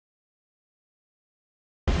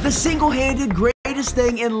The single-handed greatest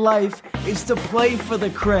thing in life is to play for the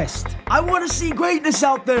crest. I want to see greatness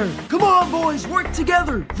out there. Come on, boys, work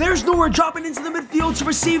together. There's Noah dropping into the midfield to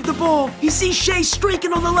receive the ball. He sees Shay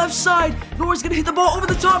streaking on the left side. Noah's gonna hit the ball over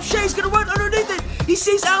the top. Shay's gonna run underneath it. He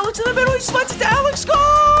sees Alex in the middle. He slides it to Alex.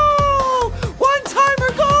 Goal!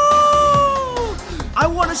 One-timer goal! I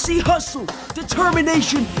want to see hustle,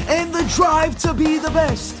 determination, and the drive to be the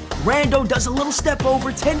best. Rando does a little step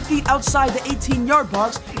over 10 feet outside the 18-yard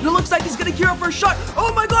box, and it looks like he's gonna gear up for a shot.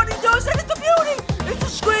 Oh my god, he does, and it's the beauty! It's a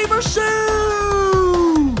screamer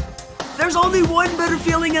save! There's only one better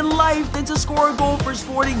feeling in life than to score a goal for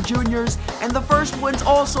Sporting Juniors, and the first one's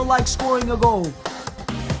also like scoring a goal.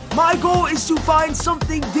 My goal is to find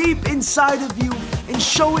something deep inside of you and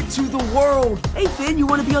show it to the world. Hey Finn, you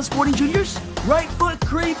wanna be on Sporting Juniors? Right foot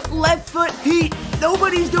creep, left foot heat.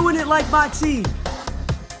 Nobody's doing it like my team.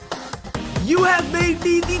 You have made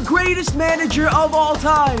me the greatest manager of all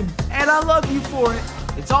time, and I love you for it.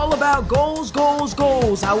 It's all about goals, goals,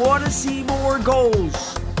 goals. I want to see more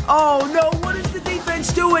goals. Oh no, what is the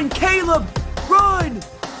defense doing? Caleb, run!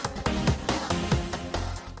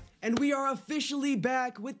 And we are officially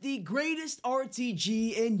back with the greatest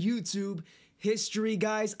RTG in YouTube history,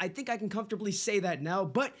 guys. I think I can comfortably say that now,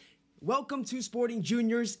 but welcome to Sporting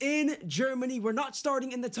Juniors in Germany. We're not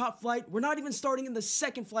starting in the top flight. We're not even starting in the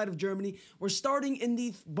second flight of Germany. We're starting in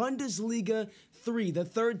the Bundesliga 3, the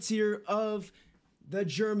third tier of the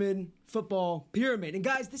German football pyramid. And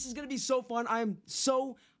guys, this is going to be so fun. I am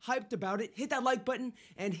so hyped about it. Hit that like button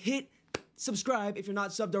and hit subscribe if you're not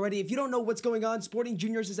subbed already. If you don't know what's going on, Sporting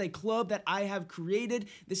Juniors is a club that I have created.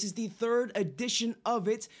 This is the third edition of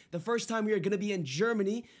it. The first time we are going to be in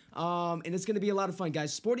Germany, and it's going to be a lot of fun,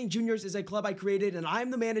 guys. Sporting Juniors is a club I created, and I'm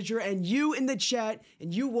the manager, and you in the chat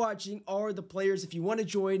and you watching are the players. If you want to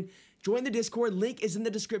join the Discord. Link is in the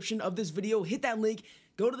description of this video. Hit that link.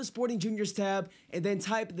 Go to the Sporting Juniors tab and then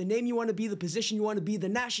type the name you want to be, the position you want to be, the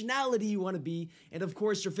nationality you want to be, and of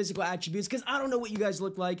course your physical attributes, because I don't know what you guys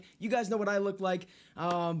look like. You guys know what I look like.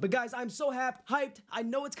 But guys, I'm so hyped. I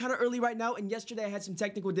know it's kind of early right now, and yesterday I had some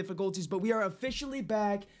technical difficulties, but we are officially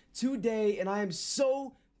back today, and I am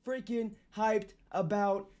so freaking hyped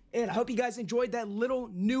about it. I hope you guys enjoyed that little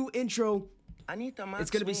new intro.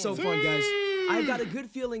 It's gonna be so fun, guys. I got a good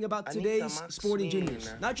feeling about today's Sporting Juniors.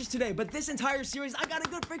 Not just today, but this entire series. I got a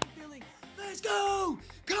good freaking feeling. Let's go!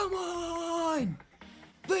 Come on!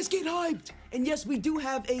 Let's get hyped! And yes, we do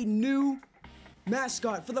have a new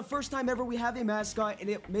mascot. For the first time ever, we have a mascot, and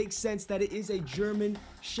it makes sense that it is a German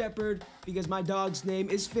Shepherd because my dog's name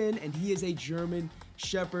is Finn, and he is a German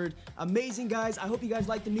Shepherd. Amazing, guys. I hope you guys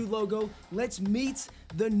like the new logo. Let's meet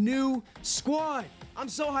the new squad. I'm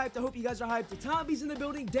so hyped. I hope you guys are hyped. Tommy's in the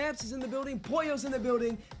building. Damps is in the building. Poyo's in the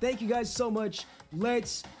building. Thank you guys so much.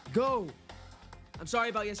 Let's go. I'm sorry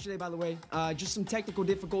about yesterday, by the way. Just some technical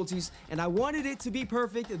difficulties, and I wanted it to be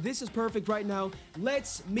perfect. This is perfect right now.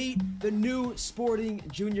 Let's meet the new Sporting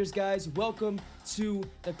Juniors, guys. Welcome to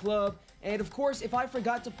the club. And of course, if I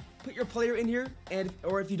forgot to put your player in here,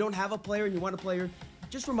 or if you don't have a player and you want a player,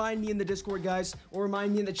 just remind me in the Discord, guys, or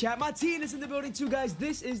remind me in the chat. Martin is in the building too, guys.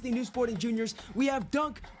 This is the new Sporting Juniors. We have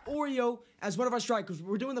Dunk Oreo as one of our strikers.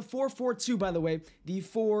 We're doing the 4-4-2, by the way. The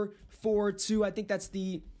 4-4-2. I think that's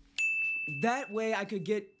the... That way I could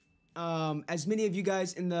get as many of you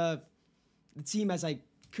guys in the team as I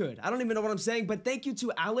could. I don't even know what I'm saying, but thank you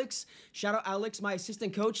to Alex. Shout out Alex, my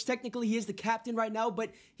assistant coach. Technically, he is the captain right now,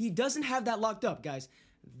 but he doesn't have that locked up, guys.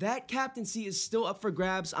 That captaincy is still up for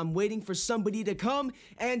grabs. I'm waiting for somebody to come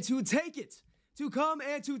and to take it.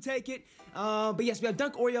 But yes, we have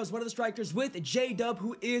Dunk Oreo as one of the strikers with J-Dub,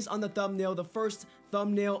 who is on the thumbnail, the first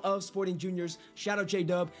thumbnail of Sporting Juniors. Shout out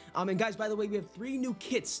J-Dub. And guys, by the way, we have 3 new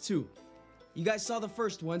kits too. You guys saw the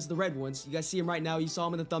first ones, the red ones. You guys see them right now. You saw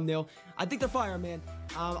them in the thumbnail. I think they're fire, man.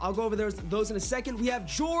 I'll go over those in a second. We have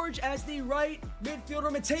George as the right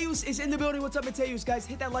midfielder. Mateus is in the building. What's up, Mateus? Guys,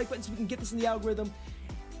 hit that like button so we can get this in the algorithm,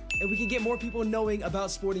 and we can get more people knowing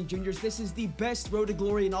about Sporting Juniors. This is the best road to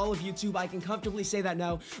glory in all of YouTube. I can comfortably say that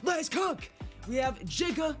now. Let's cook! We have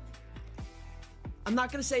Jigga. I'm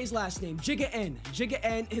not going to say his last name. Jigga N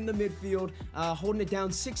in the midfield. Holding it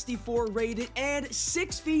down, 64 rated and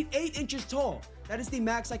 6 feet 8 inches tall. That is the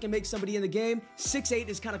max I can make somebody in the game. 6'8"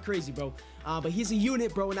 is kind of crazy, bro. But he's a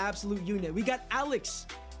unit, bro, an absolute unit. We got Alex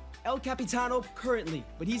El Capitano currently,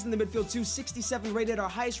 but he's in the midfield too. 67 rated, our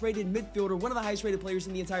highest rated midfielder, one of the highest rated players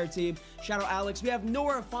in the entire team. Shout out Alex. We have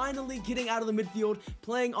Nora finally getting out of the midfield,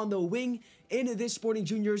 playing on the wing in this Sporting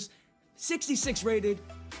Juniors. 66 rated,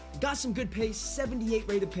 got some good pace, 78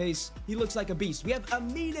 rated pace. He looks like a beast. We have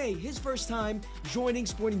Amine, his first time joining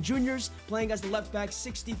Sporting Juniors, playing as the left back,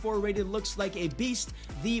 64 rated, looks like a beast.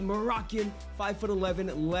 The Moroccan,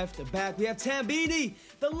 5'11" left back. We have Tambini,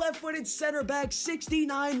 the left-footed center back,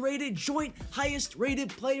 69 rated, joint highest rated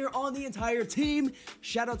player on the entire team.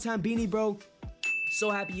 Shout out Tambini, bro.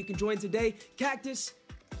 So happy you can join today. Cactus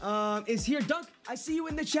is here. Dunk, I see you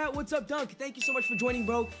in the chat. What's up, Dunk? Thank you so much for joining,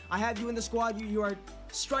 bro. I have you in the squad. You are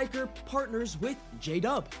striker partners with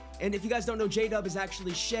J-Dub. And if you guys don't know, J-Dub is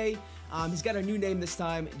actually Shay. He's got a new name this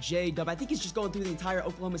time, J-Dub. I think he's just going through the entire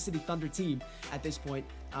Oklahoma City Thunder team at this point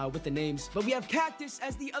with the names. But we have Cactus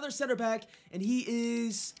as the other center back, and he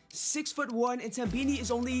is 6'1", and Tambini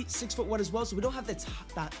is only 6'1" as well. So we don't have the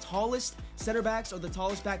tallest center backs or the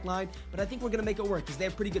tallest back line, but I think we're gonna make it work because they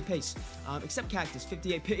have pretty good pace. Except Cactus,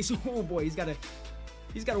 58 pace. Oh boy, he's got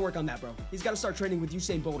to work on that, bro. He's got to start training with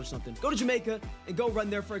Usain Bolt or something. Go to Jamaica and go run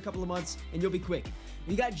there for a couple of months, and you'll be quick.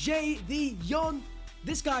 We got Jay the Young.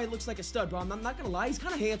 This guy looks like a stud, bro. I'm not gonna lie, he's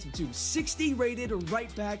kind of handsome too. 60 rated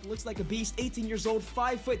right back, looks like a beast. 18 years old,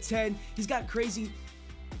 5'10". He's got crazy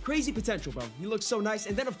potential, bro. He looks so nice.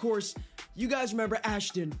 And then, of course, you guys remember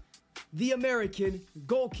Ashton, the American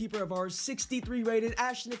goalkeeper of ours, 63 rated.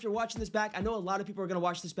 Ashton, if you're watching this back, I know a lot of people are going to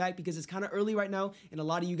watch this back because it's kind of early right now, and a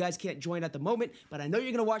lot of you guys can't join at the moment, but I know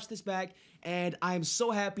you're going to watch this back, and I am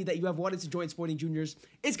so happy that you have wanted to join Sporting Juniors.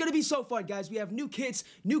 It's going to be so fun, guys. We have new kits,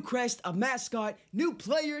 new crest, a mascot, new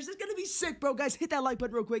players. It's going to be sick, bro. Guys, hit that like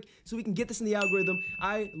button real quick so we can get this in the algorithm.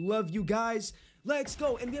 I love you guys. Let's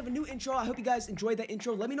go. And we have a new intro. I hope you guys enjoyed that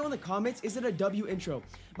intro. Let me know in the comments, is it a W intro?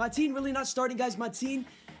 My team really not starting, guys. My team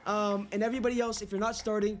and everybody else, if you're not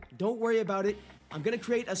starting, don't worry about it. I'm going to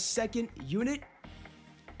create a second unit.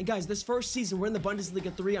 And guys, this first season, we're in the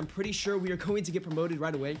Bundesliga 3. I'm pretty sure we are going to get promoted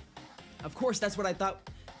right away. Of course, that's what I thought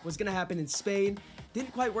was going to happen in Spain.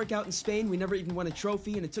 Didn't quite work out in Spain. We never even won a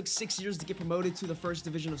trophy, and it took 6 years to get promoted to the first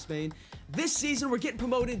division of Spain. This season, we're getting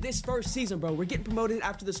promoted this first season, bro. We're getting promoted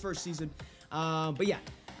after this first season. But yeah,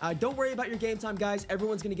 don't worry about your game time, guys.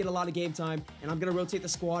 Everyone's going to get a lot of game time, and I'm going to rotate the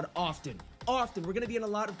squad often. We're going to be in a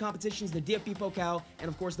lot of competitions, the DFB Pokal, and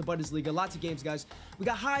of course the Bundesliga. Lots of games, guys. We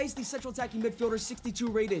got Hayes, the central attacking midfielder, 62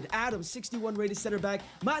 rated. Adam, 61 rated center back.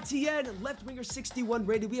 Matien, left winger, 61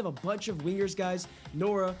 rated. We have a bunch of wingers, guys.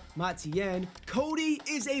 Nora, Matien. Cody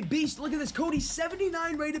is a beast. Look at this. Cody,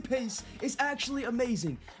 79 rated pace is actually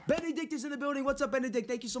amazing. Benedict is in the building. What's up, Benedict?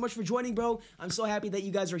 Thank you so much for joining, bro. I'm so happy that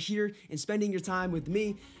you guys are here and spending your time with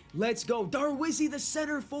me. Let's go. Darwizzi, the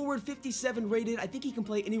center forward, 57 rated. I think he can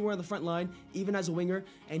play anywhere on the front line, even as a winger.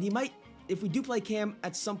 And he might, if we do play cam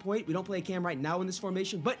at some point, we don't play cam right now in this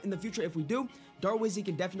formation, but in the future, if we do, Darwizzi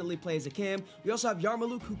can definitely play as a cam. We also have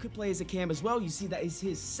Yarmouk, who could play as a cam as well. You see that is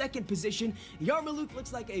his second position. Yarmouk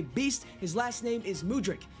looks like a beast. His last name is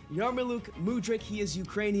Mudryk. Yarmouk Mudryk. He is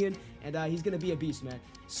Ukrainian, and he's going to be a beast, man.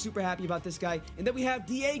 Super happy about this guy. And then we have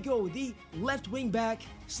Diego, the left wing back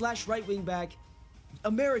 / right wing back.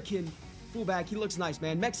 American fullback. He looks nice,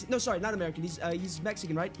 man. No, sorry, not American. He's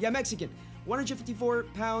Mexican, right? Yeah, Mexican. 154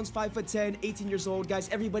 pounds, 5'10", 18 years old. Guys,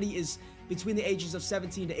 everybody is between the ages of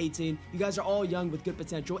 17 to 18. You guys are all young with good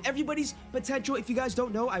potential. Everybody's potential, if you guys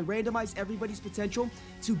don't know, I randomized everybody's potential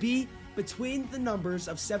to be between the numbers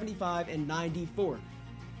of 75 and 94.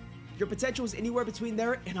 Your potential is anywhere between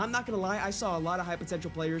there, and I'm not gonna lie, I saw a lot of high potential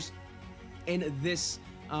players in this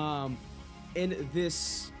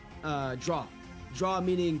draw. Draw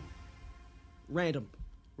meaning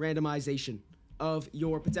randomization of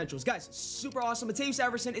your potentials. Guys, super awesome. Mateus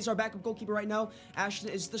Everson is our backup goalkeeper right now. Ashton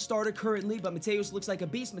is the starter currently, but Mateus looks like a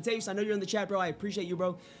beast. Mateus, I know you're in the chat, bro. I appreciate you,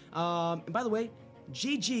 bro. And by the way,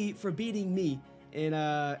 GG for beating me in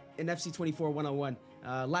FC24 101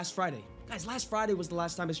 last Friday. Guys, last Friday was the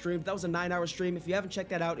last time I streamed. That was a 9-hour stream. If you haven't checked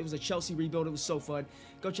that out, it was a Chelsea rebuild. It was so fun.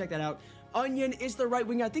 Go check that out. Onion is the right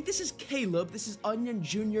winger. I think this is Caleb. This is Onion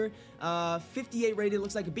Jr. 58 rated.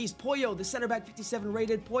 Looks like a beast. Poyo, the center back, 57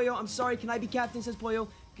 rated. Poyo, I'm sorry. Can I be captain? Says Poyo.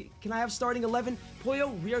 Can I have starting 11?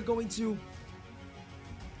 Poyo, we are going to...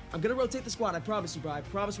 I'm going to rotate the squad. I promise you, bro. I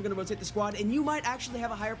promise we're going to rotate the squad. And you might actually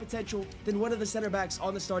have a higher potential than one of the center backs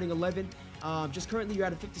on the starting 11. Just currently, you're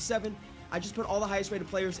at a 57. I just put all the highest rated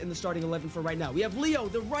players in the starting 11 for right now. We have Leo,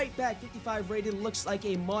 the right back, 55 rated, looks like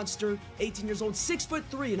a monster, 18 years old,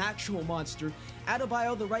 6'3", an actual monster.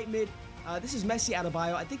 Adebayo, the right mid, this is Messi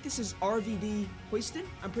Adebayo. I think this is RVD Hoiston,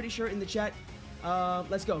 I'm pretty sure in the chat.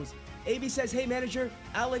 Let's go. AB says, hey manager,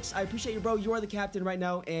 Alex, I appreciate you, bro. You are the captain right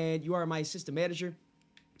now, and you are my assistant manager.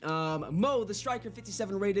 Mo, the striker,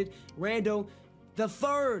 57 rated. Rando,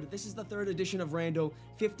 This is the third edition of Rando,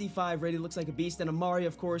 55 rated, looks like a beast. And Amari,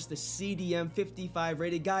 of course, the CDM 55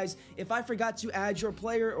 rated. Guys, if I forgot to add your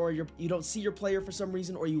player, or you don't see your player for some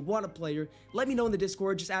reason, or you want a player, let me know in the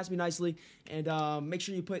Discord. Just ask me nicely, and make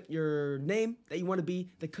sure you put your name that you want to be,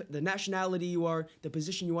 the nationality you are, the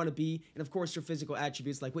position you want to be, and of course your physical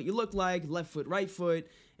attributes like what you look like, left foot, right foot,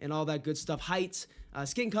 and all that good stuff. Height,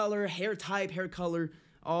 skin color, hair type, hair color,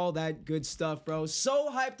 all that good stuff, bro. So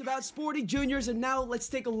hyped about Sporting Juniors, and now let's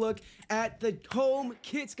take a look at the home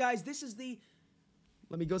kits, guys. This is the...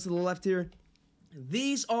 Let me go to the left here.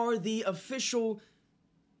 These are the official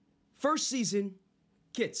first season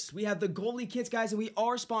kits. We have the goalie kits, guys, and we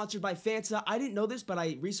are sponsored by Fanta. I didn't know this, but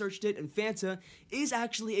I researched it, and Fanta is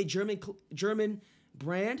actually a German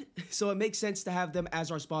brand, so it makes sense to have them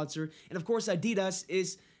as our sponsor. And of course, Adidas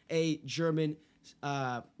is a German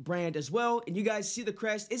brand as well. And you guys see the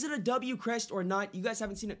crest. Is it a W crest or not? You guys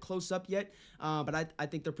haven't seen it close up yet, but I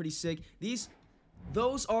think they're pretty sick.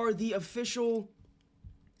 Those are the official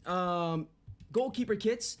goalkeeper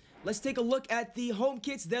kits. Let's take a look at the home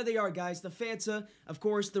kits. There they are, guys. The Fanta, of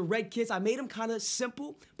course, the red kits. I made them kind of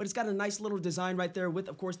simple, but it's got a nice little design right there with,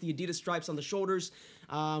 of course, the Adidas stripes on the shoulders.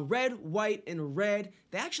 Red, white, and red.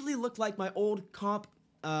 They actually look like my old comp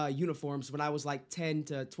uniforms when I was like 10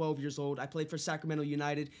 to 12 years old. I played for Sacramento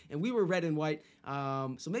United, and we were red and white.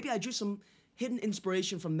 So maybe I drew some hidden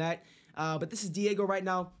inspiration from that. But this is Diego right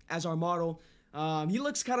now as our model. He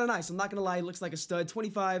looks kind of nice. I'm not going to lie. He looks like a stud.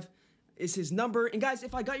 25 is his number. And guys,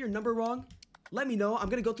 if I got your number wrong, let me know. I'm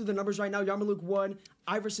going to go through the numbers right now. Yarmouk 1,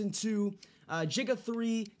 Iverson 2, Jigga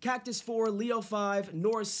 3, Cactus 4, Leo 5,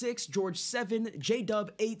 Nora 6, George 7,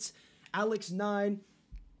 J-Dub 8, Alex 9.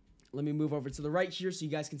 Let me move over to the right here so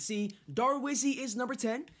you guys can see. Darwizzy is number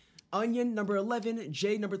 10. Onion, number 11.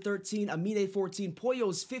 Jay, number 13. Amine, 14.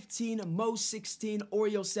 Poyo's 15. Mo, 16.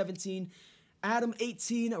 Oreo, 17. Adam,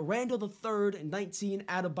 18. Randall, the third, 19.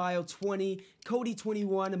 Adebayo, 20. Cody,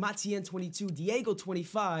 21. Matien, 22. Diego,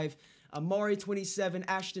 25. Amari, 27.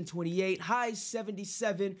 Ashton, 28. High,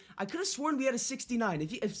 77. I could have sworn we had a 69.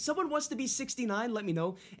 If someone wants to be 69, let me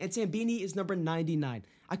know. And Tambini is number 99.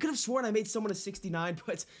 I could have sworn I made someone a 69,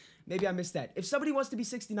 but... maybe I missed that. If somebody wants to be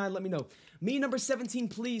 69, let me know. Me, number 17,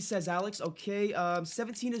 please, says Alex. Okay,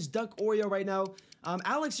 17 is Duck Oreo right now.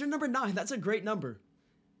 Alex, you're number 9. That's a great number.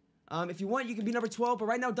 If you want, you can be number 12, but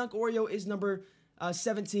right now, Dunk Oreo is number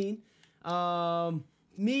 17.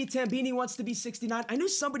 Me, Tambini wants to be 69. I knew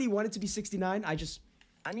somebody wanted to be 69. I guess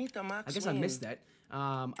I missed that.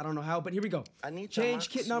 I don't know how, but here we go. Change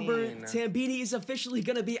kit number. Tambini is officially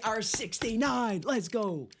going to be our 69. Let's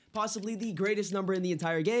go. Possibly the greatest number in the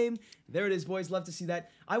entire game. There it is, boys. Love to see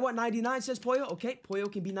that. I want 99, says Poyo. Okay,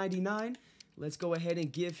 Poyo can be 99. Let's go ahead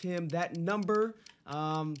and give him that number.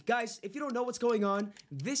 Guys, if you don't know what's going on,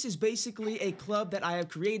 this is basically a club that I have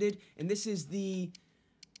created, and this is the...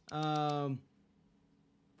 Poyo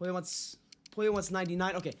wants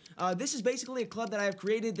 99. Okay, this is basically a club that I have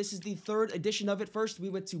created. This is the third edition of it. First, we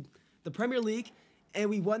went to the Premier League, and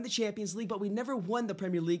we won the Champions League, but we never won the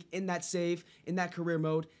Premier League in that save, in that career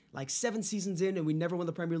mode. Like 7 seasons in, and we never won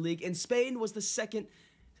the Premier League. And Spain was the second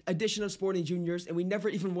edition of Sporting Juniors, and we never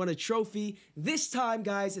even won a trophy. This time,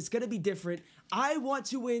 guys, it's going to be different. I want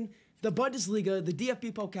to win the Bundesliga, the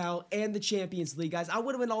DFB Pokal, and the Champions League, guys. I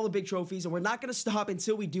want to win all the big trophies, and we're not going to stop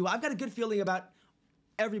until we do. I've got a good feeling about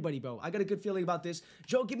everybody, bro. I got a good feeling about this.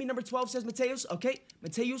 Joe, give me number 12, says Mateus. Okay,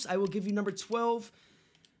 Mateus, I will give you number 12.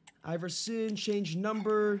 Iverson, change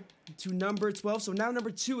number to number 12. So now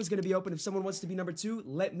number 2 is going to be open. If someone wants to be number 2,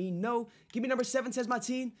 let me know. Give me number 7, says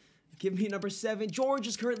Martin. Give me number 7. George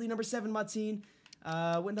is currently number 7, Martin.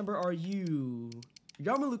 What number are you?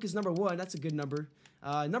 Yarmouk is number 1. That's a good number.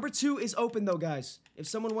 Number 2 is open, though, guys. If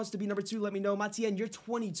someone wants to be number 2, let me know. Matien, you're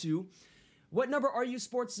 22. What number are you,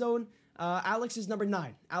 Sports Zone? Alex is number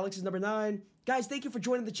 9. Alex is number 9. Guys, thank you for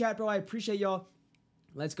joining the chat, bro. I appreciate y'all.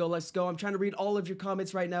 Let's go, let's go. I'm trying to read all of your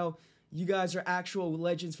comments right now. You guys are actual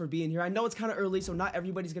legends for being here. I know it's kind of early, so not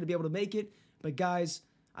everybody's going to be able to make it. But, guys,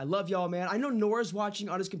 I love y'all, man. I know Nora's watching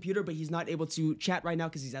on his computer, but he's not able to chat right now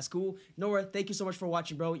because he's at school. Nora, thank you so much for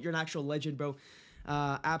watching, bro. You're an actual legend, bro.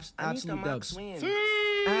 Absolute dubs.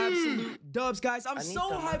 Absolute dubs, guys. I'm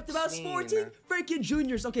so hyped about Sporting freaking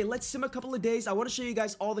Juniors. Okay, let's sim a couple of days. I want to show you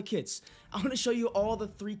guys all the kits. I want to show you all the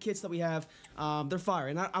 3 kits that we have. They're fire.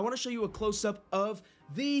 And I want to show you a close-up of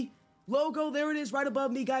the logo. There it is right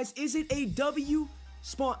above me, guys. Is it a W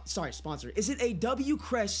sponsor? Is it a W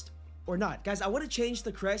crest or not? Guys, I want to change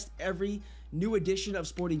the crest every new edition of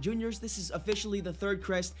Sporting Juniors. This is officially the 3rd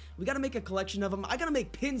crest. We got to make a collection of them. I got to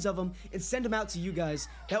make pins of them and send them out to you guys.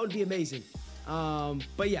 That would be amazing.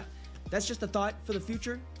 But yeah, that's just a thought for the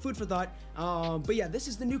future, food for thought. But yeah, this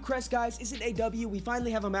is the new crest, guys. It's an AW. We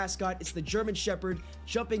finally have a mascot. It's the German Shepherd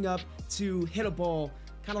jumping up to hit a ball,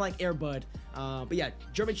 kind of like Air Bud. But yeah,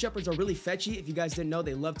 German Shepherds are really fetchy. If you guys didn't know,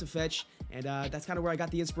 they love to fetch, and that's kind of where I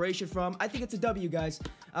got the inspiration from. I think it's a W, guys.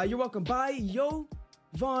 You're welcome. Bye,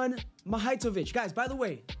 Jovan Mahajtovic. Guys, by the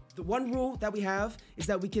way, the one rule that we have is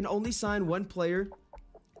that we can only sign one player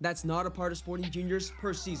that's not a part of Sporting Juniors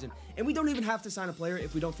per season. And we don't even have to sign a player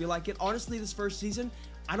if we don't feel like it. Honestly, this first season,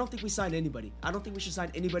 I don't think we signed anybody. I don't think we should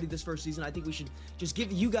sign anybody this first season. I think we should just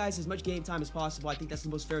give you guys as much game time as possible. I think that's the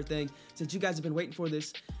most fair thing since you guys have been waiting for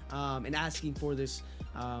this and asking for this.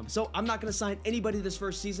 So I'm not going to sign anybody this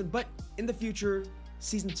first season, but in the future,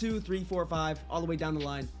 season 2, 3, 4, 5, all the way down the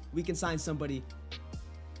line, we can sign somebody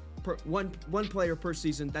one player per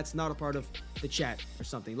season that's not a part of the chat or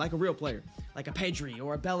something, like a real player, like a Pedri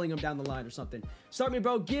or a Bellingham down the line or something. Start me,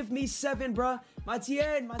 bro. Give me 7, bruh.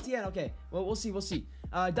 Matien. Okay, well, we'll see.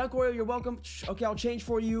 Dunk Oreo, you're welcome. Okay, I'll change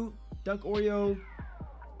for you. Dunk Oreo.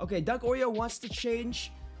 Okay, Dunk Oreo wants to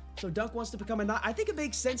change, so Dunk wants to become a 9. I think it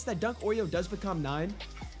makes sense that Dunk Oreo does become 9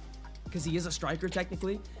 because he is a striker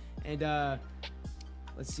technically. And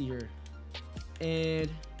let's see here. And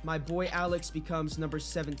my boy Alex becomes number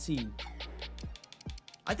 17.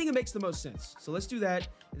 I think it makes the most sense. So let's do that.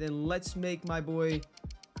 And then let's make my boy,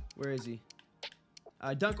 where is he?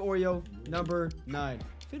 Dunk Oreo, number 9.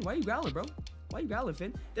 Finn, why are you growling, bro? Why are you growling,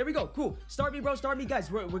 Finn? There we go. Cool. Start me, bro. Start me, guys.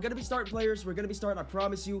 We're going to be starting players. We're going to be starting, I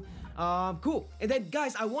promise you. Cool. And then,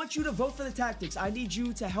 guys, I want you to vote for the tactics. I need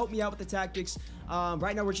you to help me out with the tactics.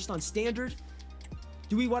 Right now, we're just on standard.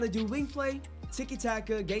 Do we want to do wing play,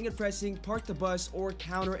 tiki-taka, gang and pressing, park the bus, or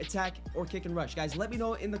counter attack, or kick and rush? Guys, let me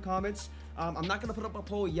know in the comments. I'm not going to put up a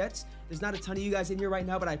poll yet. There's not a ton of you guys in here right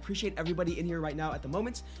now, but I appreciate everybody in here right now at the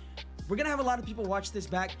moment. We're going to have a lot of people watch this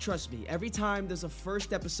back. Trust me, every time there's a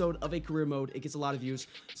first episode of a career mode, it gets a lot of views.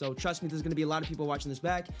 So trust me, there's going to be a lot of people watching this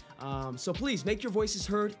back. So please make your voices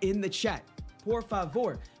heard in the chat. Por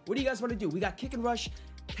favor. What do you guys want to do? We got kick and rush,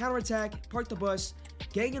 counter attack, park the bus,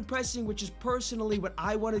 gang and pressing, which is personally what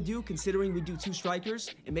I want to do, considering we do 2 strikers.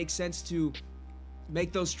 It makes sense to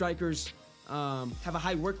make those strikers have a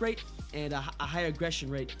high work rate and a high aggression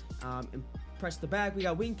rate. And press the back. We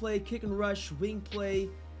got wing play, kick and rush, wing play,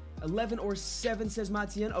 11 or 7, says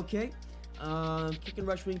Matien. Okay. Kick and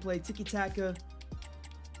rush, wing play, tiki-taka.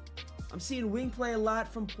 I'm seeing wing play a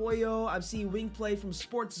lot from Pollo. I'm seeing wing play from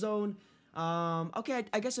Sports Zone. Okay,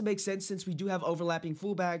 I guess it makes sense since we do have overlapping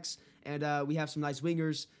fullbacks and we have some nice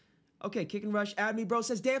wingers. Okay, kick and rush. Add me, bro.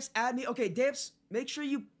 Says Damps, add me. Okay, Damps, make sure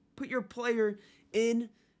you put your player in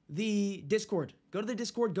the Discord. Go to the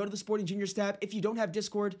Discord. Go to the Sporting Juniors tab. If you don't have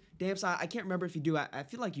Discord, Damps, I can't remember if you do. I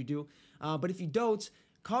feel like you do. But if you don't,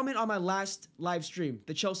 comment on my last live stream,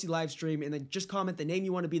 the Chelsea live stream, and then just comment the name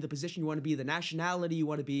you want to be, the position you want to be, the nationality you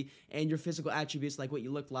want to be, and your physical attributes, like what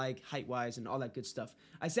you look like, height-wise, and all that good stuff.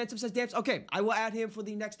 I sent him, says Damps. Okay, I will add him for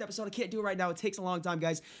the next episode. I can't do it right now. It takes a long time,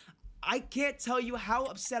 guys. I can't tell you how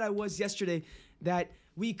upset I was yesterday that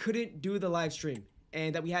we couldn't do the live stream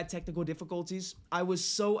and that we had technical difficulties. I was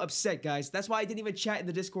so upset, guys. That's why I didn't even chat in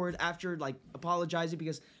the Discord after, like, apologizing,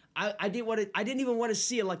 because I didn't even want to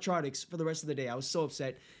see electronics for the rest of the day. I was so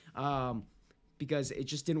upset because it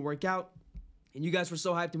just didn't work out. And you guys were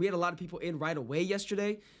so hyped. And we had a lot of people in right away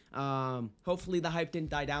yesterday. Hopefully the hype didn't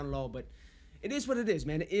die down at all. But it is what it is,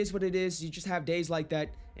 man. It is what it is. You just have days like that.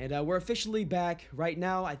 And we're officially back right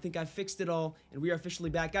now. I think I fixed it all. And we are officially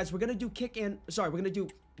back. Guys, we're going to do we're going to do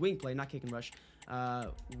wing play, not kick and rush.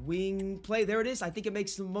 Wing play. There it is. I think it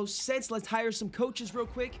makes the most sense. Let's hire some coaches real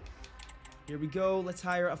quick. Here we go. Let's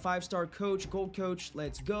hire a 5-star coach, gold coach.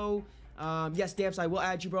 Let's go. Yes, Damps, I will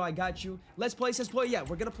add you, bro. I got you. Let's play, says play. Yeah,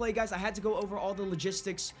 we're going to play, guys. I had to go over all the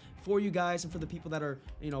logistics for you guys and for the people that are,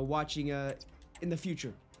 you know, watching in the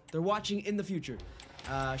future. They're watching in the future.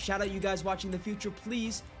 Shout out you guys watching in the future.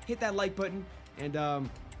 Please hit that like button and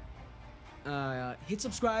hit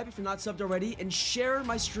subscribe if you're not subbed already, and share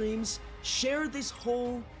my streams. Share this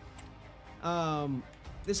whole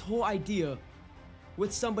idea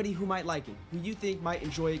with somebody who might like it, who you think might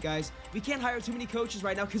enjoy it, guys. We can't hire too many coaches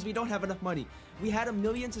right now because we don't have enough money. We had $1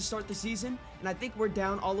 million to start the season, and I think we're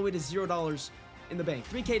down all the way to $0 in the bank.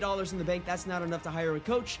 $3K in the bank. That's not enough to hire a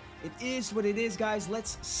coach. It is what it is, guys.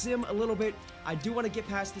 Let's sim a little bit. I do want to get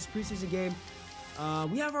past this preseason game.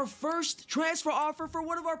 We have our first transfer offer for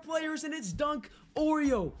one of our players, and it's Dunk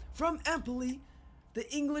Oreo from Empoli The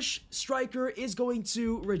English striker is going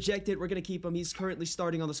to reject it. We're going to keep him. He's currently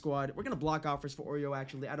starting on the squad. We're going to block offers for Oreo,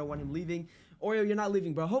 actually. I don't want him leaving. Oreo, you're not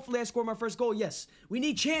leaving, bro. Hopefully I score my first goal. Yes. We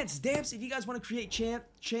need chants. Damps, if you guys want to create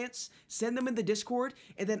chants, send them in the Discord,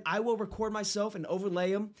 and then I will record myself and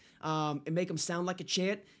overlay them and make them sound like a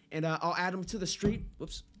chant. And I'll add them to the stream.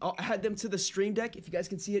 Whoops. I'll add them to the stream deck. If you guys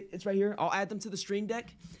can see it, it's right here. I'll add them to the stream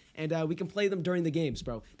deck, and we can play them during the games,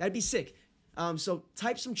 bro. That'd be sick. So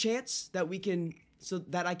type some chants that we can... so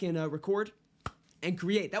that I can record and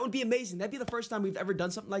create. That would be amazing. That'd be the first time we've ever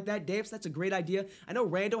done something like that. Damps, that's a great idea. I know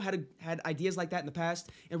Randall had ideas like that in the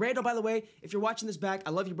past. And Randall, by the way, if you're watching this back,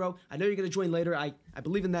 I love you, bro. I know you're going to join later. I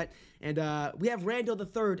believe in that. And we have Randall the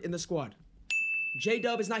third in the squad.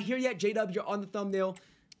 J-Dub is not here yet. J-Dub, you're on the thumbnail.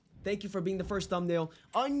 Thank you for being the first thumbnail.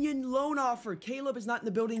 Onion loan offer. Caleb is not in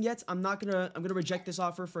the building yet. I'm gonna reject this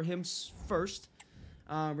offer for him first.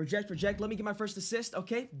 Reject. Let me get my first assist.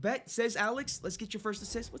 Okay, bet, says Alex. Let's get your first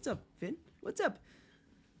assist. What's up, Finn? What's up?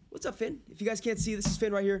 What's up, Finn? If you guys can't see, this is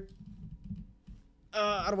Finn right here.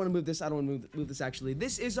 I don't want to move this. I don't want to move this, actually.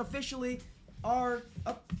 This is officially our...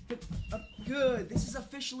 good. This is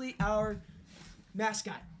officially our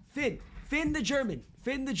mascot. Finn. Finn the German.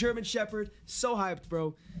 Finn the German Shepherd. So hyped,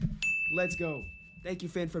 bro. Let's go. Thank you,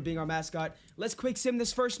 Finn, for being our mascot. Let's quick sim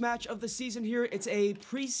this first match of the season here. It's a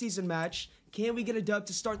preseason match. Can we get a dub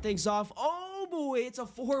to start things off? Oh, boy. It's a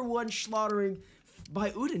 4-1 slaughtering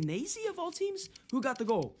by Udinese, of all teams. Who got the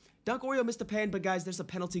goal? Dunk Oreo missed a pen, but, guys, there's a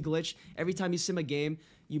penalty glitch. Every time you sim a game,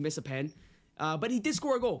 you miss a pen. But he did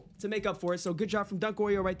score a goal to make up for it, so good job from Dunk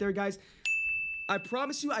Oreo right there, guys. I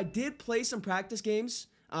promise you, I did play some practice games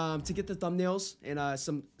to get the thumbnails and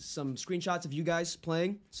some screenshots of you guys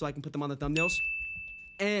playing so I can put them on the thumbnails.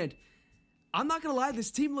 And I'm not going to lie,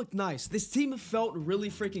 this team looked nice. This team felt really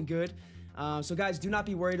freaking good. So, guys, do not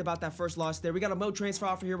be worried about that first loss there. We got a mode transfer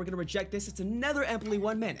offer here. We're going to reject this. It's another Empoli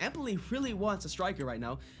one. Man, Empoli really wants a striker right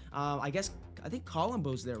now. I think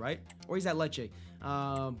Colombo's there, right? Or he's at Lecce.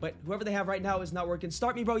 But whoever they have right now is not working.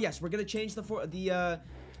 Start me, bro. Yes, we're going to change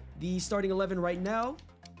the starting 11 right now.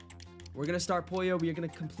 We're going to start Pollo. We are going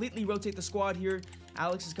to completely rotate the squad here.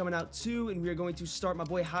 Alex is coming out too, and we are going to start my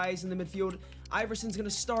boy Hayes in the midfield. Iverson's going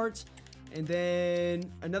to start. And then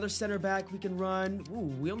another center back we can run.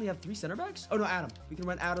 Ooh, we only have 3 center backs? Oh, no, Adam. We can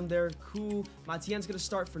run Adam there. Cool. Matien's going to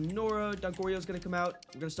start for Nora. Dunk Oreo's going to come out.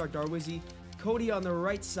 We're going to start Darwizzi. Cody on the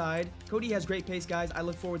right side. Cody has great pace, guys. I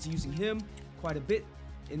look forward to using him quite a bit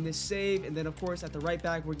in this save. And then, of course, at the right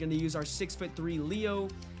back, we're going to use our 6'3" Leo.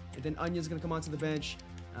 And then Onya's going to come onto the bench.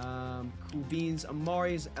 Cool Beans.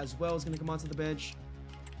 Amari as well is going to come onto the bench.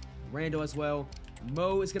 Rando as well.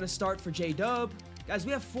 Mo is going to start for J-Dub. Guys,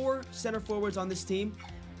 we have 4 center forwards on this team.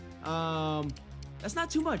 That's not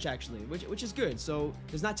too much, actually, which is good. So,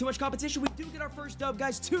 there's not too much competition. We do get our first dub,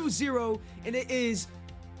 guys, 2-0. And it is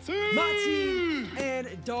Mati and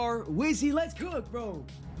Darwizzi. Let's cook, bro.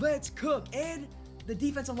 Let's cook. And the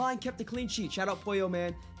defensive line kept the clean sheet. Shout out Pollo,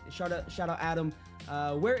 man. And shout out Adam.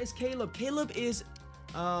 Where is Caleb? Caleb is...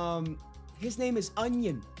 his name is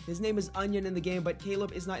Onion. His name is Onion in the game, but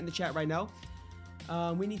Caleb is not in the chat right now.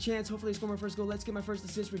 We need chance. Hopefully, I score my first goal. Let's get my first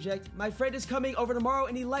assist. Reject. My friend is coming over tomorrow,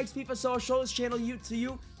 and he likes FIFA, so I'll show his channel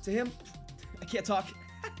to him. I can't talk.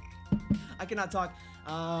 I cannot talk.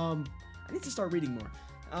 I need to start reading more.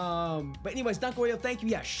 But anyways, Dunk Oreo, thank you.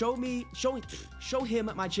 Yeah, show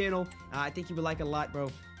him my channel. I think he would like it a lot, bro.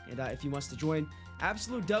 And if he wants to join.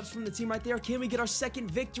 Absolute dubs from the team right there. Can we get our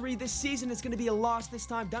second victory this season? It's going to be a loss this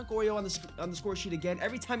time. Dunk Oreo on the score sheet again.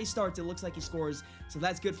 Every time he starts, it looks like he scores. So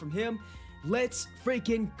that's good from him. Let's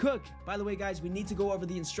freaking cook. By the way, guys, we need to go over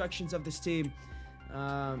the instructions of this team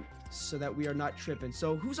so that we are not tripping.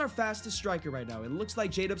 So who's our fastest striker right now? It looks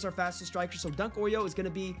like J-Dub's our fastest striker. So Dunk Oreo is going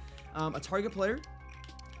to be a target player.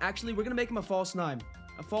 Actually, we're going to make him a false 9.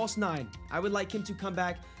 A false 9. I would like him to come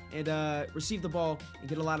back and receive the ball and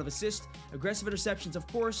get a lot of assists. Aggressive interceptions, of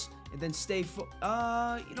course, and then stay...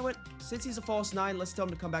 you know what? Since he's a false 9, let's tell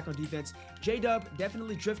him to come back on defense. J-Dub,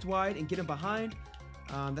 definitely drift wide and get him behind.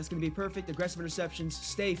 That's going to be perfect. Aggressive interceptions.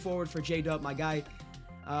 Stay forward for J-Dub, my guy.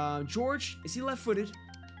 George, is he left-footed?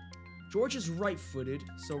 George is right-footed,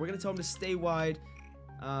 so we're going to tell him to stay wide.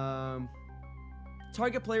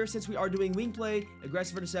 Target player, since we are doing wing play,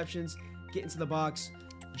 aggressive interceptions, get into the box.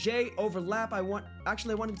 J, overlap. I want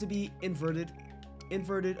him to be inverted.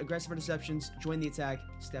 Inverted, aggressive interceptions, join the attack,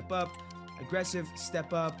 step up, aggressive,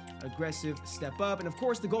 step up, aggressive, step up. And of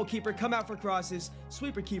course, the goalkeeper, come out for crosses,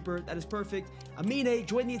 sweeper keeper, that is perfect. Amine,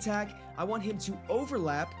 join the attack. I want him to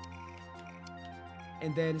overlap.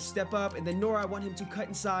 and then step up, and then Nora, I want him to cut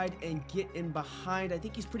inside and get in behind. I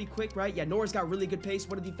think he's pretty quick, right? Yeah, Nora's got really good pace,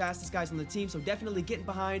 one of the fastest guys on the team, so definitely get in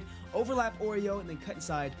behind, overlap Oreo, and then cut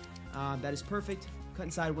inside. That is perfect. Cut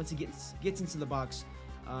inside once he gets into the box.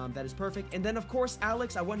 That is perfect. And then, of course,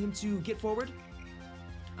 Alex, I want him to get forward,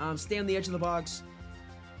 stay on the edge of the box,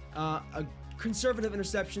 a conservative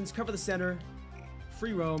interceptions, cover the center,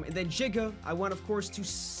 free roam, and then Jigga, I want, of course,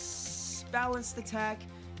 to balance the attack.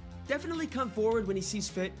 Definitely come forward when he sees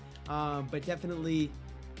fit, but definitely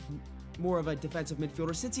more of a defensive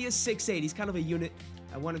midfielder. Since he is 6'8", he's kind of a unit.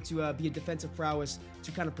 I wanted to be a defensive prowess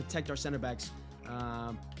to kind of protect our center backs.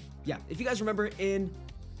 Yeah, if you guys remember in...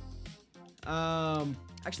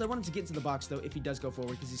 actually, I wanted to get into the box, though, if he does go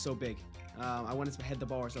forward, because he's so big. I wanted to head the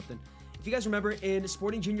ball or something. If you guys remember in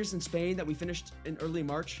Sporting Juniors in Spain that we finished in early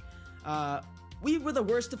March, we were the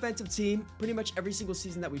worst defensive team pretty much every single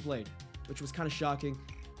season that we played, which was kind of shocking.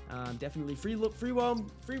 Definitely free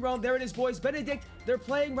roam. There it is, boys. Benedict, they're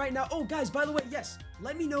playing right now. Oh, guys, by the way, yes,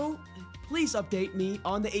 let me know. Please update me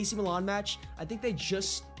on the AC Milan match. I think they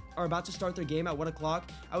just are about to start their game at 1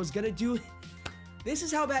 o'clock. I was going to do... This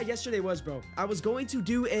is how bad yesterday was, bro. I was going to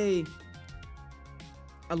do a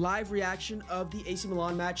live reaction of the AC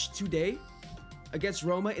Milan match today against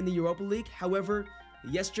Roma in the Europa League. However,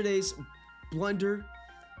 yesterday's blunder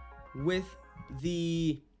with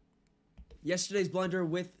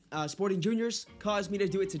Sporting Juniors caused me to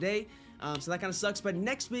do it today. So that kind of sucks. But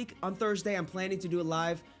next week on Thursday, I'm planning to do a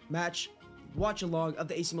live match watch along of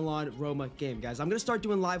the AC Milan Roma game, guys. I'm gonna start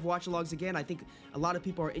doing live watch alongs again. I think a lot of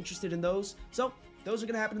people are interested in those, so those are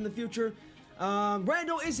gonna happen in the future.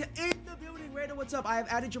 Rando is in the building. Rando, what's up? I have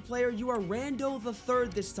added your player. You are Rando the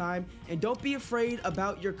third this time, and don't be afraid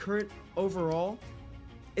about your current overall.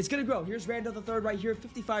 It's gonna grow. Here's Rando the third right here,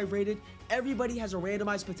 55 rated. Everybody has a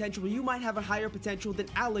randomized potential. You might have a higher potential than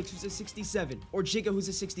Alex, who's a 67, or Jigga, who's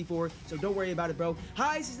a 64. So don't worry about it, bro.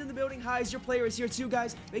 Highs is in the building. Highs, your player is here too,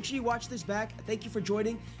 guys. Make sure you watch this back. Thank you for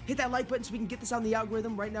joining. Hit that like button so we can get this on the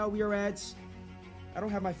algorithm. Right now, we are at... I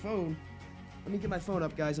don't have my phone. Let me get my phone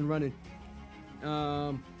up, guys, and run it.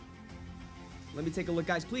 Let me take a look,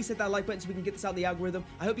 guys. Please hit that like button so we can get this out in the algorithm.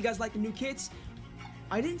 I hope you guys like the new kits.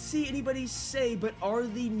 I didn't see anybody say, but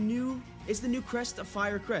is the new crest a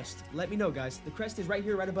fire crest? Let me know, guys. The crest is right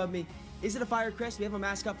here, right above me. Is it a fire crest? We have a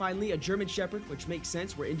mascot finally, a German Shepherd, which makes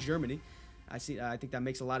sense. We're in Germany. I think that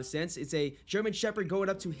makes a lot of sense. It's a German Shepherd going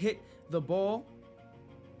up to hit the ball.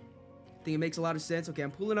 I think it makes a lot of sense. Okay,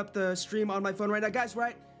 I'm pulling up the stream on my phone right now. Guys,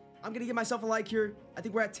 right? I'm going to give myself a like here. I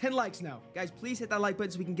think we're at 10 likes now. Guys, please hit that like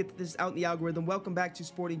button so we can get this out in the algorithm. Welcome back to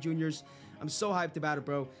Sporting Juniors. I'm so hyped about it,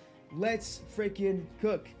 bro. Let's freaking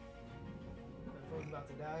cook. My phone's about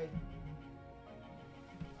to die.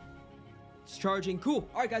 It's charging. Cool.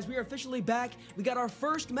 All right, guys, we are officially back. We got our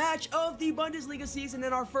first match of the Bundesliga season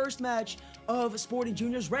and our first match of Sporting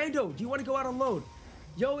Juniors. Rando, do you want to go out on loan?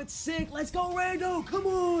 Yo, it's sick. Let's go, Rando. Come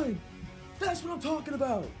on. That's what I'm talking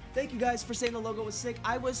about. Thank you guys for saying the logo was sick.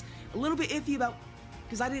 I was a little bit iffy about,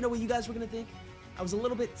 because I didn't know what you guys were going to think. I was a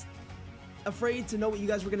little bit afraid to know what you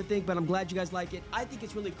guys were going to think, but I'm glad you guys like it. I think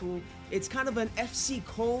it's really cool. It's kind of an FC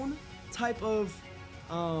Cologne type of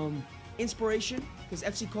inspiration, because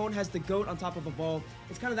FC Cologne has the goat on top of a ball.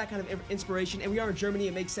 It's kind of that kind of inspiration, and we are in Germany.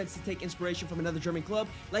 It makes sense to take inspiration from another German club,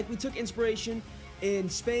 like we took inspiration in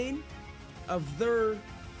Spain of their,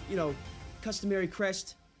 customary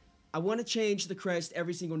crest. I want to change the crest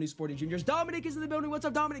every single new Sporting Juniors. Dominic is in the building. What's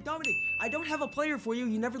up, Dominic? Dominic, I don't have a player for you.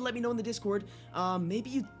 You never let me know in the Discord. Maybe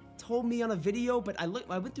you told me on a video, but I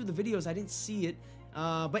went through the videos. I didn't see it.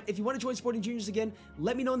 But if you want to join Sporting Juniors again,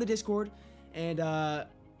 let me know in the Discord, and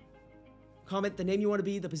comment the name you want to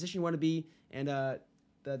be, the position you want to be, and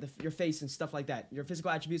your face and stuff like that, your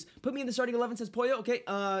physical attributes. Put me in the starting 11, says Poyo. Okay.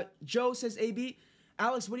 Joe says AB.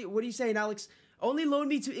 Alex, what are you saying, Alex? Only loan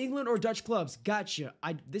me to England or Dutch clubs. Gotcha.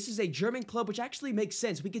 This is a German club, which actually makes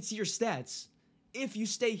sense. We could see your stats if you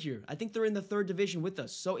stay here. I think they're in the 3rd division with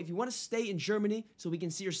us. So if you want to stay in Germany so we can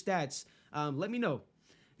see your stats, let me know.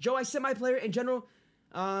 Joe, I sent my player in general.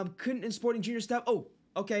 Couldn't in Sporting Juniors tab. Oh,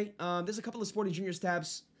 okay. There's a couple of Sporting Juniors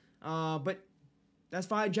tabs, but that's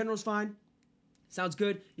fine. General's fine. Sounds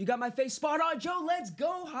good. You got my face spot on, Joe. Let's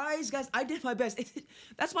go. Highs, guys. I did my best.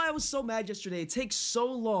 That's why I was so mad yesterday. It takes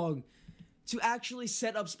so long to actually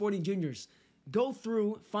set up Sporting Juniors. Go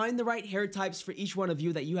through, find the right hair types for each one of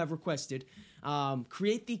you that you have requested.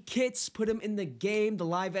 Create the kits, put them in the game, the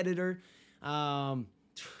live editor. God,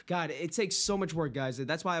 it takes so much work, guys.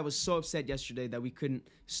 That's why I was so upset yesterday that we couldn't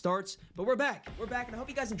start. But we're back. We're back, and I hope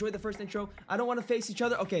you guys enjoyed the first intro. I don't want to face each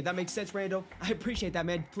other. Okay, that makes sense, Rando. I appreciate that,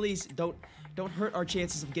 man. Please don't hurt our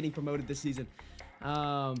chances of getting promoted this season.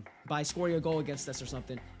 by scoring a goal against us or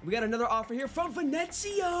something. We got another offer here from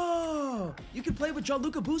Venezia. You can play with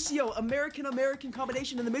Gianluca Busio, American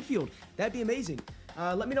combination in the midfield. That'd be amazing.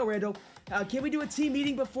 Let me know, Rando. Can we do a team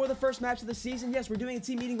meeting before the first match of the season? Yes, we're doing a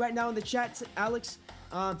team meeting right now in the chat, Alex.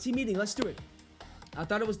 Team meeting, let's do it. I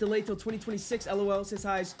thought it was delayed till 2026. LOL, says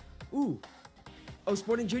highs. Ooh. Oh,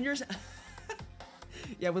 Sporting Juniors?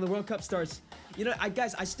 Yeah, when the World Cup starts. You know,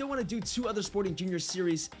 guys, I still want to do 2 other Sporting Juniors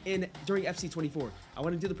series during FC24. I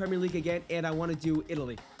want to do the Premier League again, and I want to do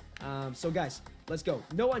Italy. So, guys, let's go.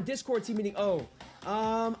 No on Discord team meeting. Oh,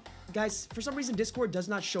 guys, for some reason, Discord does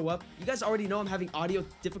not show up. You guys already know I'm having audio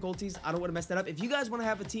difficulties. I don't want to mess that up. If you guys want to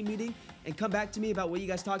have a team meeting and come back to me about what you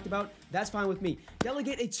guys talked about, that's fine with me.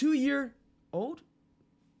 Delegate a 2-year-old?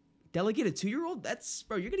 Delegate a 2-year-old? That's,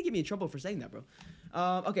 bro, you're going to get me in trouble for saying that, bro.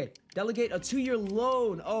 Okay, delegate a 2-year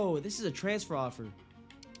loan. Oh, this is a transfer offer.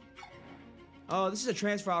 Oh, this is a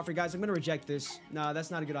transfer offer, guys. I'm going to reject this. No, that's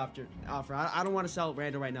not a good offer. I don't want to sell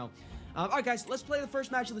Randall right now. All right, guys, let's play the first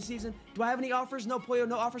match of the season. Do I have any offers? No, Pollo,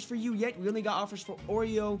 no offers for you yet. We only got offers for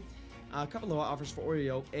Oreo. A couple of offers for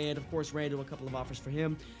Oreo, and of course Randall, a couple of offers for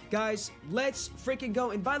him. Guys, let's freaking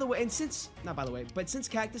go. And by the way, since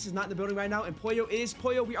Cactus is not in the building right now, and Pollo is,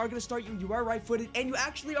 Pollo, we are going to start you. You are right-footed, and you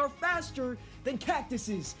actually are faster than Cactus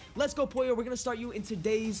is. Let's go, Pollo. We're going to start you in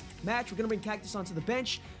today's match. We're going to bring Cactus onto the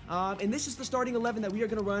bench, and this is the starting 11 that we are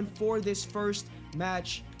going to run for this first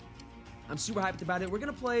match. I'm super hyped about it. We're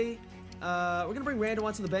going to play, we're going to bring Randall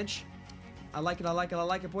onto the bench. I like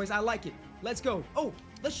it, boys. I like it. Let's go. Oh,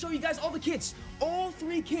 let's show you guys all the kits. All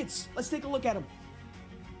 3 kits. Let's take a look at them.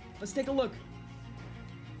 Let's take a look.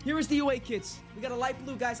 Here is the away kits. We got a light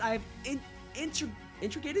blue, guys. I have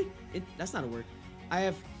integrated? That's not a word. I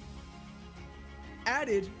have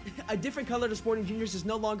added a different color to Sporting Juniors. Is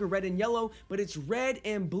no longer red and yellow, but it's red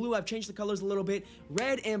and blue. I've changed the colors a little bit.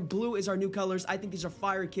 Red and blue is our new colors. I think these are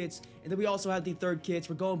fire kits. And then we also have the third kits.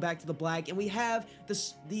 We're going back to the black, and we have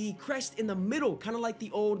the crest in the middle, kind of like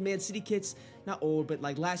the old Man City kits. Not old, but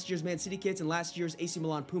like last year's Man City kits and last year's AC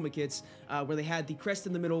Milan Puma kits, where they had the crest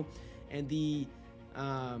in the middle and the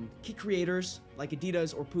kit creators like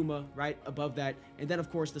Adidas or Puma right above that, and then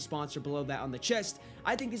of course the sponsor below that on the chest.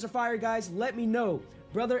 I think these are fire, guys. Let me know,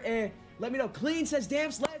 brother. Let me know. Clean says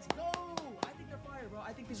Damps, let's go. I think they're fire, bro.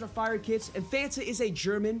 I think these are fire kits. And Fanta is a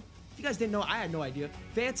German. If you guys didn't know, I had no idea.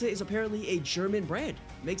 Fanta is apparently a German brand.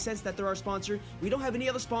 Makes sense that they're our sponsor. We don't have any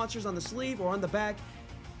other sponsors on the sleeve or on the back.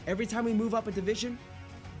 Every time we move up a division,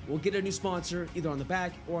 we'll get a new sponsor either on the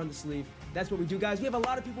back or on the sleeve. That's what we do, guys. We have a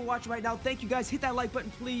lot of people watching right now. Thank you, guys. Hit that like button,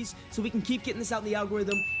 please, so we can keep getting this out in the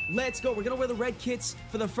algorithm. Let's go. We're going to wear the red kits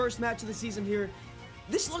for the first match of the season here.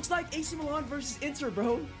 This looks like AC Milan versus Inter,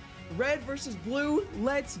 bro. Red versus blue.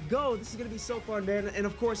 Let's go. This is going to be so fun, man. And,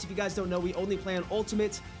 of course, if you guys don't know, we only play on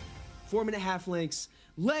Ultimate 4-minute links.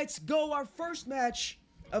 Let's go. Our first match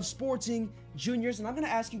of Sporting Juniors. And I'm going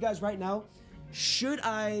to ask you guys right now, should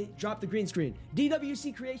I drop the green screen?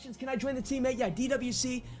 DWC Creations, can I join the team, mate? Yeah,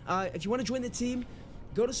 DWC. If you want to join the team,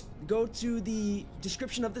 go to the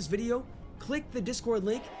description of this video. Click the Discord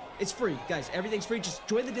link. It's free, guys. Everything's free. Just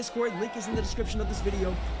join the Discord. Link is in the description of this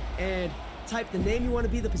video. And type the name you want to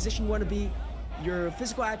be, the position you want to be, your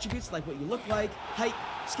physical attributes, like what you look like, height,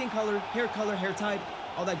 skin color, hair type,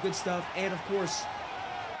 all that good stuff. And, of course,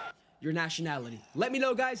 your nationality. Let me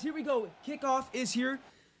know, guys. Here we go. Kickoff is here.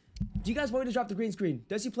 Do you guys want me to drop the green screen?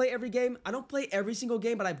 Does he play every game? I don't play every single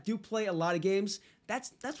game, but I do play a lot of games.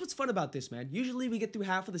 That's what's fun about this, man. Usually we get through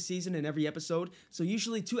half of the season in every episode. So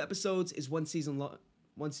usually 2 episodes is one season.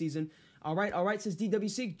 All right, says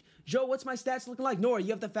DWC. Joe, what's my stats looking like? Nora,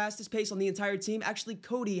 you have the fastest pace on the entire team. Actually,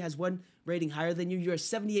 Cody has one rating higher than you. You're a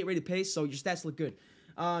 78 rated pace, so your stats look good.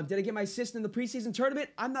 Did I get my assist in the preseason tournament?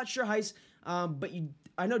 I'm not sure, Heis. But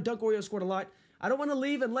I know Dunk Oreo scored a lot. I don't want to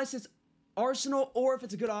leave unless it's Arsenal, or if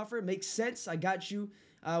it's a good offer. It makes sense. I got you.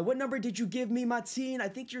 What number did you give me, Martin? I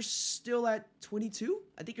think you're still at 22.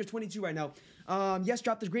 I think you're 22 right now. Yes,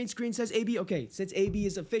 drop the green screen, says AB. Okay, since AB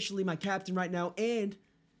is officially my captain right now, and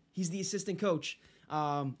he's the assistant coach,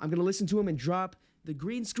 I'm going to listen to him and drop the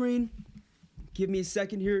green screen. Give me a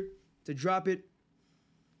second here to drop it.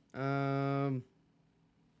 And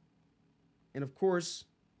of course,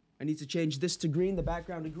 I need to change this to green, the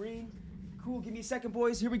background to green. Cool, give me a second,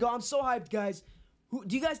 boys. Here we go. I'm so hyped, guys.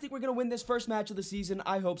 Do you guys think we're going to win this first match of the season?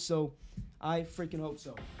 I hope so. I freaking hope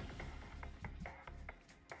so.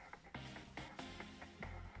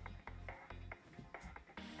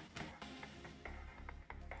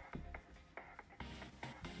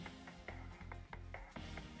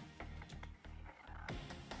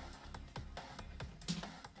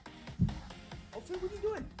 Oh, Phil, what are you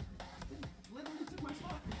doing? You literally took my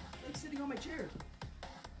spot. Like sitting on my chair.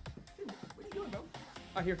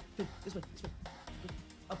 All right, here. This way.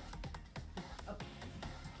 Up. Up.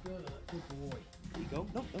 Good boy. There you go.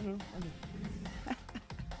 No. Okay.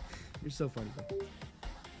 You're so funny, bro.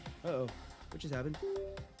 Uh-oh. What just happened?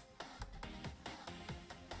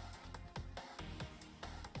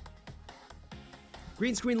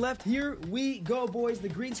 Green screen left. Here we go, boys. The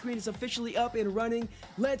green screen is officially up and running.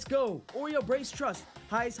 Let's go. Oreo, brace, trust.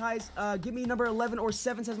 Highs. Give me number 11 or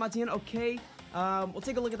 7, says Matian. Okay. We'll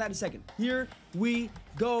take a look at that in a second. Here we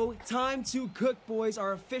go. Time to cook, boys.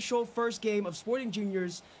 Our official first game of Sporting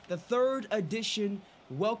Juniors, the 3rd edition.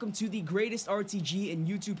 Welcome to the greatest RTG in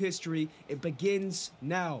YouTube history. It begins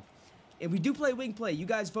now. And we do play wing play. You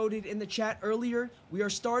guys voted in the chat earlier. We are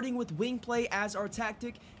starting with wing play as our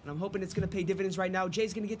tactic, and I'm hoping it's going to pay dividends right now.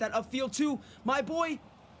 Jay's going to get that upfield too. My boy,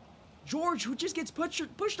 George, who just gets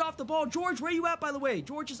pushed off the ball. George, where you at, by the way?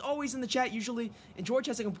 George is always in the chat usually, and George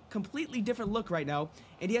has a completely different look right now,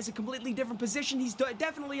 and he has a completely different position. He's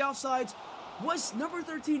definitely offsides. Was number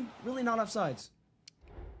 13 really not offsides?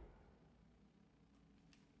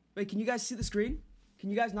 Wait, can you guys see the screen?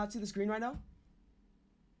 Can you guys not see the screen right now?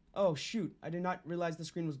 Oh, shoot. I did not realize the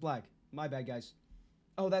screen was black. My bad, guys.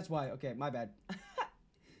 Oh, that's why. Okay, my bad.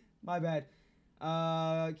 My bad.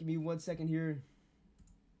 Give me 1 second here.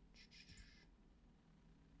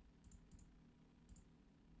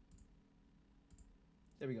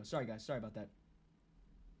 There we go. Sorry, guys. Sorry about that.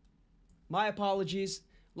 My apologies.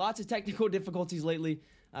 Lots of technical difficulties lately.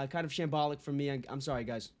 Kind of shambolic for me. I'm sorry,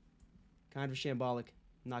 guys. Kind of shambolic.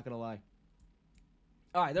 I'm not gonna lie.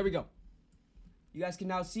 All right, there we go. You guys can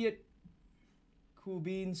now see it. Cool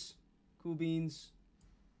beans. Cool beans.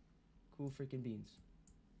 Cool freaking beans.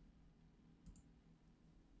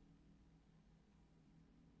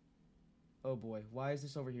 Oh boy, why is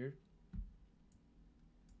this over here?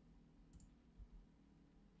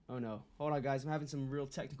 Oh no. Hold on, guys. I'm having some real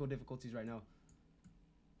technical difficulties right now.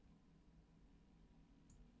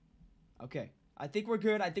 Okay. I think we're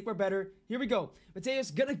good. I think we're better. Here we go. Mateus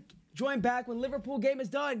gonna join back when Liverpool game is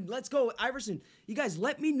done. Let's go. Iverson, you guys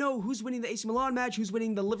let me know who's winning the AC Milan match, who's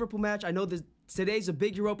winning the Liverpool match. I know today's a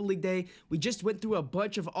big Europa League day. We just went through a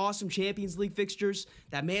bunch of awesome Champions League fixtures.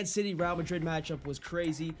 That Man City Real Madrid matchup was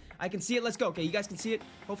crazy. I can see it. Let's go. Okay, you guys can see it.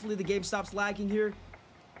 Hopefully the game stops lagging here.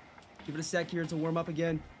 Give it a sec here to warm up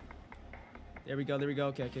again. There we go. There we go.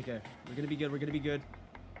 Okay. We're gonna be good. We're gonna be good.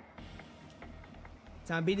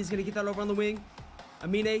 Tambini's gonna get that over on the wing.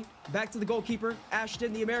 Amine, back to the goalkeeper.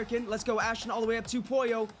 Ashton, the American. Let's go. Ashton all the way up to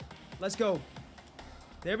Pollo. Let's go.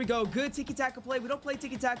 There we go. Good tiki-taka play. We don't play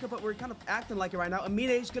tiki-taka, but we're kind of acting like it right now. Amine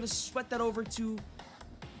is gonna sweat that over to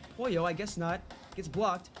Pollo. I guess not. Gets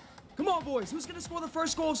blocked. Come on, boys. Who's gonna score the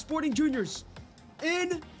first goal of Sporting Juniors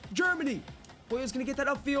in Germany? Pollo's gonna get that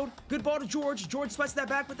upfield. Good ball to George. George sweats that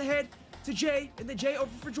back with the head to Jay, and then Jay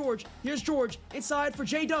over for George. Here's George inside for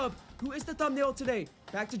J-Dub, who is the thumbnail today.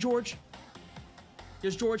 Back to George.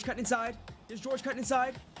 Here's George cutting inside. Here's George cutting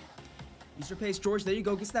inside. Use your pace, George. There you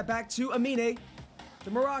go. Gets that back to Amine,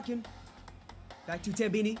 the Moroccan. Back to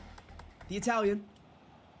Tambini, the Italian.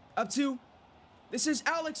 Up to, this is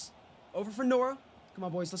Alex. Over for Nora. Come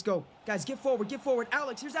on, boys. Let's go. Guys, get forward. Get forward.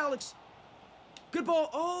 Alex. Here's Alex. Good ball.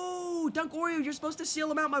 Oh, dunk Oreo. You're supposed to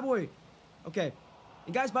seal him out, my boy. Okay.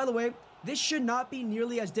 And guys, by the way, this should not be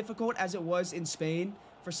nearly as difficult as it was in Spain.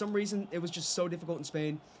 For some reason, it was just so difficult in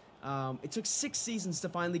Spain. It took 6 seasons to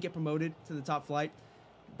finally get promoted to the top flight.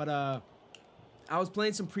 But I was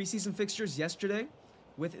playing some preseason fixtures yesterday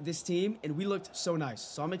with this team, and we looked so nice.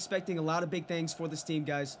 So I'm expecting a lot of big things for this team,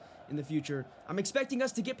 guys, in the future. I'm expecting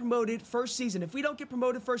us to get promoted first season. If we don't get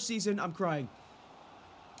promoted first season, I'm crying.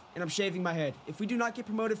 And I'm shaving my head. If we do not get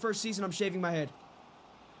promoted first season, I'm shaving my head.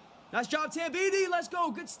 Nice job, Tambini. Let's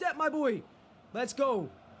go. Good step, my boy. Let's go.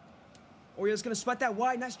 Oreo's going to sweat that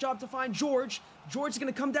wide. Nice job to find George. George is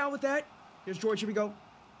going to come down with that. Here's George. Here we go.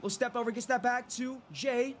 Little step over. Gets that back to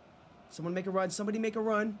Jay. Someone make a run. Somebody make a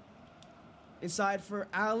run. Inside for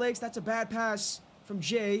Alex. That's a bad pass from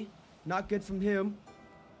Jay. Not good from him.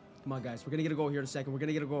 Come on, guys. We're going to get a goal here in a second. We're going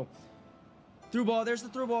to get a goal. Through ball. There's the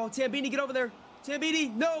through ball. Tambini, get over there.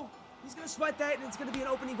 Tambini, no. He's going to sweat that, and it's going to be an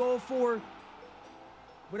opening goal for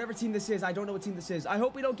whatever team this is. I don't know what team this is. I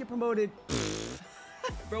hope we don't get promoted.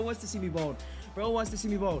 Bro wants to see me bold. Bro wants to see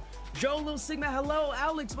me bold. Joe, Lil Sigma, hello.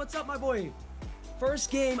 Alex, what's up, my boy? First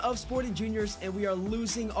game of Sporting Juniors, and we are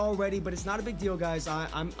losing already, but it's not a big deal, guys.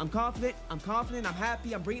 I'm confident. I'm confident. I'm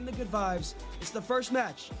happy. I'm bringing the good vibes. It's the first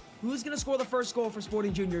match. Who's going to score the first goal for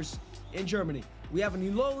Sporting Juniors in Germany? We have a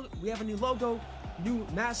new logo, new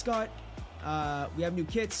mascot. We have new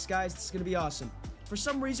kits, guys. This is going to be awesome. For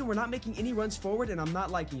some reason, we're not making any runs forward, and I'm not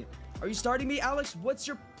liking it. Are you starting me, Alex? What's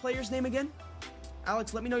your player's name again?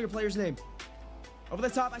 Alex, let me know your player's name. Over the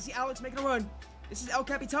top, I see Alex making a run. This is El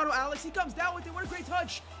Capitano, Alex. He comes down with it. What a great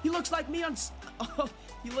touch. He looks like me on... Oh,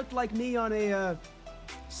 he looked like me on a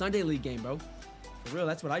Sunday League game, bro. For real,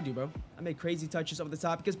 that's what I do, bro. I make crazy touches over the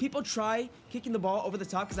top because people try kicking the ball over the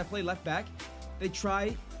top because I play left back. They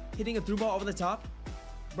try hitting a through ball over the top.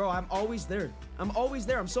 Bro, I'm always there. I'm always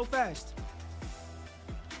there. I'm so fast.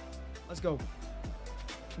 Let's go.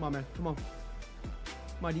 Come on, man. Come on.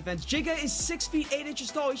 Come on, defense. Jigga is 6 feet 8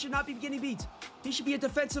 inches tall. He should not be getting beat. He should be a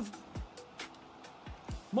defensive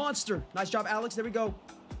monster. Nice job, Alex. There we go.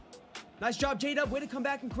 Nice job, J-Dub. Way to come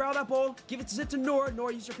back and crowd that ball. Give it to Zip to Nora.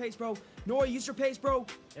 Nora, use your pace, bro. Nora, use your pace, bro.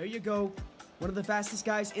 There you go. One of the fastest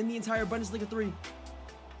guys in the entire Bundesliga 3.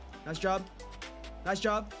 Nice job. Nice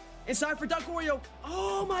job. Inside for Dunk Oreo.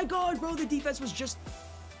 Oh my god, bro. The defense was just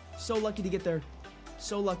so lucky to get there.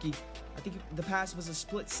 So lucky. I think the pass was a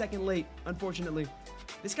split second late, unfortunately.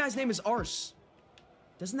 This guy's name is Arse.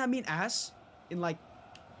 Doesn't that mean ass in, like,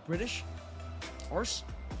 British? Arse?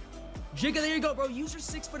 Jigga, there you go, bro. Use your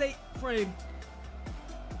 6'8" frame.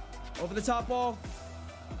 Over the top ball.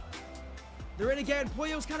 They're in again.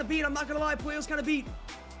 Pollo's kind of beat. I'm not going to lie. Pollo's kind of beat.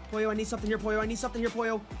 Pollo, I need something here, Pollo. I need something here,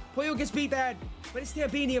 Pollo. Pollo gets beat bad. But it's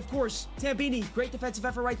Tambini, of course. Tambini, great defensive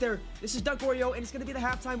effort right there. This is Dunk Oreo, and it's going to be the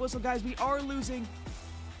halftime whistle, guys. We are losing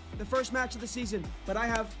the first match of the season, but I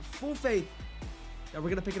have full faith that we're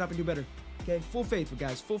going to pick it up and do better. Okay? Full faith,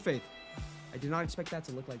 guys. Full faith. I did not expect that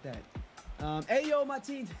to look like that. Ayo, my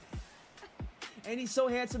team. And he's so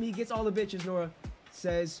handsome, he gets all the bitches, Nora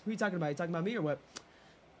says. Who are you talking about? You talking about me or what?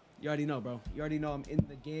 You already know, bro. You already know I'm in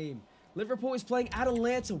the game. Liverpool is playing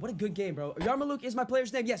Atalanta. What a good game, bro. Yarmouk is my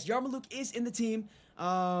player's name. Yes, Yarmouk is in the team.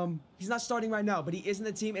 He's not starting right now, but he is in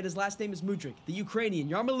the team, and his last name is Mudryk, the Ukrainian.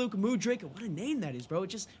 Yarmouk Mudryk. What a name that is, bro. It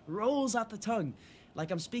just rolls out the tongue like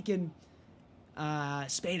I'm speaking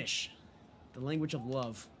Spanish, the language of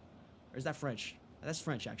love. Or is that French? That's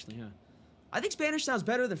French, actually, huh? I think Spanish sounds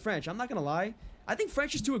better than French. I'm not going to lie. I think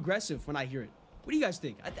French is too aggressive when I hear it. What do you guys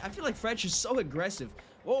think? I feel like French is so aggressive.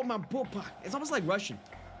 Oh, my pupa. It's almost like Russian.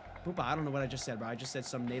 Pupa, I don't know what I just said, bro. I just said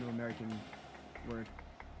some Native American word.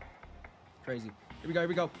 Crazy. Here we go, here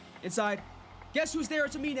we go. Inside. Guess who's there?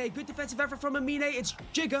 It's Amine. Good defensive effort from Amine. It's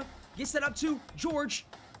Jigga. Gets that up to George.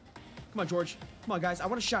 Come on, George. Come on, guys. I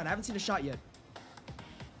want a shot. I haven't seen a shot yet.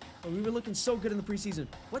 Oh, we were looking so good in the preseason.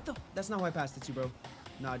 What the? That's not who I passed it to, bro.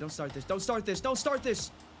 Nah, don't start this. Don't start this. Don't start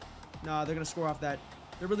this. Nah, they're going to score off that.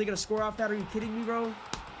 They're really going to score off that. Are you kidding me, bro?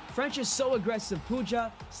 French is so aggressive.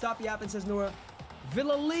 Puja, stop yapping, says Nora.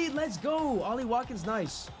 Villa lead, let's go. Ollie Watkins,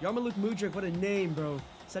 nice. Yarmouk Mudryk, what a name, bro.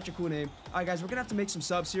 Such a cool name. All right, guys, we're going to have to make some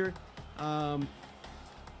subs here.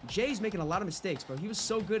 Jay's making a lot of mistakes, bro. He was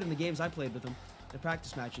so good in the games I played with him, the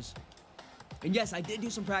practice matches. And yes, I did do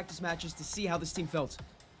some practice matches to see how this team felt.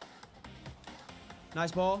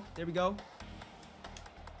 Nice ball. There we go.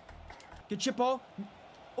 Good chip ball.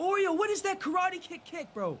 Oreo, what is that karate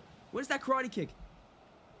kick, bro? What is that karate kick?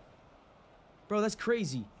 Bro, that's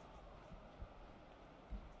crazy.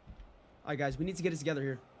 All right, guys, we need to get it together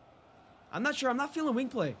here. I'm not sure. I'm not feeling wing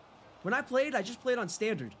play. When I played, I just played on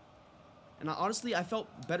standard. And honestly, I felt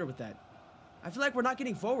better with that. I feel like we're not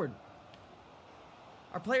getting forward.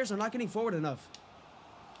 Our players are not getting forward enough.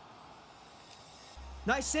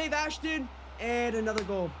 Nice save, Ashton. And another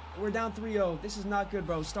goal. We're down 3-0. This is not good,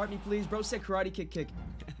 bro. Start me, please. Bro said karate kick.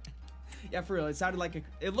 Yeah, for real. It sounded like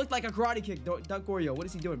it looked like a karate kick. Dunk Oreo. What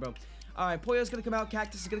is he doing, bro? All right, Pollo's going to come out.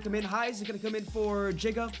 Cactus is going to come in. Highs is going to come in for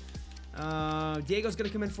Jigga. Diego's going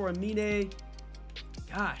to come in for Amine.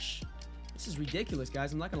 Gosh. This is ridiculous,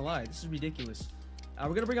 guys. I'm not going to lie. This is ridiculous. We're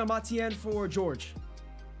going to bring on Matien for George.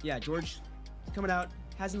 Yeah, George coming out.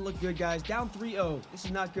 Hasn't looked good, guys. Down 3-0. This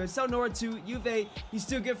is not good. So Nora to Juve. He's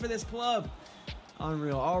too good for this club.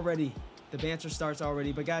 Unreal. Already. The banter starts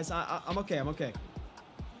already. But, guys, I'm okay. I'm okay.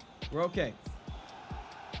 We're okay.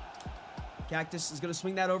 Cactus is going to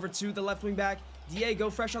swing that over to the left wing back. Diego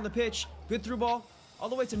fresh on the pitch. Good through ball. All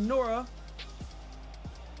the way to Nora.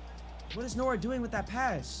 What is Nora doing with that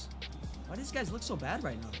pass? Why do these guys look so bad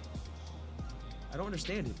right now? I don't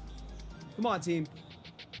understand it. Come on, team.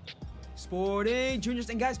 Sporting Juniors.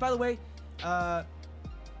 And guys, by the way,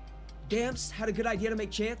 Damps had a good idea to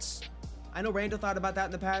make chants. I know Randall thought about that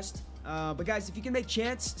in the past. But guys, if you can make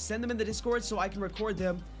chants, send them in the Discord so I can record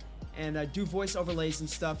them and do voice overlays and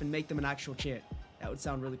stuff and make them an actual chant. That would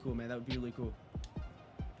sound really cool, man. That would be really cool.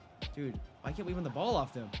 Dude, why can't we win the ball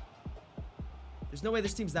off them? There's no way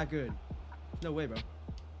this team's that good. No way, bro.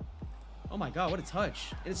 Oh my god, what a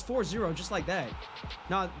touch. And it's 4-0 just like that.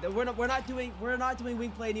 No, we're not doing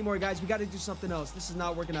wing play anymore, guys. We got to do something else. This is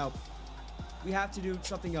not working out. We have to do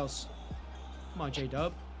something else. Come on,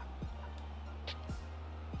 J-Dub.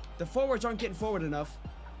 The forwards aren't getting forward enough.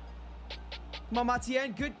 Come on,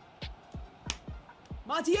 Matien. Good.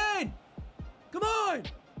 Matien! Come on!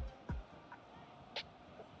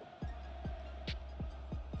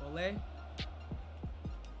 Ole.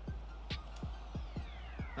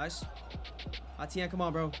 Nice. Matien, come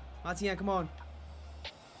on, bro. Matien, come on.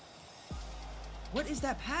 What is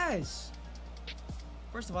that pass?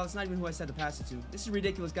 First of all, that's not even who I said to pass it to. This is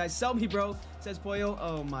ridiculous, guys. Sell me, bro, says Pollo.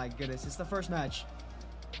 Oh, my goodness. It's the first match.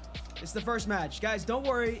 It's the first match. Guys, don't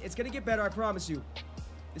worry. It's going to get better, I promise you.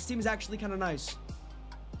 This team is actually kind of nice.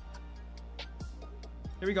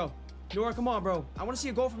 Here we go. Nora, come on, bro. I want to see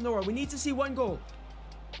a goal from Nora. We need to see one goal.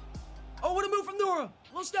 Oh, what a move from Nora. A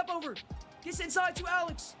little step over. Gets inside to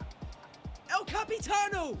Alex. El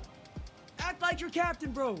Capitano. Act like you're captain,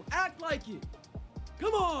 bro. Act like it.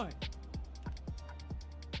 Come on.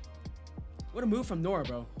 What a move from Nora,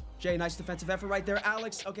 bro. Jay, nice defensive effort right there.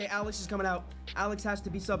 Alex, okay, Alex is coming out. Alex has to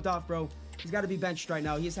be subbed off, bro. He's got to be benched right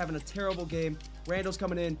now. He's having a terrible game. Randall's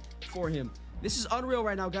coming in for him. This is unreal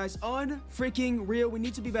right now, guys. Unfreaking real. We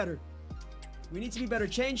need to be better. We need to be better.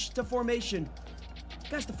 Change to formation.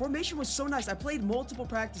 Guys, the formation was so nice. I played multiple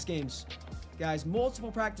practice games. Guys,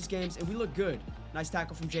 multiple practice games, and we look good. Nice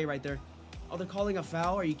tackle from Jay right there. Oh, they're calling a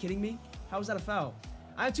foul? Are you kidding me? How is that a foul?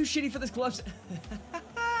 I'm too shitty for this club.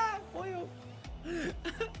 Boyo.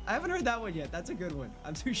 I haven't heard that one yet. That's a good one.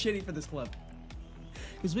 I'm too shitty for this club.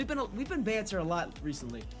 Because we've been banter a lot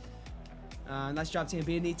recently. Nice job,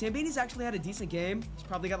 Tambini. Tambini's actually had a decent game. He's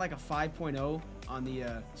probably got like a 5.0 on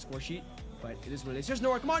the score sheet. But it is what it is. Here's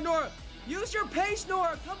Nora. Come on, Nora. Use your pace,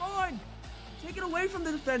 Nora. Come on. Take it away from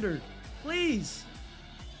the defender. Please.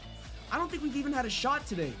 I don't think we've even had a shot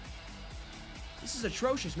today. This is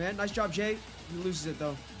atrocious, man. Nice job, Jay. He loses it,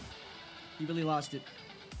 though. He really lost it.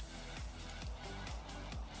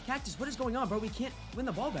 Cactus, what is going on, bro? We can't win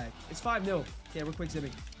the ball back. It's 5-0. Okay, we're quick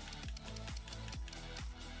zipping.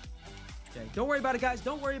 Okay, don't worry about it, guys.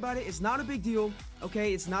 Don't worry about it. It's not a big deal.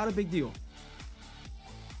 Okay, it's not a big deal.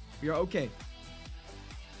 We are okay.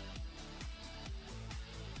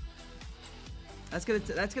 That's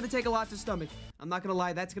gonna take a lot to stomach. I'm not gonna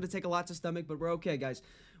lie. That's gonna take a lot to stomach, but we're okay, guys.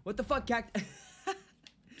 What the fuck, Cactus?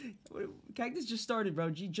 Cactus just started, bro.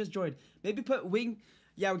 He just joined. Maybe put wing.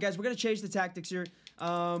 Yeah, guys, we're gonna change the tactics here.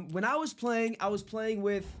 When I was playing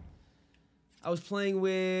with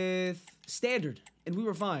standard, and we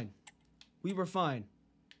were fine. We were fine.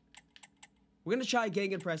 We're gonna try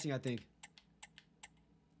gang and pressing, I think.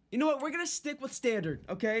 You know what? We're gonna stick with standard,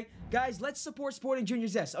 okay? Guys, let's support Sporting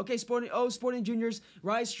Juniors, yes. Okay, Sporting Juniors,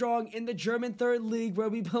 rise strong in the German 3rd League where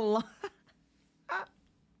we belong.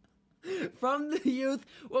 From the youth,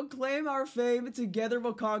 we'll claim our fame. Together,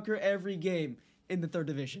 we'll conquer every game in the 3rd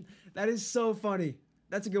Division. That is so funny.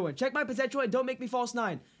 That's a good one. Check my potential and don't make me false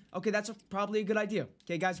 9. Okay, that's probably a good idea.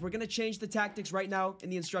 Okay, guys, we're gonna change the tactics right now in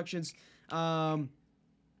the instructions.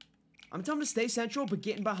 I'm telling him to stay central, but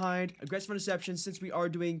getting behind. Aggressive interceptions since we are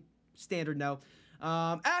doing standard now.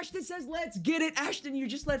 Ashton says, let's get it. Ashton, you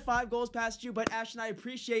just let 5 goals past you, but Ashton, I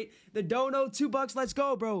appreciate the dono. $2. Let's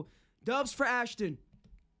go, bro. Dubs for Ashton.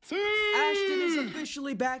 See? Ashton is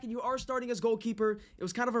officially back, and you are starting as goalkeeper. It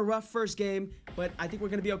was kind of a rough first game, but I think we're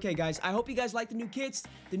going to be okay, guys. I hope you guys like the new kits,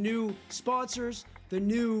 the new sponsors, the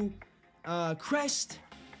new crest,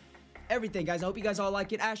 everything, guys. I hope you guys all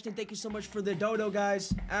like it. Ashton, thank you so much for the dodo,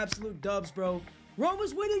 guys. Absolute dubs, bro.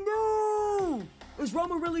 Roma's winning, no! Is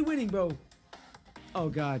Roma really winning, bro? Oh,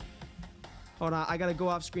 God. Hold on. I got to go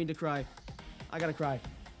off screen to cry. I got to cry.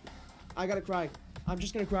 I got to cry. I'm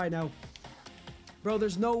just going to cry now. Bro,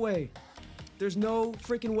 there's no way. There's no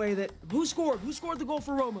freaking way that... Who scored? Who scored the goal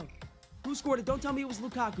for Roma? Who scored it? Don't tell me it was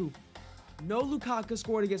Lukaku. No Lukaku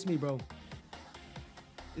scored against me, bro.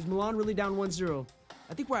 Is Milan really down 1-0?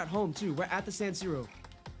 I think we're at home, too. We're at the San Siro.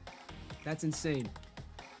 That's insane.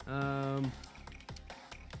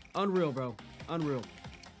 Unreal, bro. Unreal.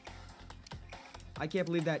 I can't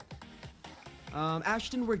believe that.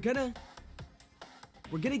 Ashton, we're gonna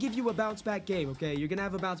give you a bounce back game, okay? You're gonna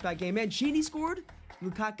have a bounce back game. Mancini scored?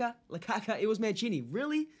 Lukaku? It was Mancini.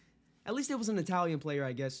 Really? At least it was an Italian player,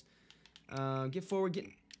 I guess. Get forward, you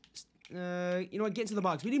know what? Get into the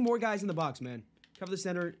box. We need more guys in the box, man. Cover the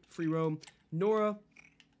center, free roam. Nora,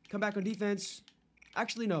 come back on defense.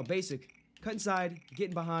 Actually, no, basic. Cut inside,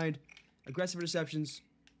 getting behind. Aggressive interceptions.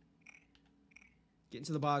 Get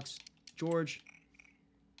into the box. George.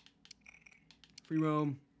 Free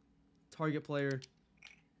roam. Target player.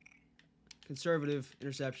 Conservative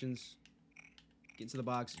interceptions. Get into the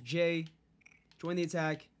box. Jay. Join the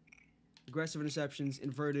attack. Aggressive interceptions.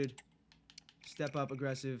 Inverted. Step up.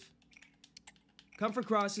 Aggressive. Comfort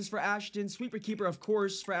crosses for Ashton. Sweeper keeper, of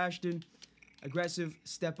course, for Ashton. aggressive,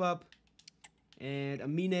 step up. And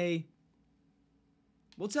Amine.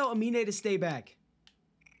 We'll tell Amine to stay back.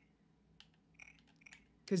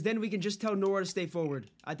 Because then we can just tell Nora to stay forward.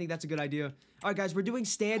 I think that's a good idea. All right, guys, we're doing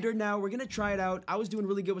standard now. We're going to try it out. I was doing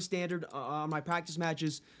really good with standard on my practice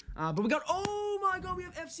matches. But we got, oh my God, we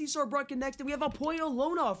have FC Saarbrücken next. And we have a Poyo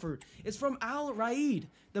loan offer. It's from Al Raid,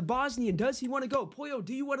 the Bosnian. Does he want to go? Poyo,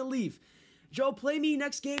 do you want to leave? Joe, play me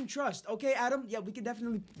next game, trust. Okay, Adam. Yeah, we can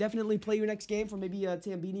definitely play you next game for maybe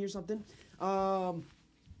Tambini or something.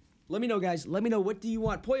 Let me know, guys. Let me know. What do you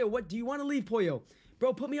want? Poyo, what do you want to leave, Poyo?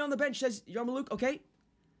 Bro, put me on the bench, says Yarmouk. Okay.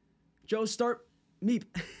 Joe, start me.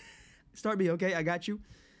 Start me, okay? I got you.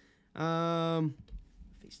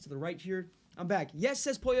 Face to the right here. I'm back. Yes,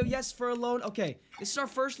 says Poyo. Yes, for a loan. Okay, this is our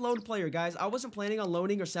first loan player, guys. I wasn't planning on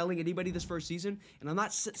loaning or selling anybody this first season, and I'm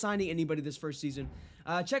not signing anybody this first season.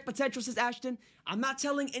 Check potential, says Ashton. I'm not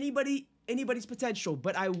telling anybody's potential,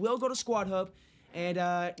 but I will go to Squad Hub, and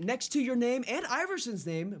next to your name and Iverson's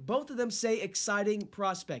name, both of them say exciting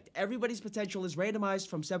prospect. Everybody's potential is randomized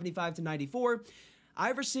from 75 to 94.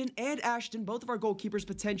 Iverson and Ashton, both of our goalkeepers'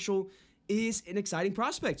 potential is an exciting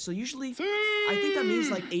prospect. So usually, I think that means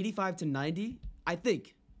like 85 to 90. I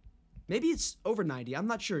think. Maybe it's over 90. I'm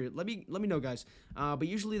not sure. Let me know, guys. But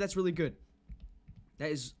usually that's really good.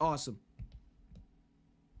 That is awesome.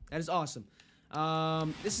 That is awesome.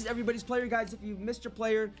 This is everybody's player, guys. If you missed your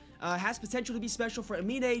player, has potential to be special for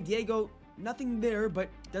Amine, Diego. Nothing there, but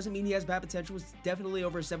doesn't mean he has bad potential. It's definitely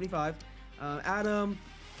over 75. Adam.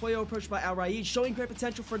 Poyo approached by Al Raid, showing great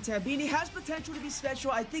potential for Tambini. Has potential to be special.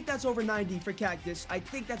 I think that's over 90 for Cactus. I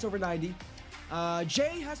think that's over 90.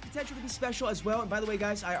 Jay has potential to be special as well. And by the way,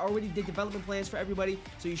 guys, I already did development plans for everybody,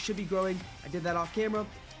 so you should be growing. I did that off camera.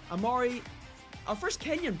 Amari, our first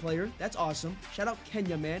Kenyan player. That's awesome. Shout out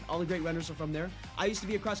Kenya, man. All the great runners are from there. I used to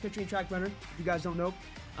be a cross-country and track runner, if you guys don't know.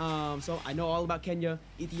 So I know all about Kenya,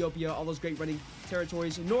 Ethiopia, all those great running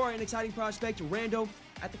territories. Nora, an exciting prospect. Rando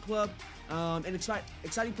at the club. An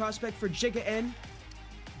exciting prospect for Giga N.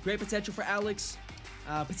 Great potential for Alex.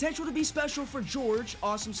 Potential to be special for George.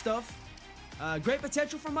 Awesome stuff. Great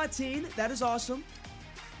potential for Martin. That is awesome.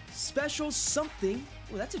 Special something.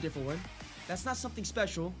 Oh, that's a different one. That's not something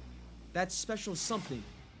special. That's special something.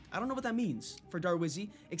 I don't know what that means for Darwizzy.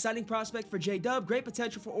 Exciting prospect for J-Dub. Great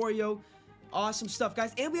potential for Oreo. Awesome stuff,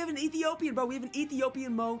 guys. And we have an Ethiopian, bro. We have an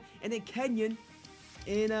Ethiopian Mo and a Kenyan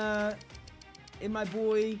in my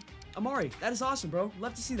boy Amari. That is awesome, bro.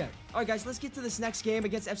 Love to see that. All right, guys, let's get to this next game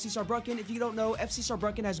against FC Saarbrücken. If you don't know, FC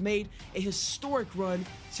Saarbrücken has made a historic run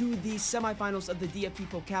to the semifinals of the DFB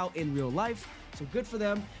Pokal in real life. So good for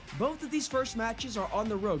them. Both of these first matches are on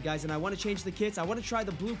the road, guys, and I want to change the kits. I want to try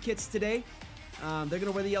the blue kits today. They're going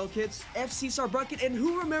to wear the yellow kits. FC Saarbrücken, and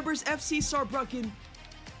who remembers FC Saarbrücken?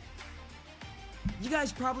 You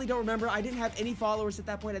guys probably don't remember. I didn't have any followers at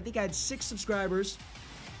that point. I think I had 6 subscribers.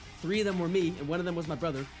 3 of them were me, and 1 of them was my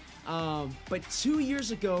brother. But 2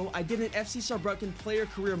 years ago, I did an FC Saarbrücken player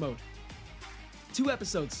career mode. 2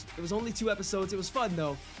 episodes. It was only 2 episodes. It was fun,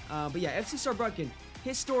 though. But yeah, FC Saarbrücken,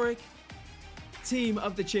 historic team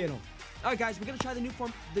of the channel. All right, guys, we're going to try the new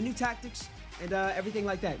form, the new tactics, and everything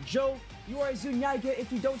like that. Joe, you are a Zunyaga.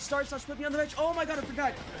 If you don't start, put me on the bench. Oh, my God, I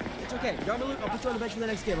forgot. It's okay. Yarmouk, I'll put you on the bench for the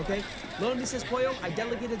next game, okay? Loan me, says Poyo. I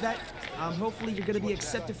delegated that. Hopefully, you're going to be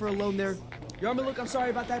accepted for a loan there. Yarmouk, I'm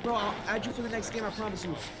sorry about that, bro. I'll add you for the next game, I promise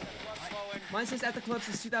you. Mine says at the club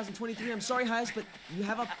since 2023. I'm sorry, Hayes, but you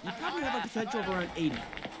probably have a potential of around 80.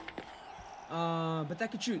 But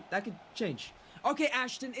that could change. Okay,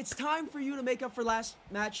 Ashton, it's time for you to make up for last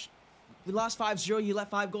match. We lost 5-0. You let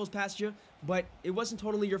 5 goals past you, but it wasn't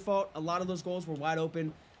totally your fault. A lot of those goals were wide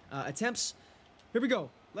open attempts. Here we go.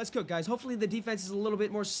 Let's cook, guys. Hopefully the defense is a little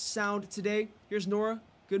bit more sound today. Here's Nora.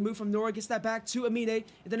 Good move from Nora. Gets that back to Amine.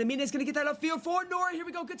 And then Amine is going to get that upfield for Nora. Here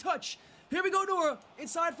we go. Good touch. Here we go, Nora.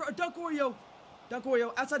 Inside for a Dunk Oreo. Dunk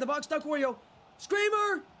Oreo. Outside the box. Dunk Oreo.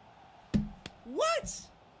 Screamer. What?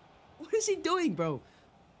 What is he doing, bro?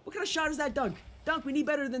 What kind of shot is that, Dunk? Dunk, we need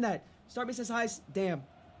better than that. Start me says highs. Damn.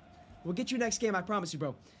 We'll get you next game. I promise you,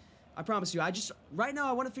 bro. I promise you. Right now,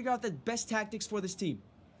 I want to figure out the best tactics for this team.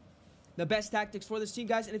 The best tactics for this team,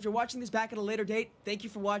 guys. And if you're watching this back at a later date, thank you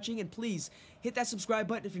for watching. And please hit that subscribe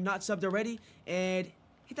button if you're not subbed already. And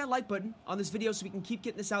hit that like button on this video so we can keep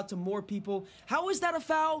getting this out to more people. How is that a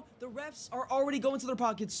foul? The refs are already going to their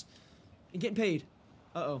pockets and getting paid.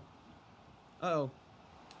 Uh-oh. Uh-oh.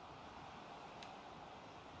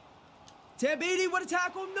 Tambini, what a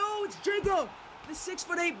tackle. No, it's Jiga. The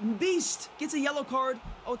 6'8" beast gets a yellow card.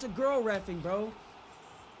 Oh, it's a girl reffing, bro.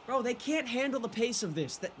 Bro, they can't handle the pace of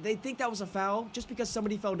this. They think that was a foul just because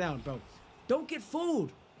somebody fell down, bro. Don't get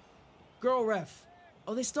fooled. Girl ref.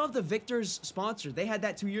 Oh, they still have the Victor's sponsor. They had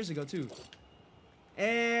that 2 years ago, too.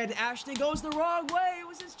 And Ashton goes the wrong way. It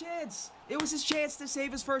was his chance. It was his chance to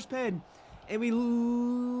save his first pen. And we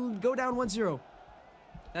go down 1-0.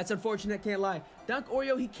 That's unfortunate, can't lie. Dunk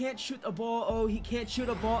Oreo, he can't shoot a ball. Oh, he can't shoot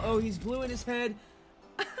a ball. Oh, he's blue in his head.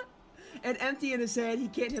 And empty in his head. He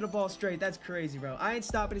can't hit a ball straight. That's crazy, bro. I ain't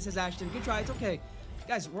stopping. It says Ashton. Good try. It's okay.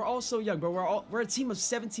 Guys, we're all so young, bro. We're a team of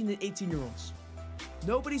 17 and 18-year-olds.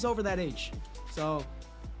 Nobody's over that age. So,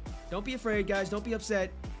 don't be afraid, guys. Don't be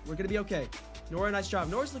upset. We're going to be okay. Nora, nice job.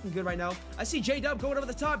 Nora's looking good right now. I see J-Dub going over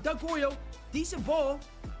the top. Dunk Oreo. Decent ball.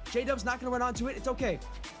 J-Dub's not going to run onto it. It's okay.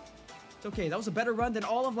 It's okay. That was a better run than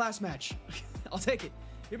all of last match. I'll take it.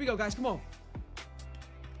 Here we go, guys. Come on.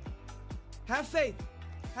 Have faith.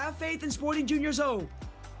 Have faith in Sporting Juniors O.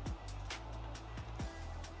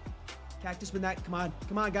 Cactus with that. Come on.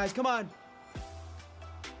 Come on, guys. Come on.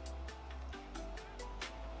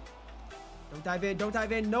 Don't dive in. Don't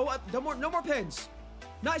dive in. No more pins.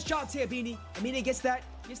 Nice job, Tabini. Amine gets that.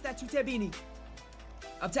 Gets that to Tabini.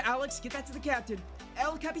 Up to Alex. Get that to the captain.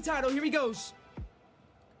 El Capitano. Here he goes.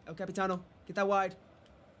 El Capitano. Get that wide.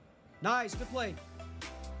 Nice. Good play.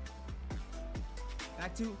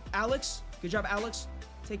 Back to Alex. Good job, Alex.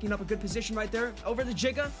 Taking up a good position right there. Over to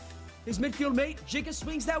Jigga. His midfield mate. Jigga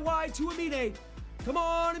swings that wide to Amine. Come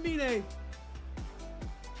on, Amine.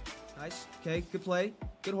 Nice. Okay. Good play.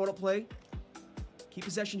 Good hold-up play. Keep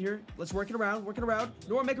possession here. Let's work it around. Work it around.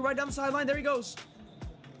 Nora make it right down the sideline. There he goes.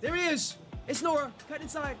 There he is. It's Nora. Cut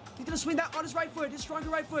inside. He's going to swing that on his right foot. His stronger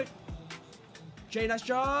right foot. Jay, nice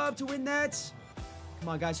job to win that. Come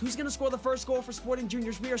on, guys. Who's going to score the first goal for Sporting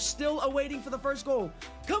Juniors? We are still awaiting for the first goal.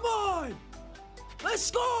 Come on. Let's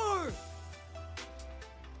score.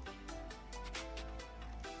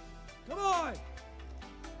 Come on.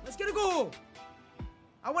 Let's get a goal.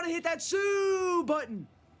 I want to hit that Sue button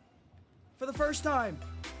for the first time.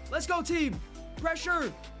 Let's go, team.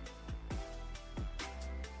 Pressure.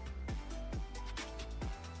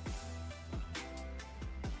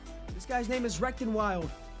 This guy's name is Recton Wild.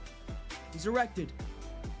 He's erected.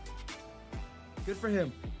 Good for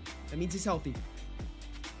him. That means he's healthy.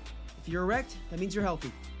 If you're erect, that means you're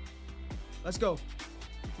healthy. Let's go.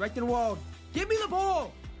 Recton Wild. Give me the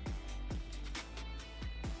ball.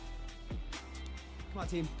 Come on,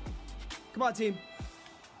 team. Come on, team.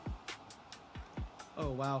 Oh,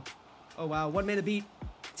 wow. Oh, wow. 1 minute beat.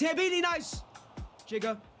 Tambini, nice.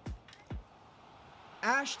 Jigga.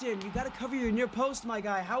 Ashton, you got to cover your near post, my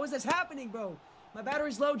guy. How is this happening, bro? My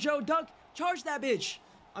battery's low. Joe, Dunk, charge that bitch.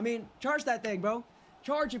 I mean, charge that thing, bro.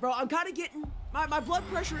 Charge it, bro. I'm kind of getting... My blood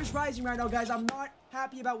pressure is rising right now, guys. I'm not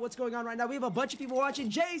happy about what's going on right now. We have a bunch of people watching.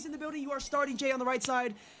 Jay's in the building. You are starting Jay on the right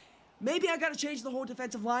side. Maybe I got to change the whole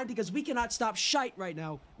defensive line because we cannot stop shite right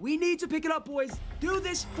now. We need to pick it up, boys. Do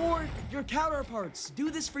this for your counterparts. Do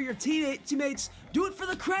this for your teammates. Do it for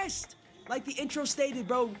the crest. Like the intro stated,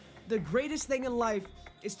 bro. The greatest thing in life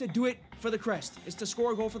is to do it for the crest. Is to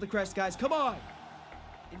score a goal for the crest, guys. Come on.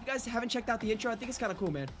 If you guys haven't checked out the intro, I think it's kind of cool,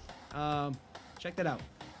 man. Check that out.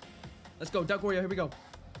 Let's go. Dunk Warrior. Here we go.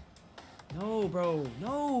 No, bro.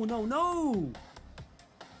 No, no, no.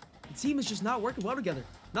 The team is just not working well together.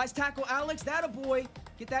 Nice tackle, Alex. That a boy.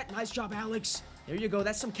 Get that. Nice job, Alex. There you go.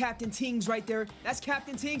 That's some Captain Tings right there. That's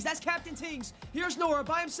Captain Tings. That's Captain Tings. Here's Nora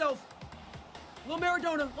by himself. Little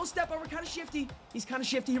Maradona. Little step over. Kind of shifty. He's kind of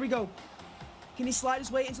shifty. Here we go. Can he slide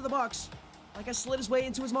his way into the box? Like I slid his way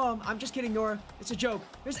into his mom. I'm just kidding, Nora. It's a joke.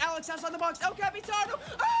 There's Alex outside the box. El Capitano.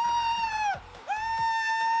 Ah!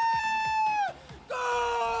 Ah!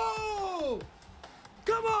 Go!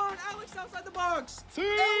 Come on, Alex outside the box. El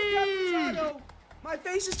Capitano. My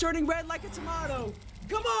face is turning red like a tomato.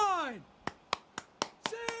 Come on.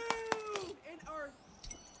 Sue! And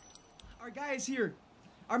our guy is here.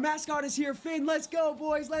 Our mascot is here. Finn, let's go,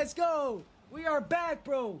 boys. Let's go. We are back,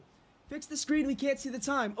 bro. Fix the screen. We can't see the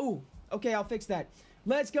time. Oh, okay. I'll fix that.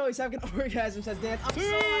 Let's go. He's having an orgasm, says Dan. I'm so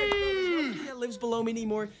hyped, bro. There's nobody that lives below me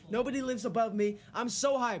anymore. Nobody lives above me. I'm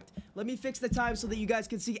so hyped. Let me fix the time so that you guys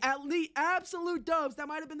can see at least absolute dubs. That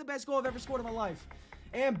might have been the best goal I've ever scored in my life.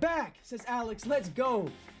 And back, says Alex. Let's go.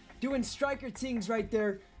 Doing striker tings right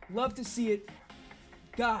there. Love to see it.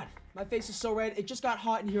 God, my face is so red. It just got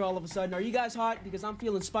hot in here all of a sudden. Are you guys hot? Because I'm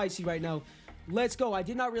feeling spicy right now. Let's go. I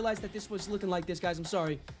did not realize that this was looking like this, guys. I'm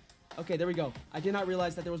sorry. Okay, there we go. I did not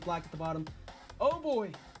realize that there was black at the bottom. Oh,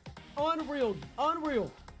 boy. Unreal.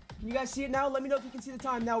 Unreal. Can you guys see it now? Let me know if you can see the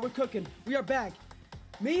time now. We're cooking. We are back.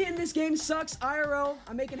 Me in this game sucks. IRL.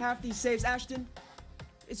 I'm making half these saves. Ashton.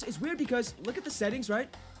 It's weird because look at the settings, right?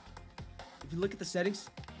 If you look at the settings.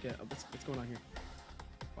 Okay, what's going on here?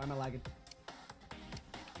 Why am I lagging?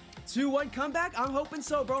 2-1 comeback? I'm hoping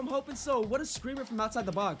so, bro. I'm hoping so. What a screamer from outside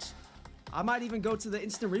the box. I might even go to the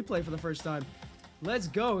instant replay for the first time. Let's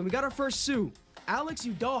go. And we got our first Sue. Alex,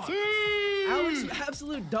 you dog. Alex, you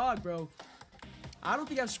absolute dog, bro. I don't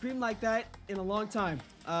think I've screamed like that in a long time.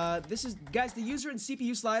 Guys, the user and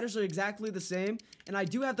CPU sliders are exactly the same. And I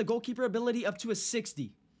do have the goalkeeper ability up to a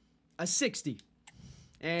 60. A 60.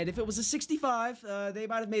 And if it was a 65, they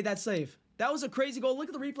might have made that save. That was a crazy goal. Look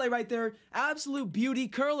at the replay right there. Absolute beauty.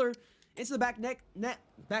 Curler into the back net.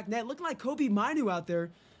 Looking like Kobe Mainu out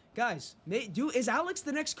there. Guys, is Alex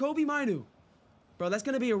the next Kobe Mainu? Bro, that's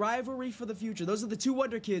going to be a rivalry for the future. Those are the two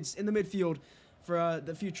wonder kids in the midfield for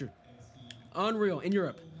the future. Unreal. In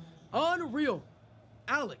Europe. Unreal.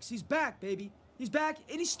 Alex, he's back, baby. He's back,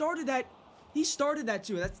 and he started that. He started that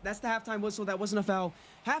too. That's the halftime whistle. That wasn't a foul.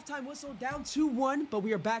 Halftime whistle, down 2-1, but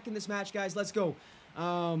we are back in this match, guys. Let's go.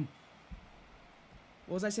 What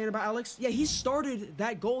was I saying about Alex? Yeah, he started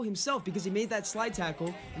that goal himself because he made that slide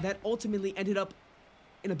tackle, and that ultimately ended up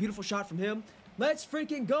in a beautiful shot from him. Let's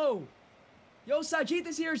freaking go. Yo, Sajid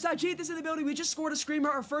is here. Sajid is in the building. We just scored a screamer.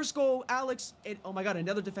 Our first goal, Alex. And, oh my god,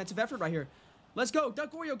 another defensive effort right here. Let's go.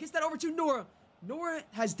 Duck Oreo gets that over to Nora. Nora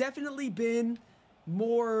has definitely been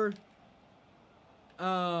more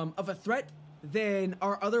of a threat than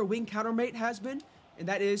our other wing countermate has been. And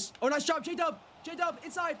that is... Oh, nice job, J-Dub. J-Dub,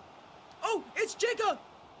 inside. Oh, it's Jigga.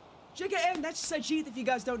 Jigga N. That's Sajid if you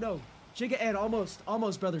guys don't know. Jigga N.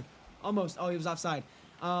 Almost, brother. Almost. Oh, he was offside.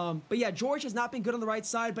 But yeah, George has not been good on the right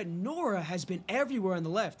side, but Nora has been everywhere on the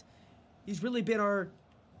left. He's really been our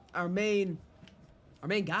main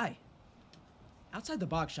guy. Outside the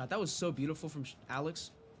box shot. That was so beautiful from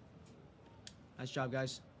Alex. Nice job,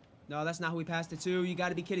 guys. No, that's not who we passed it to. You got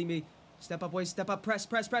to be kidding me. Step up, boys. Step up. Press.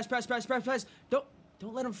 Don't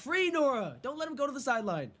let him free, Nora. Don't let him go to the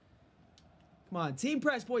sideline. Come on. Team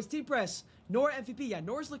press, boys. Team press. Nora MVP. Yeah,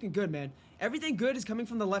 Nora's looking good, man. Everything good is coming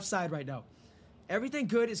from the left side right now. Everything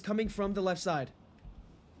good is coming from the left side.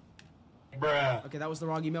 Bruh. Okay, that was the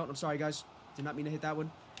wrong emote. I'm sorry, guys. Did not mean to hit that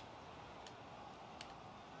one.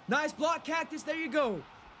 Nice block, Cactus. There you go.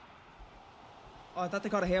 Oh, I thought they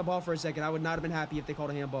called a handball for a second. I would not have been happy if they called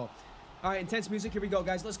a handball. All right, intense music. Here we go,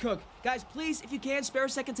 guys. Let's cook. Guys, please, if you can, spare a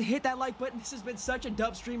second to hit that like button. This has been such a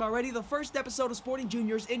dub stream already. The first episode of Sporting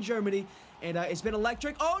Juniors in Germany. And it's been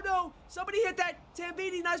electric. Oh, no. Somebody hit that.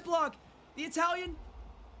 Tambini, nice block. The Italian.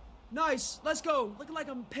 Nice. Let's go. Looking like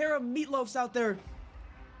a pair of meatloafs out there.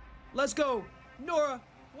 Let's go. Nora,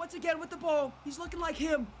 once again with the ball. He's looking like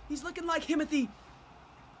him. He's looking like Himothy.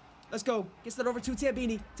 Let's go. Gets that over to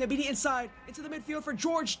Tambini. Tambini inside. Into the midfield for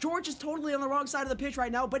George. George is totally on the wrong side of the pitch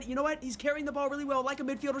right now. But you know what? He's carrying the ball really well, like a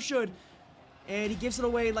midfielder should. And he gives it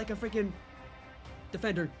away like a freaking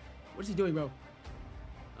defender. What is he doing, bro?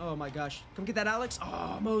 Oh, my gosh. Come get that, Alex.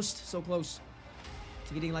 Oh, almost. So close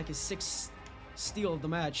to getting like his 6th steal of the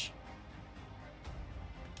match.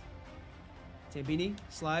 Tambini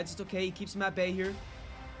slides. It's okay. He keeps him at bay here.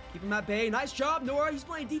 Keep him at bay. Nice job, Nora. He's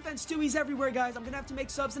playing defense, too. He's everywhere, guys. I'm going to have to make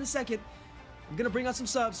subs in a second. I'm going to bring out some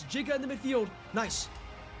subs. Jigga in the midfield. Nice.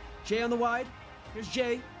 Jay on the wide. Here's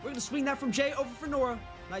Jay. We're going to swing that from Jay over for Nora.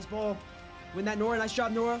 Nice ball. Win that, Nora. Nice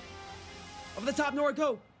job, Nora. Over the top, Nora.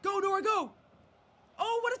 Go. Go, Nora. Go.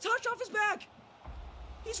 Oh, what a touch off his back.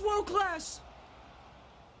 He's world class.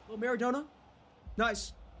 Little Maradona.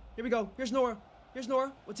 Nice. Here we go. Here's Nora. Here's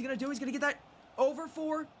Nora. What's he going to do? He's going to get that over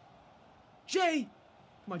for Jay.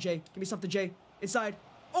 Come on, Jay. Give me something, Jay. Inside.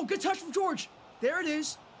 Oh, good touch from George. There it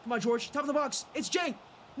is. Come on, George. Top of the box. It's Jay.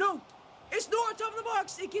 No. It's Nora, top of the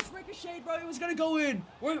box. It gets ricocheted, bro. It was going to go in.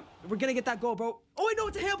 We're going to get that goal, bro. Oh, wait, no.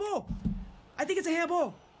 It's a handball. I think it's a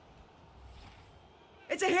handball.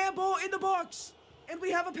 It's a handball in the box. And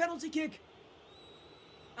we have a penalty kick.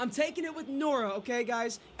 I'm taking it with Nora, okay,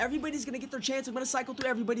 guys? Everybody's going to get their chance. I'm going to cycle through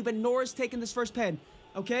everybody, but Nora's taking this first pen,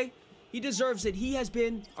 okay? He deserves it. He has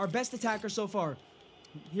been our best attacker so far.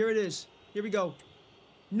 Here it is. Here we go.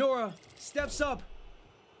 Nora steps up.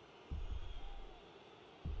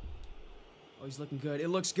 Oh, he's looking good. It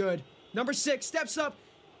looks good. Number 6 steps up.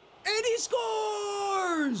 And he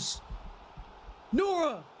scores!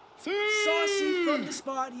 Nora. Saucy from the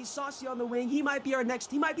spot. He's saucy on the wing. He might be the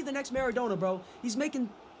next Maradona, bro. He's making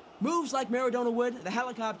moves like Maradona would. The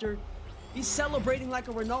helicopter. He's celebrating like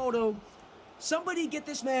a Ronaldo. Somebody get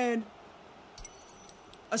this man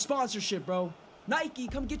a sponsorship, bro. Nike,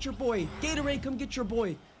 come get your boy. Gatorade, come get your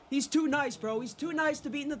boy. He's too nice, bro. He's too nice to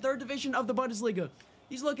be in the 3rd division of the Bundesliga.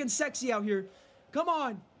 He's looking sexy out here. Come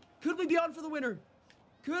on. Could we be on for the winner?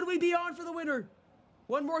 Could we be on for the winner?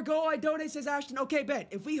 One more goal, I donate, says Ashton. Okay, bet.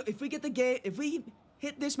 If we get the game, if we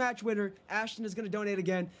hit this match winner. Ashton is going to donate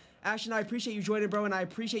again. Ashton, I appreciate you joining, bro, and I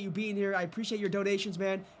appreciate you being here. I appreciate your donations,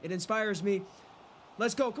 man. It inspires me.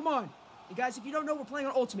 Let's go. Come on. And guys, if you don't know, we're playing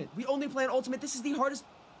on Ultimate. We only play on Ultimate. This is the hardest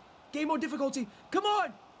game mode difficulty. Come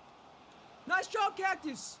on. Nice job,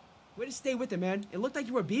 Cactus. Way to stay with it, man. It looked like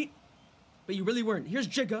you were beat, but you really weren't. Here's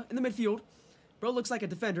Jigga in the midfield. Bro looks like a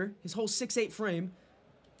defender. His whole 6'8" frame.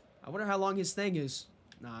 I wonder how long his thing is.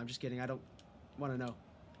 Nah, I'm just kidding. I don't want to know.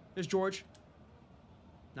 There's George.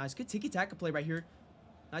 Nice. Good tiki-taka play right here.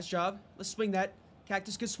 Nice job. Let's swing that.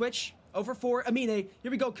 Cactus, good switch. Over for Amine.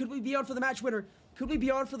 Here we go. Could we be on for the match winner? Could we be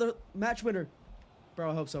on for the match winner?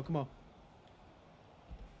 Bro, I hope so. Come on.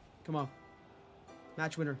 Come on.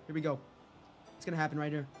 Match winner. Here we go. It's going to happen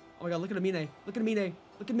right here. Oh my god, look at Amine. Look at Amine.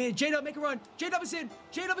 Look at Amine. J-Dub, make a run. J-Dub is in.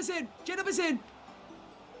 J-Dub is in. J-Dub is in.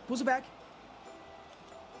 Pulls it back.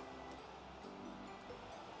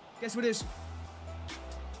 Guess what it is?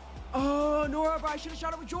 Oh, Nora, bro, I should have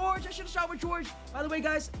shot it with George. I should have shot with George. By the way,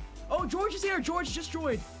 guys. Oh, George is here. George just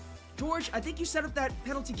joined. George, I think you set up that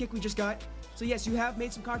penalty kick we just got. So, yes, you have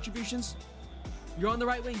made some contributions. You're on the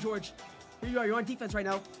right wing, George. Here you are. You're on defense right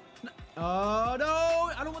now. Oh,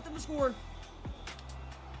 no. I don't want them to score.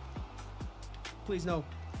 Please, no.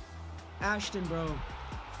 Ashton, bro.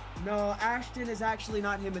 No, Ashton is actually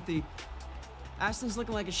not Himothy. Ashton's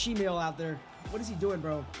looking like a she-male out there. What is he doing,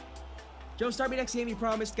 bro? Joe, start me next game, you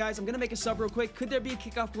promised. Guys, I'm going to make a sub real quick. Could there be a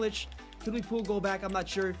kickoff glitch? Could we pull goal back? I'm not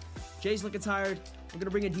sure. Jay's looking tired. I'm going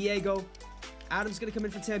to bring in Diego. Adam's going to come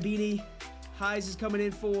in for Tambini. Highs is coming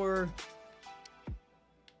in for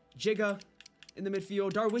Jigga in the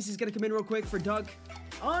midfield. Darwiz is going to come in real quick for Doug.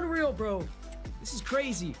 Unreal, bro. This is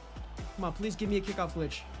crazy. Come on, please give me a kickoff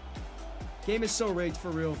glitch. Game is so rigged, for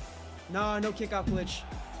real. No kickoff glitch.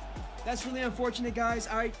 That's really unfortunate, guys.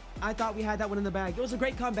 I thought we had that one in the bag. It was a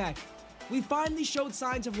great comeback. We finally showed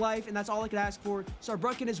signs of life, and that's all I could ask for.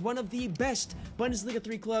 Saarbrücken is one of the best Bundesliga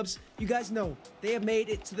 3 clubs. You guys know they have made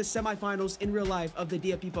it to the semifinals in real life of the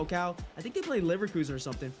DFB Pokal. I think they played Leverkusen or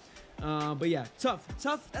something. But yeah, tough.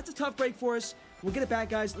 That's a tough break for us. We'll get it back,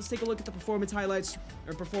 guys. Let's take a look at the performance highlights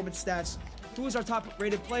or performance stats. Who was our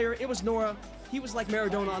top-rated player? It was Nora. He was like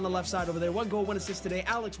Maradona on the left side over there. 1 goal, 1 assist today.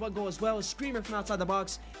 Alex, 1 goal as well. A screamer from outside the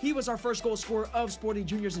box. He was our first goal scorer of Sporting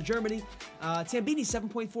Juniors in Germany. Tambini,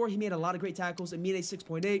 7.4. He made a lot of great tackles. Amine,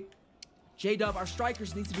 6.8. J-Dub, our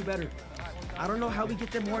strikers need to do better. I don't know how we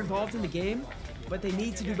get them more involved in the game, but they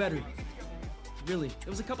need to do better. Really. There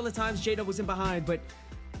was a couple of times J-Dub was in behind, but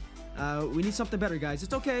we need something better, guys.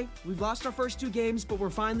 It's okay. We've lost our first 2 games, but we're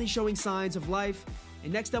finally showing signs of life.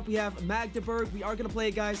 And next up, we have Magdeburg. We are going to play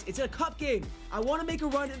it, guys. It's a cup game. I want to make a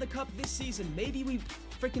run in the cup this season. Maybe we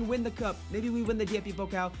freaking win the cup. Maybe we win the DFB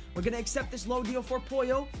Pokal. We're going to accept this loan deal for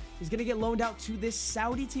Pollo. He's going to get loaned out to this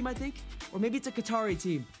Saudi team, I think. Or maybe it's a Qatari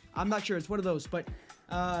team. I'm not sure. It's one of those. But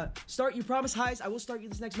start. You promise highs. I will start you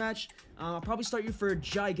this next match. I'll probably start you for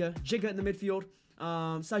Jigga in the midfield.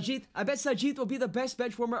 Sajid. I bet Sajid will be the best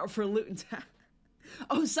bench warmer for Luton Town.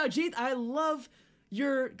 Oh, Sajid. I love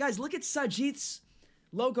your... Guys, look at Sajid's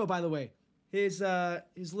logo, by the way. His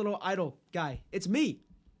little idol guy. It's me.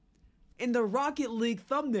 In the Rocket League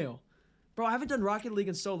thumbnail. Bro, I haven't done Rocket League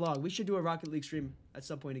in so long. We should do a Rocket League stream at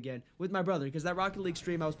some point again. With my brother. Because that Rocket League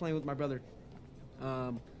stream I was playing with my brother.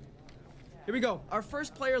 Here we go. Our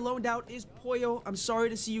first player loaned out is Pollo. I'm sorry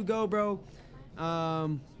to see you go, bro.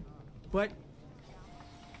 But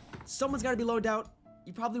someone's got to be loaned out.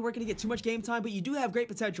 You probably weren't going to get too much game time, but you do have great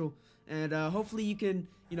potential. And hopefully you can,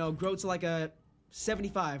 grow to like a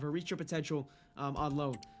 75 or reach your potential on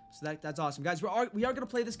loan. So that's awesome. Guys, we are going to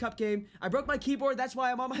play this cup game. I broke my keyboard. That's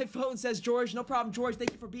why I'm on my phone, says George. No problem, George.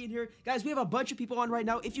 Thank you for being here. Guys, we have a bunch of people on right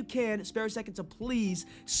now. If you can, spare a second to please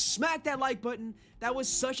smack that like button. That was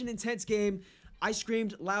such an intense game. I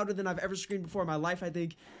screamed louder than I've ever screamed before in my life, I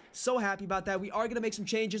think. So happy about that. We are going to make some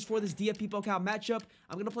changes for this DFB Pokal matchup.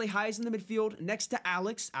 I'm going to play highs in the midfield next to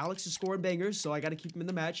Alex. Alex is scoring bangers, so I got to keep him in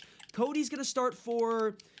the match. Cody's going to start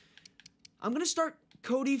for... I'm going to start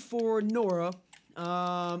Cody for Nora.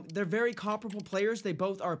 They're very comparable players. They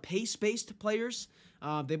both are pace-based players.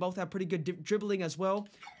 They both have pretty good dribbling as well.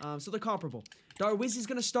 So they're comparable. Darwiz is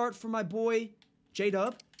going to start for my boy,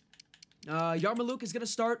 J-Dub. Yarmouk is going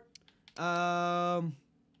to start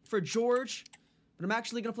for George. But I'm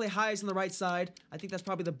actually going to play highs on the right side. I think that's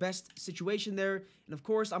probably the best situation there. And of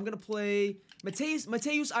course, I'm going to play...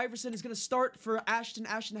 Mateus Iverson is going to start for Ashton.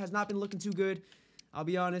 Ashton has not been looking too good. I'll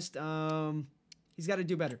be honest. He's got to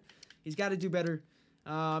do better. He's got to do better.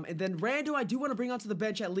 And then Rando, I do want to bring onto the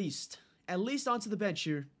bench at least. At least onto the bench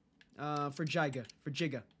here. For Jigga.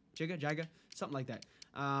 Jigga? Something like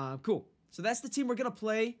that. Cool. So that's the team we're going to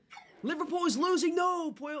play. Liverpool is losing.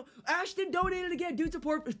 No, Ashton donated again due to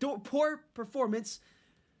poor performance.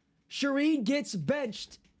 Shireen gets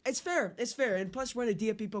benched. It's fair. It's fair. And plus, we're in a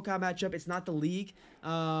DFB Pokal matchup. It's not the league.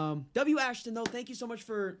 W. Ashton, though, thank you so much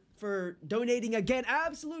for donating again.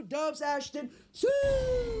 Absolute dubs, Ashton.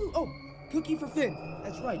 Woo! Oh, cookie for Finn.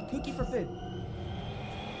 That's right. Cookie for Finn.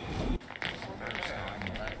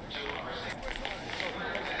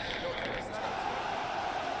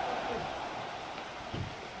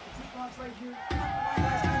 Right here.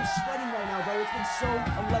 I'm sweating right now, bro. It's been so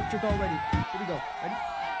electric already. Here we go. Ready?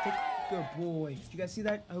 Good boy. Did you guys see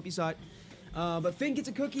that? I hope you saw it. But Finn gets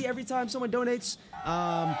a cookie every time someone donates.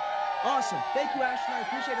 Awesome. Thank you, Ashton. I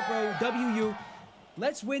appreciate it, bro. WU.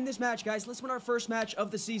 Let's win this match, guys. Let's win our first match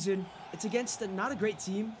of the season. It's against not a great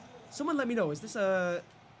team. Someone let me know. Is this a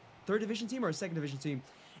 3rd division team or a 2nd division team?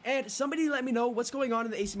 And somebody let me know what's going on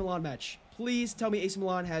in the AC Milan match. Please tell me AC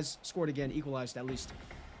Milan has scored again, equalized at least.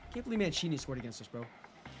 Can't believe Mancini scored against us, bro.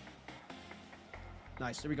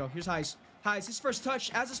 Nice. There we go. Here's Heis. Heis, his first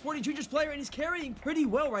touch as a Sporting Juniors player, and he's carrying pretty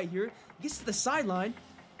well right here. He gets to the sideline.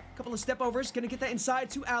 Couple of step overs. Gonna get that inside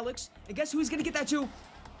to Alex. And guess who he's gonna get that to?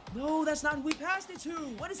 No, that's not who we passed it to.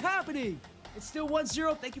 What is happening? It's still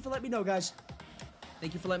 1-0. Thank you for letting me know, guys.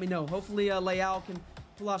 Thank you for letting me know. Hopefully, Leao can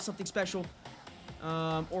pull off something special.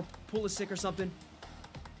 Or pull a sick or something.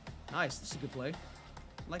 Nice. This is a good play.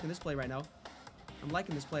 I'm liking this play right now. I'm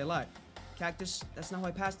liking this play a lot. Cactus, that's not who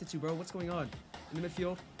I passed it to, bro. What's going on? In the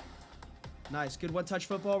midfield. Nice. Good one-touch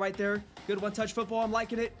football right there. Good one-touch football. I'm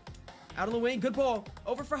liking it. Out on the wing. Good ball.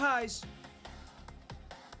 Over for Heis.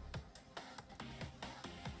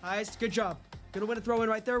 Heis, good job. Gonna win a throw-in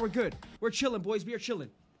right there. We're good. We're chilling, boys. We are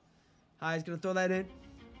chilling. Heis gonna throw that in.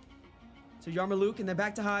 To Yarmouk, and then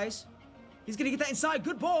back to Heis. He's gonna get that inside.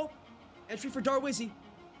 Good ball. Entry for Darwizzi.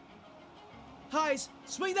 Heis.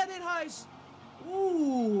 Swing that in, Heis.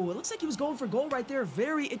 Ooh, it looks like he was going for goal right there.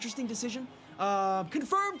 Very interesting decision.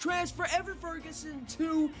 Confirmed transfer, Evan Ferguson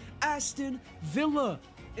to Aston Villa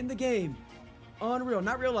in the game. Unreal,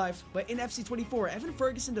 not real life, but in FC24. Evan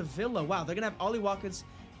Ferguson to Villa. Wow, they're going to have Ollie Watkins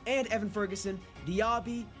and Evan Ferguson,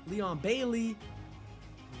 Diaby, Leon Bailey,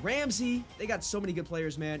 Ramsey. They got so many good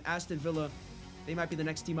players, man. Aston Villa, they might be the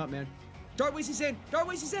next team up, man. Darwizzi's in.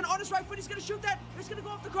 Darwizzi's in. On his right foot, he's going to shoot that. It's going to go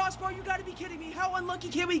off the crossbar. You got to be kidding me. How unlucky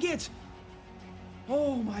can we get?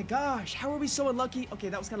 Oh my gosh, how are we so unlucky? Okay,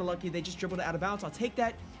 that was kind of lucky. They just dribbled it out of bounds. I'll take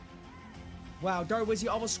that. Wow, Darwizzi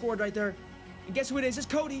almost scored right there. And guess who it is? It's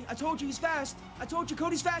Cody. I told you he's fast. I told you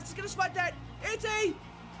Cody's fast. He's going to spot that. It's a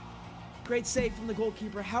great save from the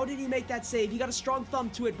goalkeeper. How did he make that save? He got a strong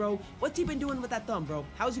thumb to it, bro. What's he been doing with that thumb, bro?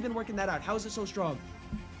 How's he been working that out? How is it so strong?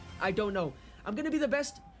 I don't know. I'm going to be the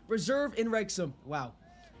best reserve in Wrexham. Wow.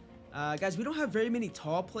 Guys, we don't have very many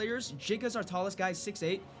tall players. Jigga's our tallest guy,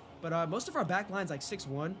 6'8". But most of our back line's like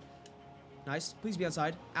 6'1". Nice. Please be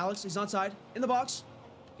outside. Alex is onside. In the box.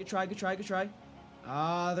 Good try, good try, good try.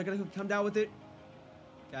 They're going to come down with it.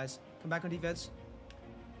 Guys, come back on defense.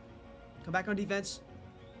 Come back on defense.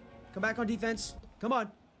 Come back on defense. Come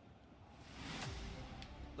on.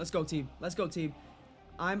 Let's go, team. Let's go, team.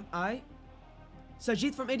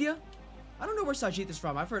 Sajid from India? I don't know where Sajid is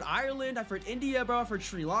from. I've heard Ireland. I've heard India, bro. I've heard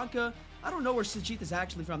Sri Lanka. I don't know where Sajid is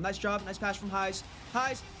actually from. Nice job. Nice pass from Heis.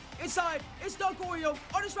 Heis. Inside. It's Doug Oreo.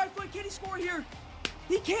 On his right foot. Can he score here?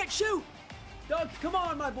 He can't shoot. Doug, come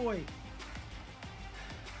on, my boy.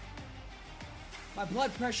 My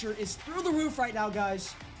blood pressure is through the roof right now,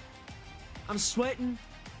 guys. I'm sweating.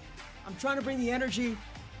 I'm trying to bring the energy.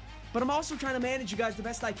 But I'm also trying to manage you guys the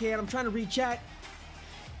best I can. I'm trying to read chat.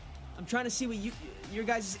 I'm trying to see what your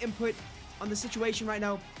guys' input on the situation right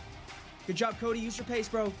now. Good job, Cody. Use your pace,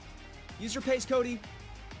 bro. Use your pace, Cody.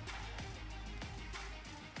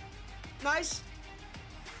 Nice.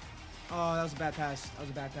 Oh, that was a bad pass. That was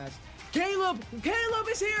a bad pass. Caleb! Caleb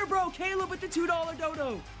is here, bro! Caleb with the $2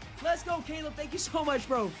 dodo. Let's go, Caleb. Thank you so much,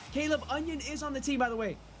 bro. Caleb Onion is on the team, by the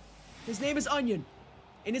way. His name is Onion,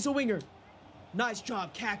 and it's a winger. Nice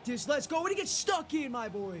job, Cactus. Let's go. And he gets stuck in, my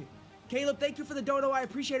boy. Caleb, thank you for the dodo. I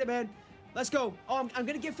appreciate it, man. Let's go. Oh, I'm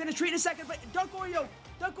going to give Finn a treat in a second, but Dunk Oreo.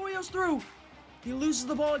 Dunk Oreo's through. He loses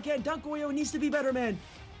the ball again. Dunk Oreo needs to be better, man.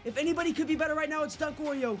 If anybody could be better right now, it's Dunk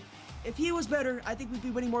Oreo. If he was better, I think we'd be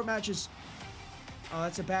winning more matches. Oh,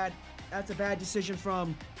 that's a bad decision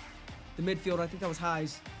from the midfield. I think that was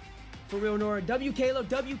Heis. For real, Nora. W Caleb,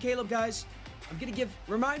 guys. I'm going to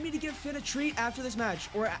remind me to give Finn a treat after this match,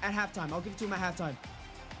 or at halftime. I'll give it to him at halftime.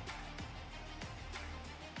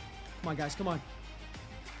 Come on, guys, come on.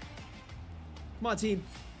 Come on, team.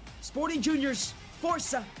 Sporting Juniors,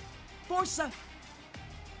 Forza. Forza.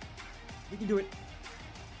 We can do it.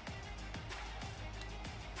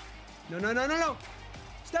 No.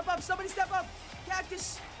 Step up. Somebody step up.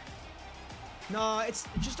 Cactus. Nah, it's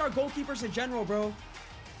just our goalkeepers in general, bro.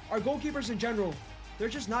 Our goalkeepers in general. They're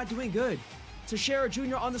just not doing good. Teixeira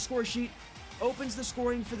Jr. on the score sheet. Opens the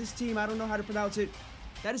scoring for this team. I don't know how to pronounce it.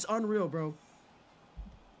 That is unreal, bro.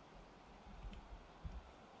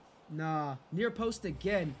 Nah. Near post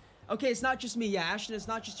again. Okay, it's not just me. Yeah, Ashton, it's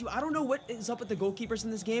not just you. I don't know what is up with the goalkeepers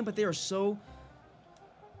in this game, but they are so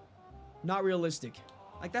not realistic.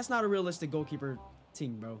 Like, that's not a realistic goalkeeper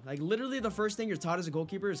team, bro. Like, literally the first thing you're taught as a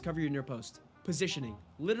goalkeeper is cover your near post. Positioning.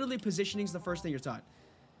 Literally, positioning is the first thing you're taught.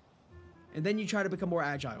 And then you try to become more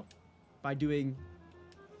agile by doing,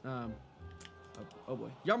 oh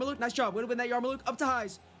boy. Yarmouk, nice job. Way to win that, Yarmouk. Up to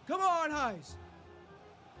Highs. Come on, Highs.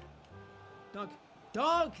 Dunk.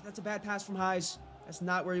 Dunk. That's a bad pass from Highs. That's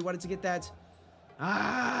not where he wanted to get that.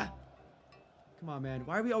 Ah! Come on, man.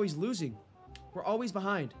 Why are we always losing? We're always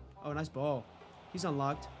behind. Oh, nice ball. He's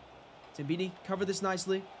unlocked. Tambini, cover this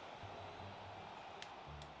nicely.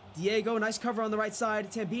 Diego, nice cover on the right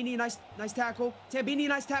side. Tambini, nice tackle. Tambini,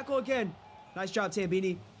 nice tackle again. Nice job,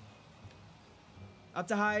 Tambini. Up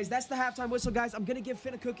to Highs. That's the halftime whistle, guys. I'm going to give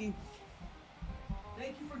Finn a cookie.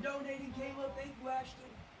 Thank you for donating, Caleb. Thank you, Ashton.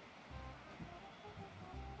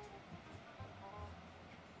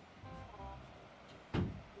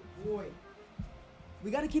 Boy.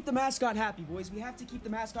 We got to keep the mascot happy, boys. We have to keep the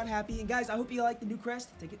mascot happy. And, guys, I hope you like the new crest.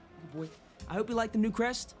 Take it. Good boy. I hope you like the new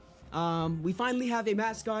crest. We finally have a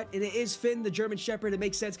mascot, and it is Finn, the German Shepherd. It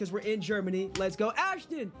makes sense because we're in Germany. Let's go.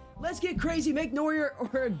 Ashton, let's get crazy. Make Neuer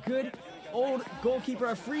or a good old goalkeeper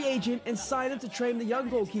a free agent and sign him to train the young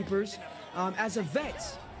goalkeepers as a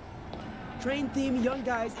vet. Train theme, young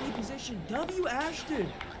guys, any position. W. Ashton.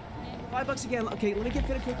 $5 again. Okay, let me get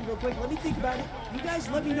Finn a cookie real quick. Let me think about it. You guys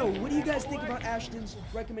let me know. What do you guys think about Ashton's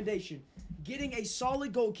recommendation? Getting a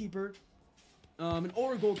solid goalkeeper, an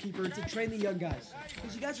older goalkeeper to train the young guys.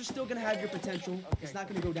 Because you guys are still going to have your potential. It's not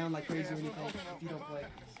going to go down like crazy or anything if you don't play.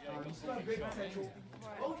 You still have great potential.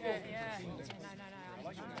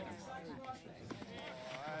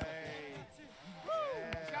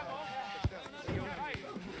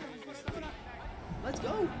 Let's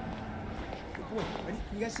go. Good boy. Ready?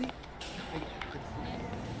 You guys see?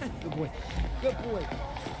 Good boy. Good boy.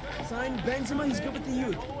 Sign Benzema. He's good with the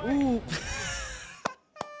youth. Ooh.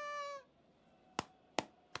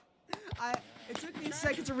 It took me a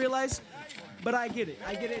second to realize, but I get it.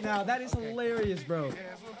 I get it now. That is hilarious, bro.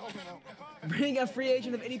 Bring a free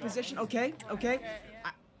agent of any position. Okay, okay.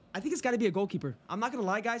 I think it's got to be a goalkeeper. I'm not gonna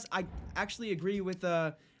lie, guys. I actually agree with.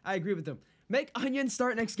 I agree with them. Make Onion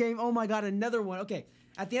start next game. Oh my God, another one. Okay.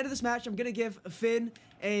 At the end of this match, I'm gonna give Finn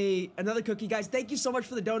another cookie, guys. Thank you so much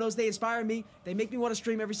for the donos. They inspire me. They make me want to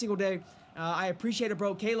stream every single day. I appreciate it,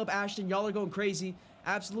 bro. Caleb, Ashton, y'all are going crazy.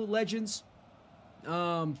 Absolute legends.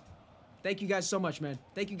 Thank you guys so much, man.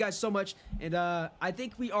 Thank you guys so much. And I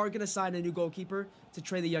think we are gonna sign a new goalkeeper to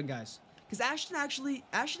train the young guys. Because Ashton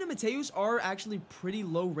and Mateus are actually pretty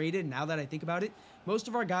low rated now that I think about it. Most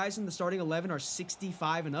of our guys in the starting 11 are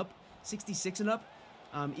 65 and up, 66 and up.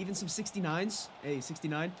 Even some 69s. Hey,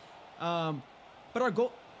 69. But our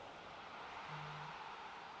goal...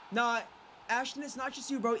 Nah, Ashton, it's not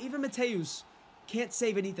just you, bro. Even Mateus can't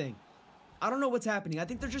save anything. I don't know what's happening. I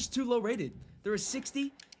think they're just too low rated. They're a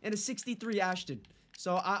 60 and a 63 Ashton.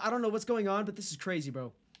 So I don't know what's going on, but this is crazy,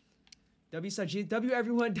 bro. W Sajid. W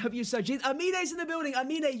everyone. W Sajid. Amine's in the building.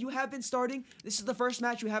 Amine, you have been starting. This is the first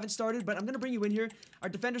match you haven't started, but I'm going to bring you in here. Our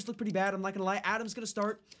defenders look pretty bad. I'm not going to lie. Adam's going to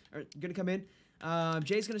start. Or going to come in.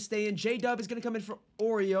 Jay's going to stay in. J-Dub is going to come in for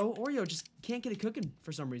Oreo. Oreo just can't get it cooking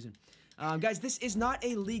for some reason. Guys, this is not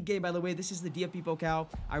a league game, by the way. This is the DFB Pokal.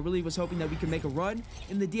 I really was hoping that we could make a run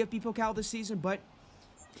in the DFB Pokal this season, but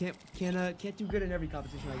can't do good in every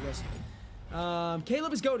competition, I guess.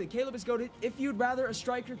 Caleb is goated. Caleb is goated. If you'd rather a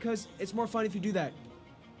striker, because it's more fun if you do that.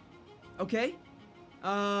 Okay.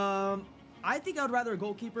 I think I would rather a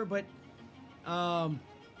goalkeeper, but I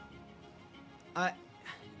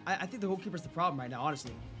think the goalkeeper's the problem right now,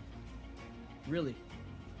 honestly. Really.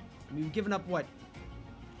 I mean, we've given up, what?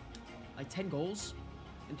 Like 10 goals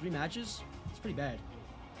in 3 matches? It's pretty bad.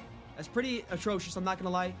 That's pretty atrocious, I'm not gonna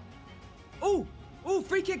lie. Ooh! Ooh,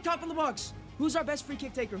 free kick, top of the box! Who's our best free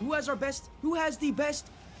kick taker? Who has the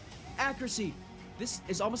best accuracy? This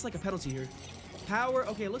is almost like a penalty here. Power,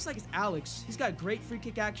 okay, it looks like it's Alex. He's got great free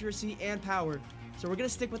kick accuracy and power. So we're gonna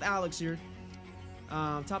stick with Alex here.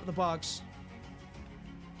 Top of the box.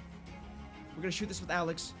 We're gonna shoot this with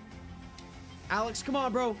Alex. Alex, come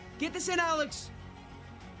on, bro. Get this in, Alex.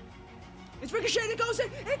 It's ricocheted. It goes in.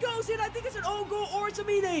 It goes in. I think it's an own goal or it's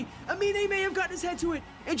Amine. Amine may have gotten his head to it.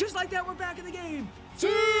 And just like that, we're back in the game.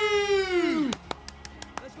 2!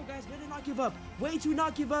 Let's go, guys. Way to not give up. Way to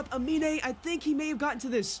not give up. Amine, I think he may have gotten to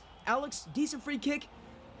this. Alex, decent free kick.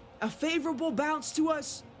 A favorable bounce to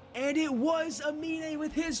us. And it was Amine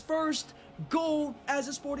with his first goal as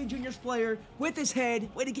a Sporting Juniors player with his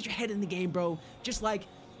head. Way to get your head in the game, bro. Just like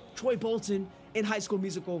Troy Bolton in High School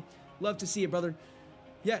Musical. Love to see it, brother.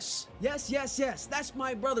 Yes. Yes, yes, yes. That's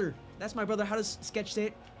my brother. That's my brother. How does Sketch say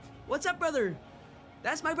it? What's up, brother?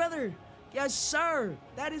 That's my brother. Yes, sir.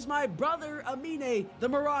 That is my brother, Amine, the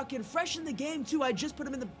Moroccan. Fresh in the game, too. I just put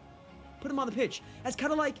him on the pitch. That's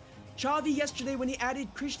kind of like Xavi yesterday when he added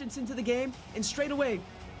Christensen to the game. And straight away,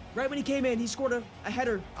 right when he came in, he scored a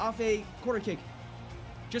header off a corner kick.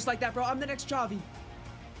 Just like that, bro. I'm the next Xavi.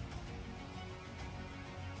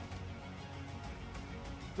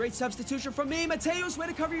 Great substitution from me. Mateus, way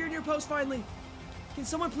to cover your near post finally. Can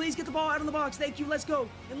someone please get the ball out of the box? Thank you. Let's go.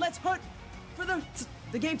 And let's hunt for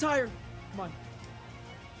the game tire. Come on.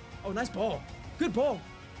 Oh, nice ball. Good ball.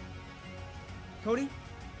 Cody.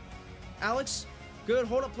 Alex. Good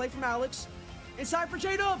hold-up play from Alex. Inside for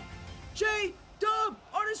J-Dub. J-Dub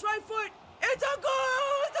on his right foot. It's a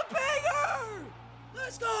goal. It's a banger.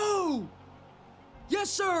 Let's go. Yes,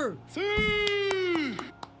 sir. See.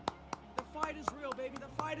 The fight is real, baby.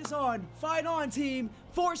 The fight is on. Fight on, team.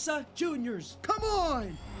 Forza Juniors. Come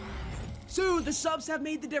on. So the subs have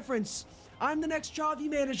made the difference. I'm the next Xavi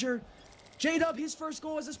manager. J-Dub, his first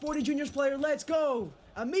goal as a Sporting Juniors player. Let's go.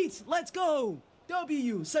 Amit, let's go.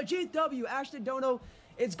 W. Sajid W. Ashton Dono,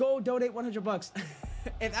 it's goal. Donate 100 bucks.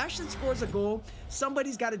 If Ashton scores a goal,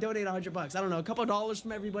 somebody's got to donate 100 bucks. I don't know, a couple of dollars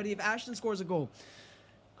from everybody. If Ashton scores a goal,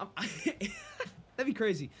 that'd be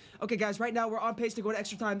crazy. Okay, guys, right now we're on pace to go to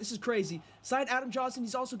extra time. This is crazy. Sign Adam Johnson.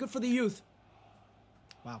 He's also good for the youth.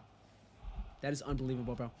 Wow. That is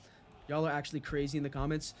unbelievable, bro. Y'all are actually crazy in the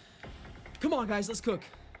comments. Come on, guys, let's cook.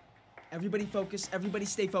 Everybody focus. Everybody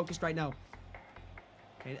stay focused right now.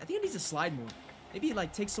 Okay, I think it needs to slide more. Maybe,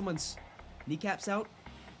 like, take someone's kneecaps out.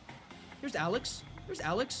 Here's Alex. Here's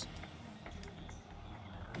Alex.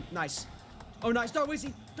 Nice. Oh, nice.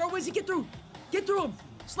 Darwizzy. Darwizzy, get through. Get through him.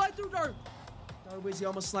 Slide through, Darwizzy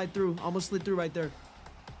almost slid through. Almost slid through right there.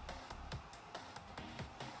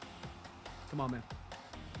 Come on, man.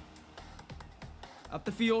 Up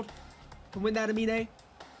the field. Can win that, Amine.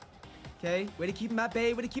 Okay. Way to keep him at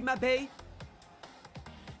bay. Way to keep him at bay.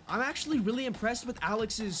 I'm actually really impressed with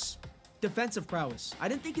Alex's defensive prowess. I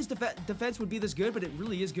didn't think his defense would be this good, but it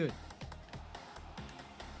really is good.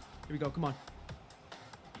 Here we go. Come on.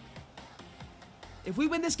 If we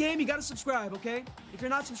win this game, you gotta subscribe, okay? If you're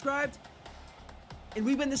not subscribed and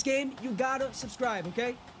we win this game, you gotta subscribe,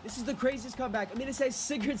 okay? This is the craziest comeback. I'm gonna say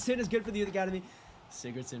Sigurdsson is good for the Youth Academy.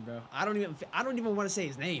 Sigurdsson, bro. I don't even want to say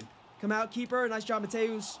his name. Come out, keeper. Nice job,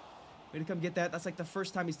 Mateus. Way to come get that. That's like the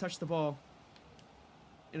first time he's touched the ball.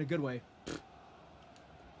 In a good way.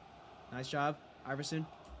 Nice job, Iverson.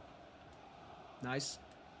 Nice.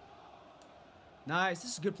 Nice.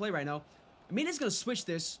 This is a good play right now. I mean, it's going to switch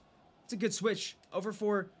this. It's a good switch. Over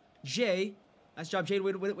for Jay. Nice job, Jay.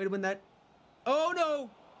 Way to win that. Oh, no.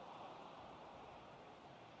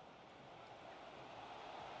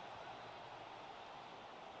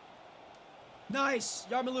 Nice.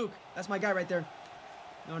 Yarmouk. That's my guy right there.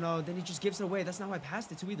 No, no. Then he just gives it away. That's not how I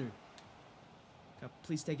passed it to either.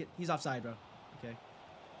 Please take it. He's offside, bro. Okay.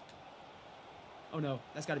 Oh, no.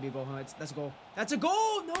 That's got to be a goal, huh? That's a goal. That's a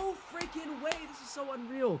goal! No freaking way. This is so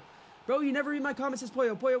unreal. Bro, you never read my comments as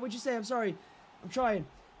Poyo. Poyo, what'd you say? I'm sorry. I'm trying.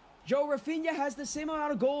 Joe, Rafinha has the same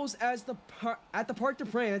amount of goals as at the Parc de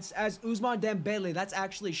France as Ousmane Dembele. That's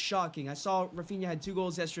actually shocking. I saw Rafinha had 2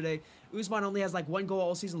 goals yesterday. Ousmane only has like 1 goal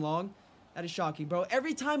all season long. That is shocking, bro.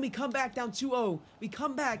 Every time we come back down 2-0, we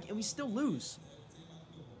come back and we still lose.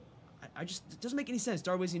 It doesn't make any sense.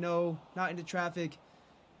 Darwizzy, no. Not into traffic.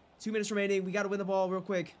 2 minutes remaining. We got to win the ball real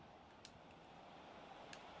quick.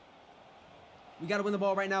 We got to win the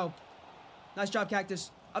ball right now. Nice job,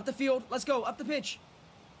 Cactus. Up the field. Let's go. Up the pitch.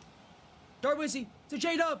 Darwizzy to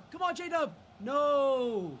J-Dub. Come on, J-Dub.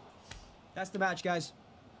 No. That's the match, guys.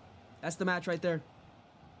 That's the match right there.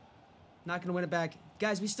 Not going to win it back.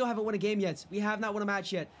 Guys, we still haven't won a game yet. We have not won a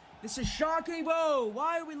match yet. This is shocking, bro.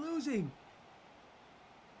 Why are we losing?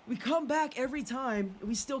 We come back every time, and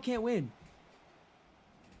we still can't win.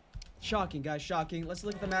 Shocking, guys, shocking. Let's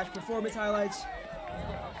look at the match performance highlights.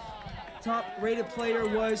 Top rated player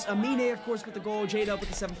was Amine, of course, with the goal. J-Dub with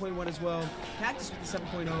the 7.1 as well. Cactus with the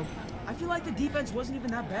 7.0. I feel like the defense wasn't even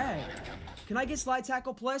that bad. Can I get slide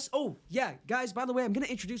tackle plus? Oh, yeah. Guys, by the way, I'm going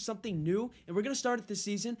to introduce something new, and we're going to start it this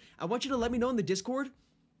season. I want you to let me know in the Discord,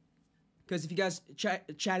 because if you guys chat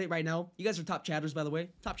it right now, you guys are top chatters, by the way.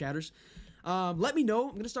 Top chatters. Let me know.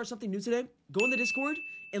 I'm going to start something new today. Go in the Discord,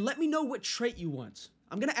 and let me know what trait you want.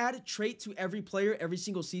 I'm going to add a trait to every player every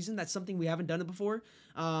single season. That's something we haven't done it before.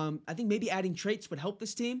 I think maybe adding traits would help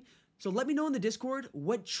this team. So let me know in the Discord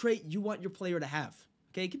what trait you want your player to have.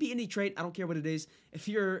 Okay, it could be any trait. I don't care what it is. It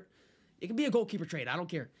can be a goalkeeper trait. I don't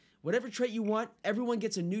care. Whatever trait you want, everyone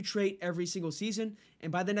gets a new trait every single season.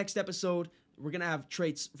 And by the next episode, we're going to have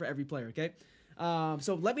traits for every player, okay?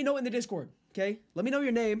 So let me know in the Discord, okay? Let me know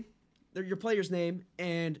your name, your player's name,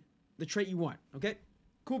 and the trait you want, okay?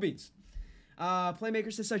 Cool beans.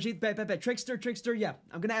 Playmaker says, Sajid, bet. Trickster, yeah.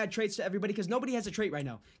 I'm going to add traits to everybody because nobody has a trait right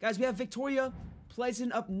now. Guys, we have Victoria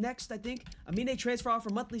Pleasant up next, I think. Amine transfer offer,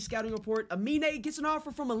 monthly scouting report. Amine gets an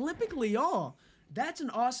offer from Olympic Lyon. That's an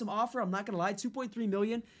awesome offer. I'm not going to lie, 2.3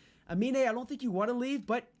 million. Amine, I don't think you want to leave,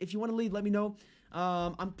 but if you want to leave, let me know.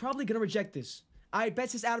 I'm probably going to reject this. All right, Bet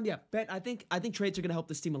says Adam, yeah. Bet, I think trades are going to help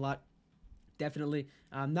this team a lot. Definitely.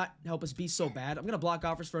 Not help us be so bad. I'm going to block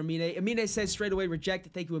offers for Amine. Amine says straight away reject.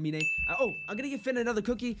 Thank you, Amine. Oh, I'm going to give Finn another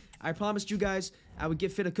cookie. I promised you guys I would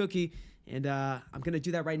give Finn a cookie, and I'm going to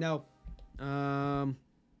do that right now.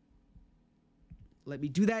 Let me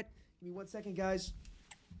do that. Give me 1 second, guys.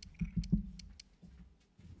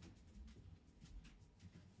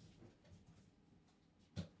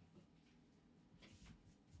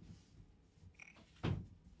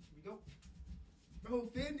 Bro,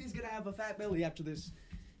 Finn is gonna have a fat belly after this.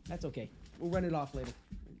 That's okay. We'll run it off later.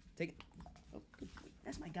 Take it. Oh, good.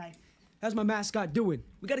 That's my guy. How's my mascot doing?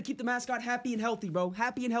 We gotta keep the mascot happy and healthy, bro.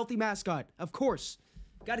 Happy and healthy mascot. Of course.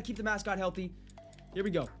 Gotta keep the mascot healthy. Here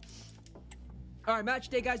we go. Alright, match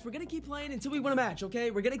day, guys. We're gonna keep playing until we win a match,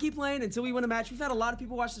 okay? We're gonna keep playing until we win a match. We've had a lot of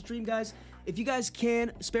people watch the stream, guys. If you guys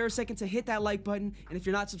can, spare a second to hit that like button. And if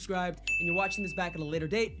you're not subscribed and you're watching this back at a later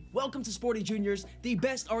date, welcome to Sporting Juniors, the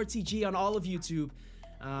best RTG on all of YouTube.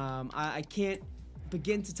 I can't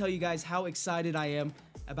begin to tell you guys how excited I am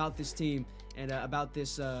about this team and about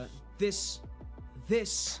this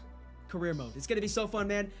career mode. It's gonna be so fun,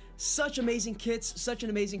 man. Such amazing kits, such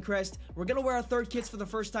an amazing crest. We're gonna wear our third kits for the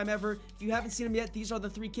first time ever. If you haven't seen them yet, these are the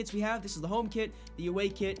 3 kits we have. This is the home kit, the away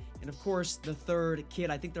kit, and of course the third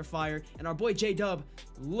kit. I think they're fire. And our boy J-Dub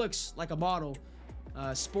looks like a model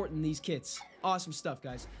sporting these kits. Awesome stuff,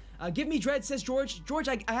 guys. Give me dreads, says George. George,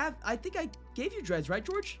 I think I gave you dreads, right,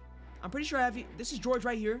 George? I'm pretty sure I have you. This is George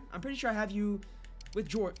right here. I'm pretty sure I have you with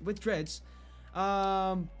dreads.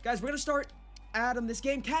 Guys, we're gonna start Adam this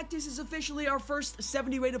game. Cactus is officially our first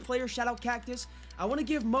 70 rated player. Shout out Cactus. I want to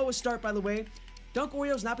give Mo a start, by the way. Dunk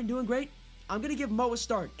Oreo's not been doing great. I'm gonna give Mo a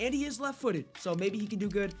start, and he is left-footed, so maybe he can do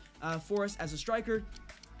good for us as a striker.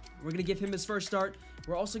 We're gonna give him his first start.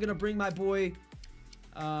 We're also gonna bring my boy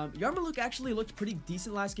Yarmouk actually looked pretty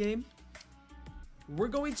decent last game. We're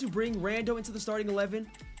going to bring Rando into the starting 11,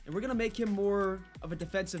 and we're going to make him more of a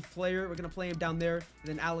defensive player. We're going to play him down there. And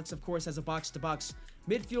then Alex, of course, has a box-to-box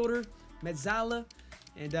midfielder, Mezzala.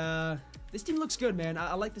 And this team looks good, man.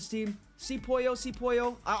 I like this team. See Pollo.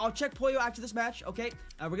 I'll check Pollo after this match, okay?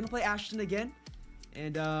 We're going to play Ashton again.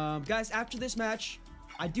 And guys, after this match,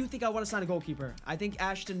 I do think I want to sign a goalkeeper. I think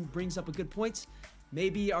Ashton brings up a good point.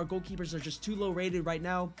 Maybe our goalkeepers are just too low rated right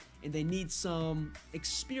now, and they need some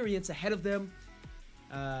experience ahead of them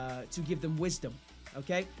to give them wisdom.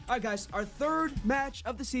 Okay? Alright, guys. Our third match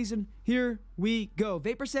of the season. Here we go.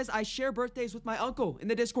 Vapor says, I share birthdays with my uncle in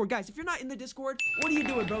the Discord. Guys, if you're not in the Discord, what are you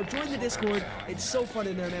doing, bro? Join the Discord. It's so fun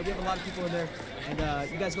in there, man. We have a lot of people in there, and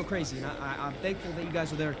you guys go crazy. And I'm thankful that you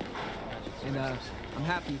guys are there. And I'm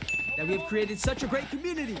happy that we have created such a great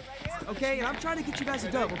community. Okay? And I'm trying to get you guys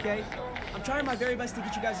a dub, okay? I'm trying my very best to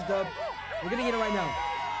get you guys a dub. We're gonna get it right now.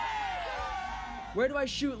 Where do I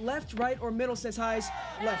shoot? Left, right, or middle, says Highs.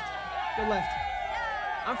 Left. Go left.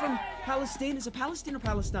 I'm from Palestine. Is it Palestine or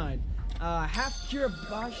Palestine? Half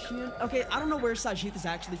Kiribatian. Okay, I don't know where Sajid is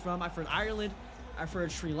actually from. I've heard Ireland. I've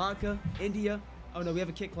heard Sri Lanka, India. Oh no, we have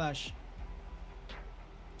a kick clash.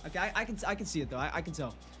 Okay, I can see it though. I can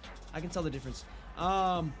tell. I can tell the difference.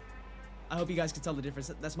 I hope you guys can tell the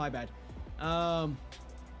difference. That's my bad.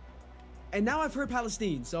 And now I've heard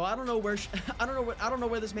Palestine, so I don't know where I don't know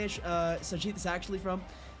where this man Sajid is actually from,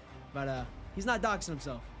 but he's not doxing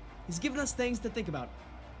himself. He's giving us things to think about.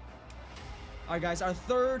 All right, guys, our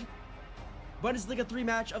third Bundesliga 3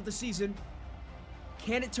 match of the season.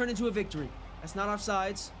 Can it turn into a victory? That's not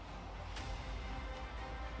offsides.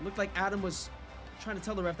 It looked like Adam was trying to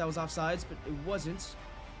tell the ref that was offsides, but it wasn't.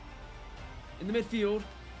 In the midfield,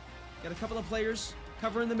 got a couple of players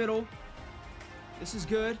cover in the middle. This is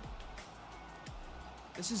good.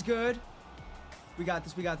 This is good. We got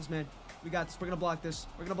this, man. We got this. We're gonna block this.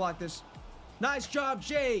 We're gonna block this. Nice job,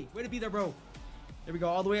 Jay. Way to be there, bro. There we go.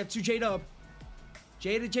 All the way up to J-Dub.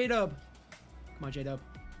 J to J-Dub. Come on, J-Dub.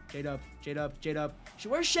 J-Dub. J-Dub. J-Dub.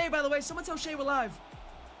 Where's Shay, by the way? Someone tell Shay we're live.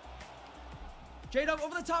 J-Dub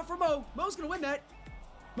over the top for Mo. Mo's gonna win that.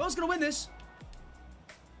 Mo's gonna win this.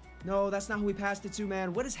 No, that's not who we passed it to,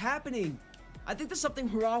 man. What is happening? I think there's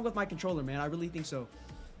something wrong with my controller, man. I really think so.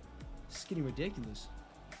 It's getting ridiculous.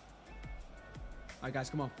 All right, guys,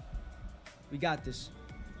 come on. We got this.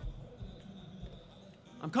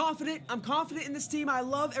 I'm confident. I'm confident in this team. I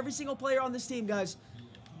love every single player on this team, guys.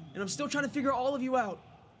 And I'm still trying to figure all of you out.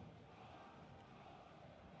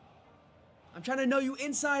 I'm trying to know you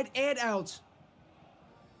inside and out.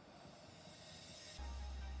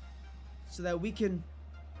 So that we can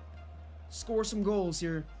score some goals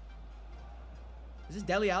here. Is this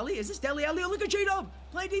Dele Alli? Is this Dele Alli? Oh, look at J-Dub.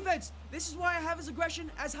 Play defense. This is why I have his aggression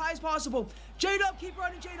as high as possible. J-Dub, keep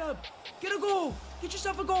running, J-Dub. Get a goal. Get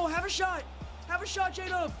yourself a goal. Have a shot. Have a shot,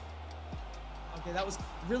 J-Dub. Okay, that was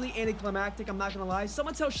really anticlimactic. I'm not going to lie.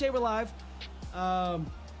 Someone tell Shay we're live.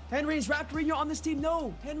 Henry, is Raptorino on this team?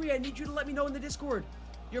 No. Henry, I need you to let me know in the Discord.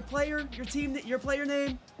 Your player, your team, your player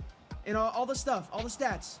name, and all the stuff, all the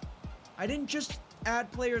stats. I didn't just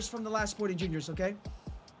add players from the last Sporting Juniors, okay?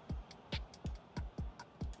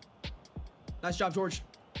 Nice job, George.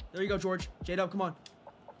 There you go, George. J-Dub, come on.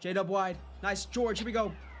 J-Dub wide. Nice, George, here we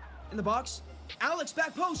go. In the box. Alex,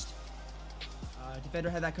 back post. Defender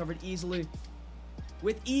had that covered easily.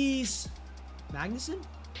 With ease. Magnuson?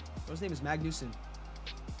 Bro, his name is Magnuson.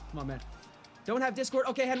 Come on, man. Don't have Discord.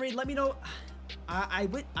 Okay, Henry, let me know. I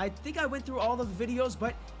think I went through all of the videos,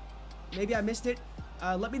 but maybe I missed it.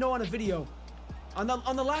 Let me know on a video. On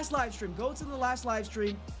the last live stream. Go to the last live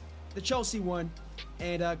stream, the Chelsea one,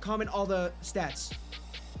 and comment all the stats.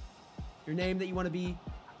 Your name that you want to be,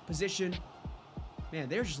 position. Man,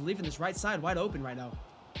 they're just leaving this right side wide open right now.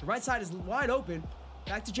 The right side is wide open.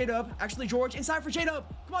 Back to J-Dub. Actually, George. Inside for J-Dub.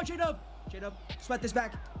 Come on, J-Dub. J-Dub, sweat this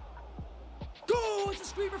back. Goal! It's a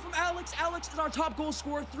screamer from Alex. Alex is our top goal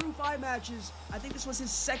scorer through 5 matches. I think this was his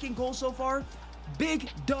 2nd goal so far. Big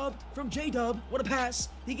dub from J-Dub. What a pass.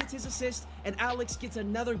 He gets his assist, and Alex gets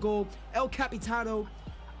another goal. El Capitano.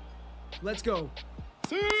 Let's go.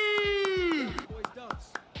 Boys,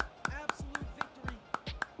 dubs. Absolute victory.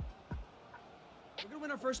 We're gonna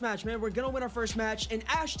win our first match, man. We're gonna win our first match, and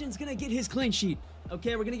Ashton's gonna get his clean sheet.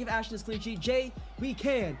 Okay, we're gonna give Ashton his clean sheet. Jay, we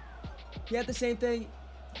can. He had the same thing.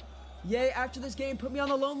 Yay, after this game, put me on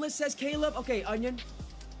the loan list, says Caleb. Okay, Onion.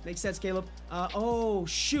 Makes sense, Caleb. Oh,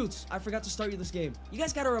 shoot. I forgot to start you this game. You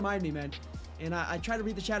guys gotta remind me, man. And I try to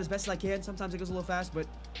read the chat as best as I can. Sometimes it goes a little fast, but,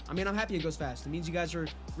 I mean, I'm happy it goes fast. It means you guys are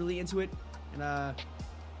really into it and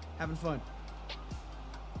having fun.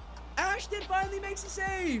 Ashton finally makes a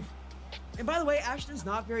save! And by the way, Ashton's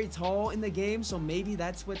not very tall in the game, so maybe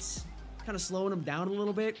that's what's kind of slowing him down a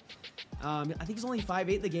little bit. I think he's only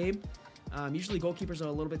 5'8" in the game. Usually goalkeepers are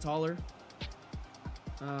a little bit taller.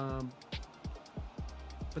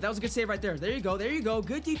 But that was a good save right there. There you go. There you go.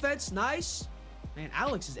 Good defense. Nice. Man,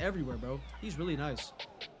 Alex is everywhere, bro. He's really nice.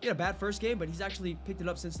 He had a bad first game, but he's actually picked it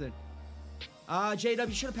up since then. JW,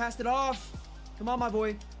 you should have passed it off. Come on, my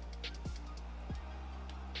boy.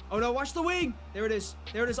 Oh, no. Watch the wing. There it is.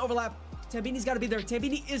 There it is. Overlap. Tambini's got to be there.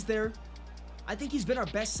 Tambini is there. I think he's been our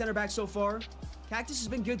best center back so far. Cactus has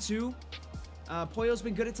been good, too. Poyo's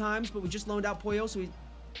been good at times, but we just loaned out Poyo, so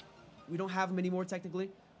we don't have him anymore, technically.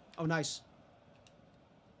 Oh, nice.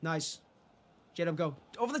 Nice. J-Dub, go.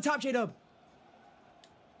 Over the top, J-Dub.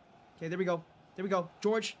 Okay, there we go. There we go.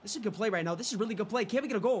 George, this is a good play right now. This is really good play. Can we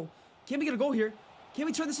get a goal? Can we get a goal here? Can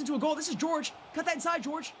we turn this into a goal? This is George. Cut that inside,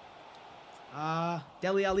 George.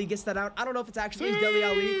 Dele Alli gets that out. I don't know if it's actually Dele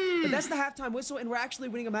Alli, but that's the halftime whistle, and we're actually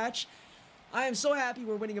winning a match. I am so happy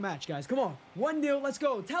we're winning a match, guys. Come on. 1-0. Let's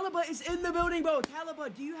go. Talaba is in the building, bro.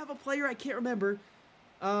 Talaba, do you have a player? I can't remember.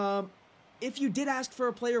 If you did ask for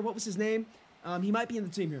a player, what was his name? He might be in the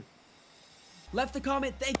team here. Left a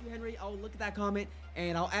comment. Thank you, Henry. I'll look at that comment,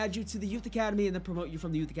 and I'll add you to the Youth Academy and then promote you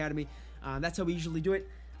from the Youth Academy. That's how we usually do it.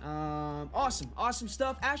 Awesome. Awesome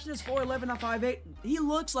stuff. Ashton is 4'11", not 5'8". He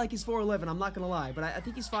looks like he's 4'11", I'm not going to lie, but I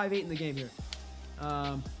think he's 5'8" in the game here.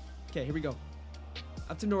 Okay, here we go.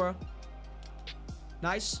 Up to Nora.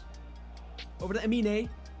 Nice. Over to Amine.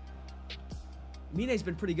 Amine's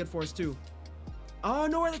been pretty good for us, too. Oh,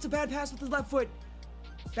 Nora, that's a bad pass with his left foot.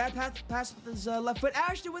 Bad pass with his left foot.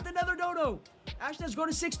 Ashton with another dodo. Ashton has grown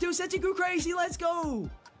to 6'2". Since he grew crazy, let's go.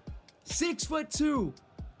 6'2".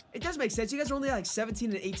 It does make sense. You guys are only like 17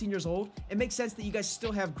 and 18 years old. It makes sense that you guys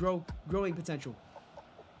still have growing potential.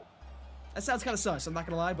 That sounds kind of sus, I'm not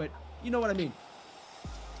going to lie, but you know what I mean.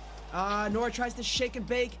 Nora tries to shake and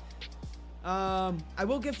bake. I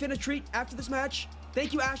will give Finn a treat after this match.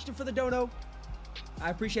 Thank you, Ashton, for the dono. I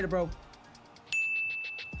appreciate it, bro.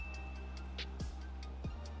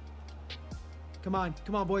 Come on,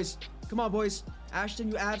 boys. Come on, boys. Ashton,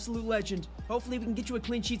 you absolute legend. Hopefully we can get you a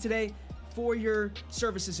clean sheet today for your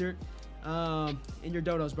services here in your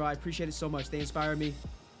donos, bro. I appreciate it so much. They inspire me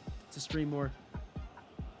to stream more.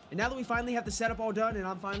 And now that we finally have the setup all done and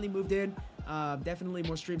I'm finally moved in, definitely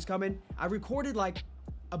more streams coming. I recorded like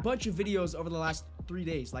a bunch of videos over the last 3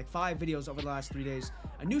 days, like 5 videos over the last 3 days.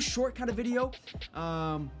 A new short kind of video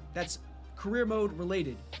that's career mode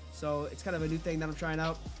related. So it's kind of a new thing that I'm trying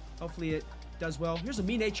out. Hopefully it does well. Here's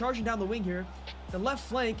Amine charging down the wing here. The left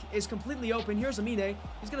flank is completely open. Here's Amine.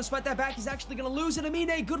 He's going to sweat that back. He's actually going to lose it.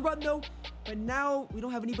 Amine, good run though. But now we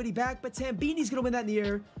don't have anybody back, but Tambini's going to win that in the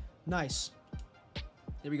air. Nice.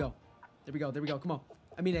 There we go. There we go. There we go. Come on.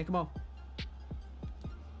 Amine, come on.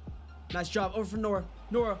 Nice job. Over for Nora.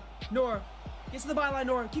 Nora. Get to the byline,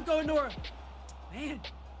 Nora. Keep going, Nora. Man.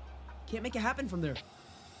 Can't make it happen from there.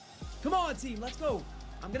 Come on, team. Let's go.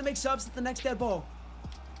 I'm going to make subs at the next dead ball.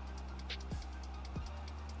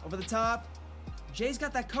 Over the top. Jay's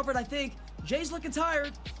got that covered, I think. Jay's looking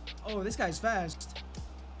tired. Oh, this guy's fast.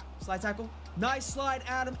 Slide tackle. Nice slide,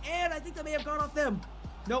 Adam. And I think that may have gone off them.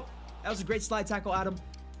 Nope. That was a great slide tackle, Adam.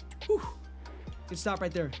 Whew. Good stop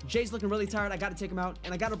right there. Jay's looking really tired. I got to take him out.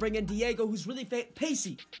 And I got to bring in Diego, who's really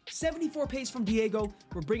pacey. 74 pace from Diego.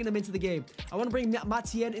 We're bringing him into the game. I want to bring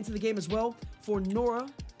Matien into the game as well for Nora.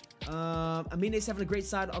 Amine's having a great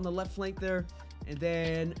side on the left flank there. And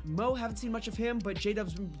then Mo, haven't seen much of him, but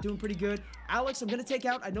J-Dub's been doing pretty good. Alex, I'm going to take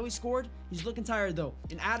out. I know he scored. He's looking tired, though.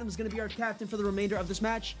 And Adam's going to be our captain for the remainder of this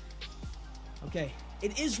match. Okay.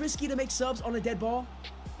 It is risky to make subs on a dead ball,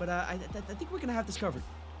 but I think we're going to have this covered.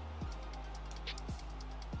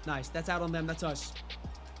 Nice. That's out on them. That's us.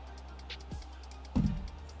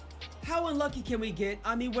 How unlucky can we get?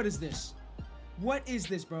 I mean, what is this? What is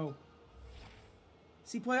this, bro?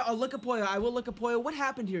 See, Poya? I'll look at Poya. I will look at Poya. What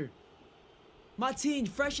happened here? Mateen,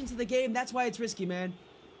 fresh into the game. That's why it's risky, man.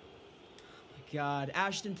 Oh my God.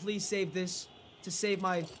 Ashton, please save this to save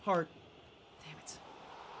my heart. Damn it.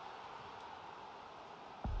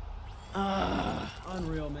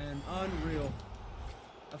 Unreal, man. Unreal.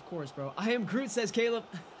 Of course, bro. I am Groot, says Caleb.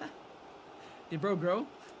 Did bro grow?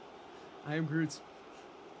 I am Groot.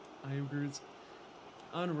 I am Groot.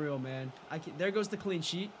 Unreal, man. There goes the clean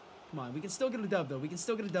sheet. Come on. We can still get a dub, though. We can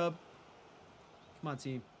still get a dub. Come on,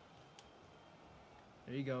 team.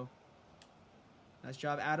 There you go. Nice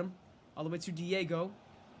job, Adam. All the way to Diego.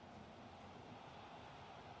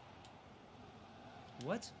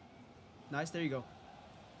 What? Nice. There you go.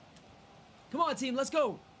 Come on, team. Let's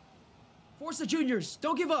go. Force the juniors.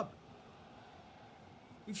 Don't give up.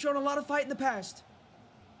 We've shown a lot of fight in the past.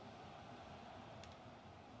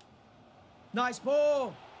 Nice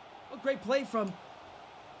ball. What great play from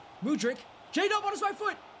Mudryk. J-Dub on his right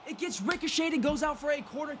foot. It gets ricocheted and goes out for a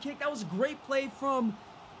corner kick. That was a great play from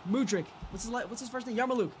Mudryk. What's his first name?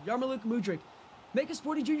 Yarmouk Mudryk. Make a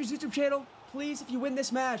Sporting Juniors YouTube channel, please, if you win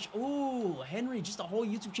this match. Ooh, Henry, just a whole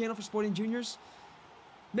YouTube channel for Sporting Juniors?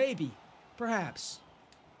 Maybe. Perhaps.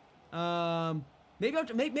 Maybe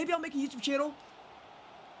I'll make a YouTube channel.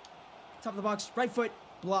 Top of the box. Right foot.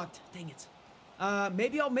 Blocked. Dang it.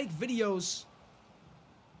 Maybe I'll make videos.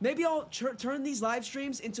 Maybe I'll turn these live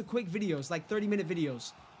streams into quick videos, like 30-minute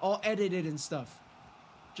videos. All edited and stuff.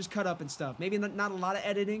 Just cut up and stuff. Maybe not a lot of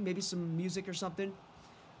editing. Maybe some music or something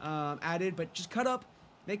added. But just cut up,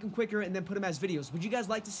 make them quicker, and then put them as videos. Would you guys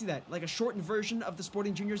like to see that? Like a shortened version of the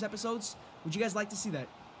Sporting Juniors episodes? Would you guys like to see that?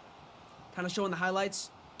 Kind of showing the highlights.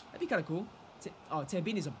 That'd be kind of cool. Oh,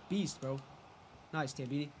 Tambini's a beast, bro. Nice,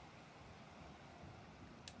 Tambini.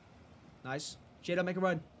 Nice. J-Dub, make a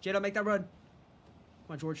run. J-Dub, make that run.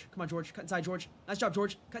 Come on, George. Come on, George. Cut inside, George. Nice job,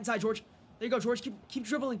 George. Cut inside, George. There you go, George. Keep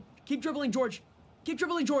dribbling. Keep dribbling, George. Keep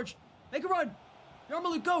dribbling, George. Make a run.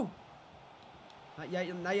 Yarmouk, go. Not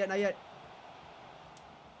yet. Not yet. Not yet.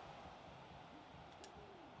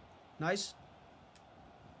 Nice.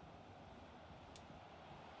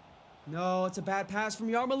 No, it's a bad pass from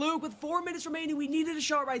Yarmouk with 4 minutes remaining. We needed a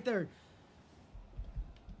shot right there.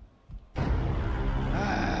 Come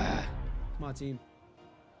on, team.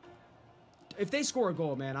 If they score a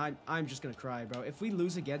goal, man, I'm just gonna cry, bro. If we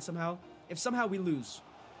lose again somehow, if somehow we lose,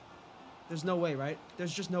 there's no way, right?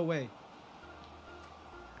 There's just no way.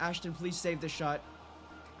 Ashton, please save this shot.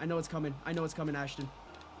 I know it's coming. I know it's coming, Ashton.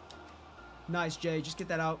 Nice, Jay. Just get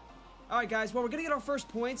that out. All right, guys. Well, we're gonna get our first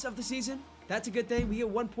points of the season. That's a good thing. We get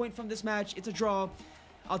 1 point from this match. It's a draw.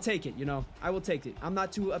 I'll take it, you know. I will take it. I'm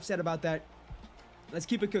not too upset about that. Let's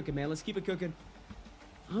keep it cooking, man. Let's keep it cooking.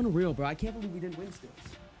 Unreal, bro. I can't believe we didn't win still.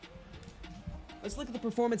 Let's look at the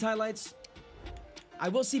performance highlights. I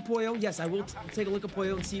will see Pollo. Yes, I will take a look at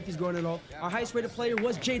Pollo and see if he's growing at all. Our highest rated player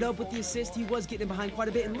was J-Dub with the assist. He was getting behind quite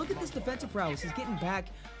a bit. And look at this defensive prowess. He's getting back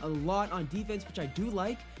a lot on defense, which I do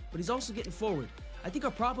like, but he's also getting forward. I think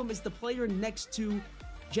our problem is the player next to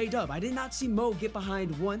J-Dub. I did not see Mo get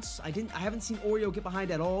behind once. I haven't seen Oreo get behind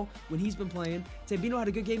at all when he's been playing. Tambino had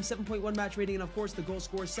a good game, 7.1 match rating, and of course the goal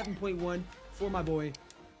score, 7.1 for my boy,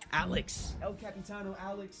 Alex. El Capitano,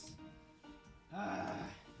 Alex. We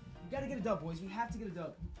gotta get a dub, boys. We have to get a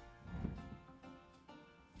dub.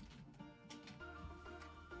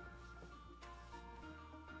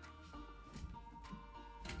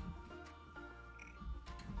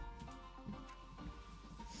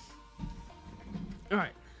 All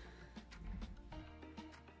right.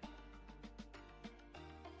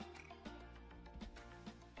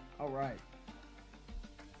 All right.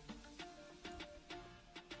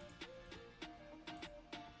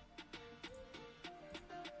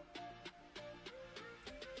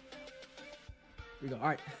 Here we go. All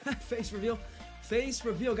right. Face reveal. Face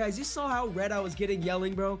reveal, guys. You saw how red I was getting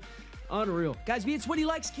yelling, bro. Unreal. Guys, we had 20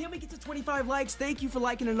 likes. Can we get to 25 likes? Thank you for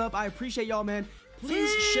liking it up. I appreciate y'all, man.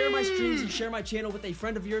 Please share my streams and share my channel with a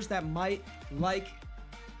friend of yours that might like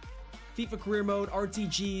FIFA career mode,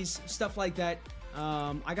 RTGs, stuff like that.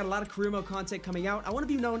 I got a lot of career mode content coming out. I want to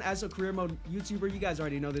be known as a career mode YouTuber. You guys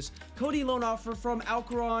already know this. Cody loan offer from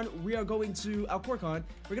Alcoran. We are going to Alcorcon.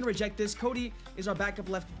 We're going to reject this. Cody is our backup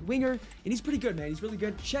left winger, and he's pretty good, man. He's really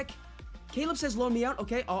good. Check. Caleb says loan me out.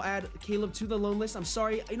 Okay, I'll add Caleb to the loan list. I'm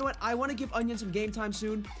sorry. You know what? I want to give Onion some game time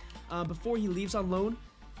soon before he leaves on loan.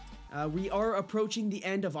 We are approaching the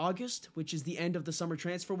end of August, which is the end of the summer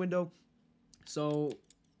transfer window. So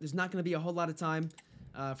there's not going to be a whole lot of time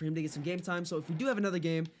for him to get some game time. So if we do have another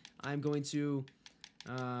game, I'm going to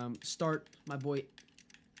start my boy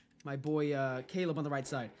Caleb on the right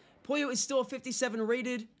side. Pollo is still a 57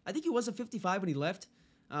 rated. I think he was a 55 when he left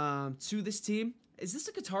to this team. Is this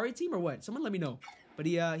a Qatari team or what? Someone let me know. But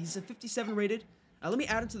he's a 57 rated. Let me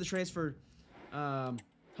add him to the transfer hub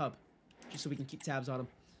just so we can keep tabs on him.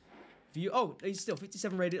 View. Oh, he's still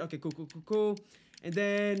 57 rated. Okay, cool. And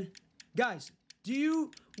then, guys, do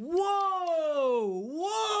you... Whoa!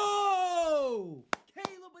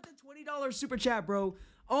 Caleb with the $20 super chat, bro.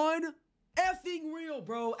 On effing real,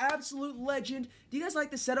 bro. Absolute legend. Do you guys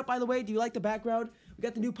like the setup, by the way? Do you like the background? We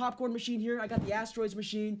got the new popcorn machine here. I got the asteroids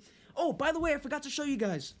machine. Oh, by the way, I forgot to show you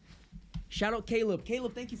guys. Shout out Caleb.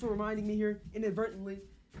 Caleb, thank you for reminding me here inadvertently.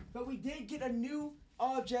 But we did get a new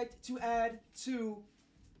object to add to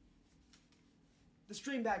the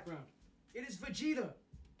stream background. It is Vegeta.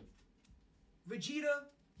 Vegeta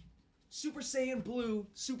Super Saiyan Blue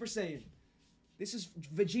Super Saiyan. This is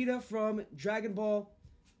Vegeta from Dragon Ball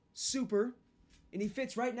Super. And he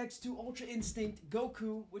fits right next to Ultra Instinct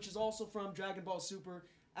Goku, which is also from Dragon Ball Super.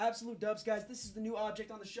 Absolute dubs, guys. This is the new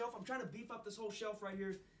object on the shelf. I'm trying to beef up this whole shelf right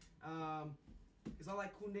here. Because I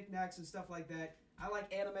like cool knickknacks and stuff like that. I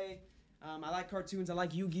like anime. I like cartoons. I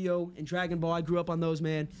like Yu-Gi-Oh! And Dragon Ball. I grew up on those,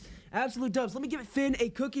 man. Absolute dubs. Let me give Finn a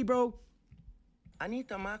cookie, bro. I need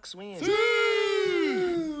the max win.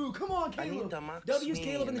 Come on, Caleb. W's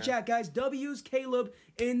Caleb in the chat, guys. W's Caleb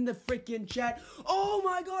in the freaking chat. Oh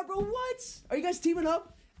my god, bro. What? Are you guys teaming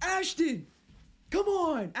up? Ashton. Come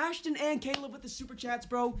on. Ashton and Caleb with the super chats,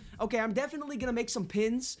 bro. Okay, I'm definitely going to make some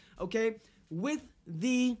pins, okay, with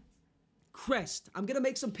the crest. I'm going to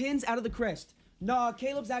make some pins out of the crest. Nah,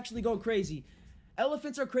 Caleb's actually going crazy.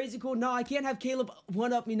 Elephants are crazy cool. Nah, I can't have Caleb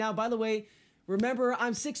one-up me now. By the way, remember,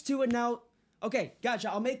 I'm 6'2" and now... Okay,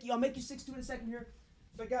 gotcha. I'll make you 6'2" in a second here.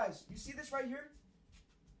 But guys, you see this right here?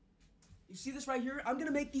 You see this right here? I'm going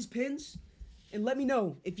to make these pins and let me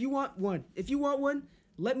know if you want one. If you want one,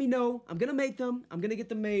 let me know. I'm going to make them. I'm going to get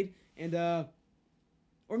them made. And,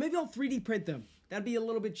 or maybe I'll 3D print them. That'd be a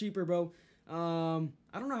little bit cheaper, bro. I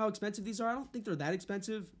don't know how expensive these are. I don't think they're that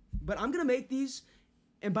expensive. But I'm going to make these.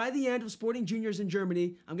 And by the end of Sporting Juniors in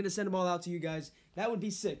Germany, I'm going to send them all out to you guys. That would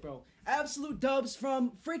be sick, bro. Absolute dubs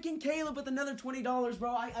from freaking Caleb with another $20,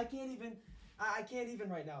 bro. I can't even... I can't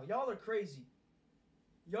even right now. Y'all are crazy.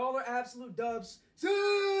 Y'all are absolute dubs.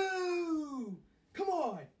 Come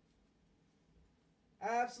on.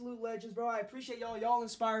 Absolute legends, bro. I appreciate y'all. Y'all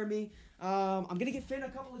inspire me. I'm going to get Finn a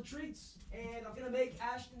couple of treats. And I'm going to make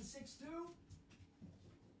Ashton 6'2".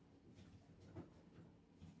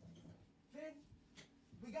 Finn,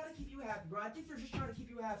 we got to keep you happy, bro. I think they're just trying to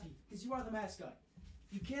keep you happy. Because you are the mascot.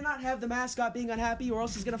 You cannot have the mascot being unhappy or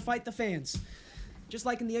else he's going to fight the fans. Just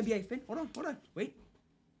like in the NBA. Finn, hold on. Wait.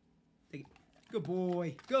 Take it. Good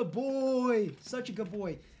boy. Good boy. Such a good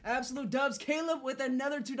boy. Absolute dubs. Caleb with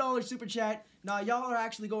another $2 super chat. Nah, y'all are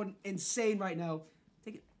actually going insane right now.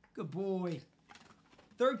 Take it. Good boy.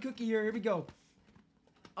 Third cookie here. Here we go.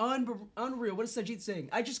 Unreal. What is Sajid saying?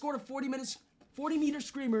 I just scored a 40-meter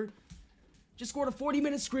screamer. Just scored a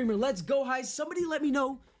 40-minute screamer. Let's go, Heis. Somebody let me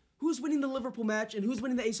know who's winning the Liverpool match and who's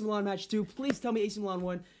winning the AC Milan match too. Please tell me AC Milan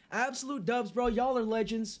won. Absolute dubs, bro. Y'all are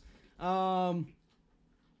legends.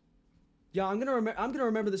 Yeah, I'm gonna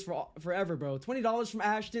remember this forever, bro. $20 from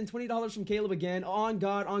Ashton, $20 from Caleb again. On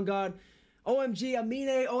God, on God. OMG,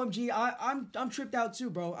 Amine, OMG. I'm tripped out too,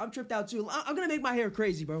 bro. I'm tripped out too. I'm gonna make my hair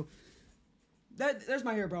crazy, bro. There's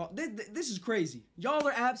my hair, bro. This is crazy. Y'all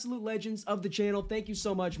are absolute legends of the channel. Thank you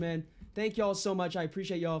so much, man. Thank y'all so much. I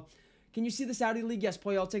appreciate y'all. Can you see the Saudi League? Yes,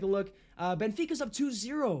 Poy, I'll take a look. Benfica's up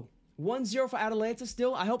 2-0. 1-0 for Atalanta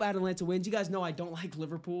still. I hope Atalanta wins. You guys know I don't like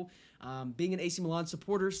Liverpool. Being an AC Milan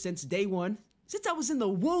supporter since day one. Since I was in the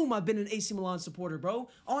womb, I've been an AC Milan supporter, bro.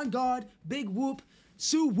 On God, big whoop,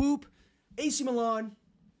 Sue whoop, AC Milan,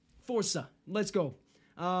 Forza. Let's go.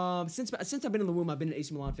 Since I've been in the womb, I've been an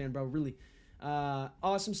AC Milan fan, bro. Really.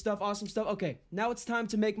 Awesome stuff, awesome stuff. Okay, now it's time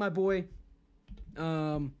to make my boy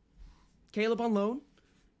Caleb on loan,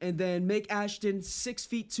 and then make Ashton 6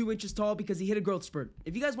 feet 2 inches tall because he hit a growth spurt.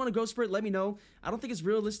 If you guys want a growth spurt, let me know. I don't think it's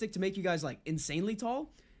realistic to make you guys like insanely tall,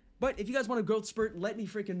 but if you guys want a growth spurt, let me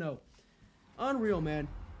freaking know. Unreal, man.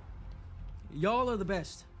 Y'all are the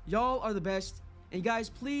best. Y'all are the best. And guys,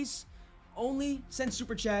 please only send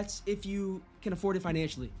super chats if you can afford it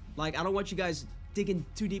financially. Like, I don't want you guys digging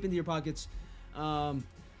too deep into your pockets. I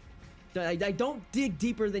don't dig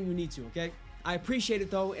deeper than you need to, okay? I appreciate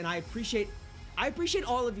it though, and I appreciate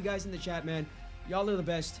all of you guys in the chat, man. Y'all are the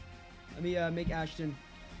best. Let me make Ashton.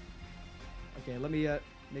 Okay, let me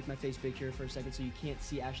make my face big here for a second so you can't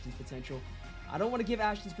see Ashton's potential. I don't want to give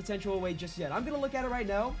Ashton's potential away just yet. I'm gonna look at it right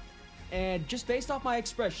now, and just based off my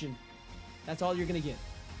expression, that's all you're gonna get.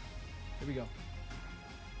 Here we go.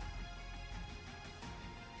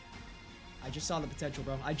 I just saw the potential,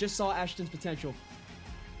 bro. I just saw Ashton's potential.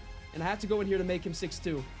 And I have to go in here to make him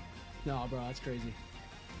 6'2". No, bro, that's crazy.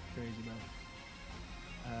 Crazy, bro.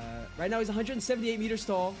 Right now he's 178 meters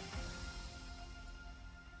tall.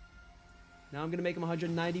 Now I'm going to make him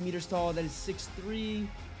 190 meters tall. That is 6'3".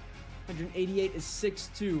 188 is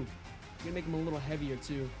 6'2". I'm going to make him a little heavier,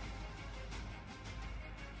 too.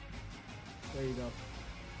 There you go.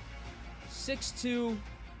 6'2".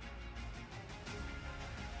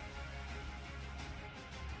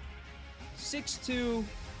 6'2".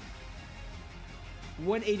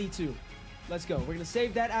 182. Let's go. We're going to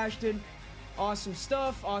save that, Ashton. Awesome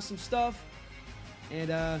stuff. Awesome stuff.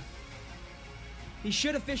 And, he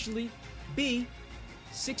should officially be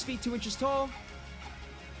 6 feet 2 inches tall.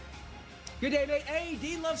 Good day, mate. Hey,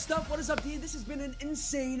 Dean Love Stuff. What is up, Dean? This has been an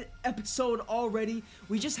insane episode already.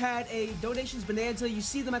 We just had a donations bonanza. You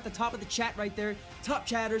see them at the top of the chat right there. Top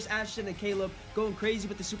chatters, Ashton and Caleb, going crazy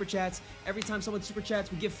with the super chats. Every time someone super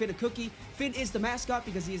chats, we give Finn a cookie. Finn is the mascot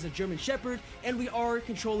because he is a German Shepherd, and we are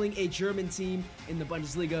controlling a German team in the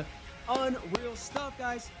Bundesliga. Unreal stuff,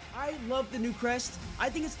 guys. I love the new crest. I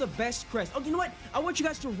think it's the best crest. Oh, you know what? I want you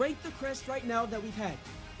guys to rank the crest right now that we've had.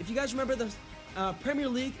 If you guys remember the Premier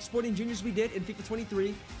League Sporting Juniors we did in FIFA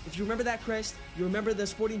 23. If you remember that crest, you remember the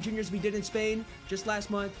Sporting Juniors we did in Spain just last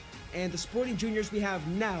month, and the Sporting Juniors we have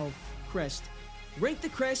now crest. Rank the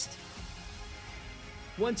crest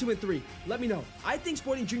 1, 2, and 3. Let me know. I think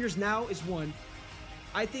Sporting Juniors now is 1.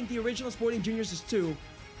 I think the original Sporting Juniors is 2,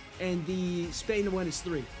 and the Spain one is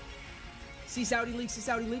 3. See Saudi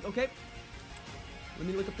League, okay. Let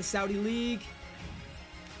me look up the Saudi League.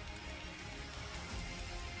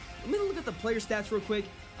 Let me look at the player stats real quick.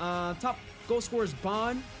 Top goal scorer is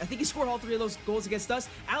Bon. I think he scored all 3 of those goals against us.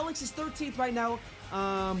 Alex is 13th right now.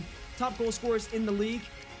 Top goal scorers in the league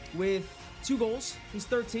with 2 goals. He's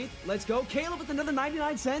 13th. Let's go. Caleb with another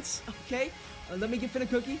 99 cents. Okay. Let me get Finn a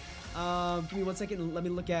cookie. Give me 1 second and let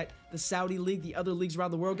me look at the Saudi League, the other leagues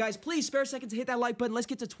around the world. Guys, please spare a second to hit that like button. Let's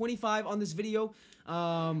get to 25 on this video.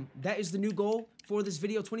 That is the new goal for this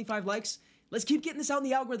video, 25 likes. Let's keep getting this out in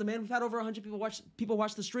the algorithm, man. We've had over 100 people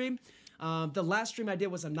watch the stream. The last stream I did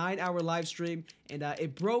was a 9-hour live stream, and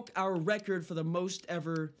it broke our record for the most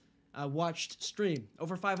ever watched stream.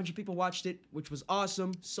 Over 500 people watched it, which was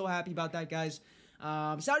awesome. So happy about that, guys.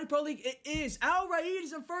 Saudi Pro League, it is. Al Raid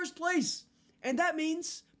is in first place, and that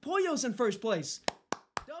means Pollo's in first place.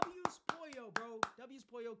 W's Pollo, bro. W's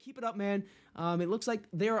Pollo. Keep it up, man. It looks like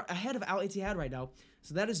they're ahead of Al Ittihad right now.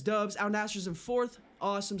 So that is dubs. Al Nasser's in 4th.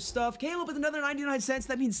 Awesome stuff. Caleb with another 99 cents.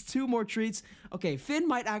 That means 2 more treats. Okay, Finn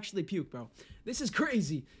might actually puke, bro. This is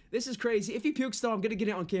crazy. This is crazy. If he pukes, though, I'm going to get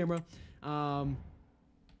it on camera.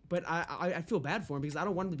 But I feel bad for him because I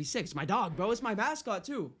don't want him to be sick. It's my dog, bro. It's my mascot,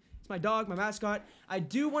 too. It's my dog, my mascot. I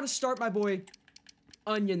do want to start my boy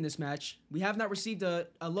Onion this match. We have not received a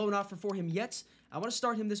loan offer for him yet. I want to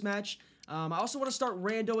start him this match. I also want to start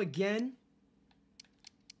Rando again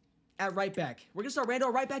at right back. We're going to start Rando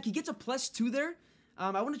at right back. He gets a +2 there.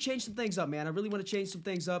 I want to change some things up, man. I really want to change some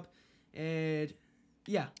things up. And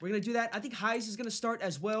yeah, we're going to do that. I think Heis is going to start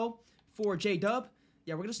as well for J-Dub.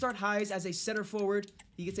 Yeah, we're going to start Heis as a center forward.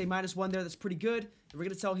 He gets a -1 there. That's pretty good. And we're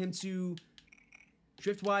going to tell him to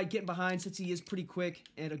drift wide, get in behind since he is pretty quick,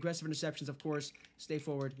 and aggressive interceptions, of course. Stay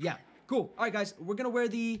forward. Yeah, cool. All right, guys, we're going to wear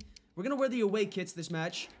the away kits this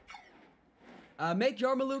match. Make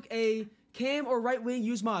Yarmaluk a cam or right wing,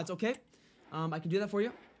 use mods, okay? I can do that for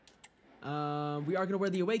you. We are going to wear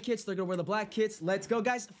the away kits. They're going to wear the black kits. Let's go,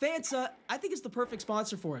 guys. Fanta, I think it's the perfect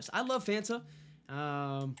sponsor for us. I love Fanta.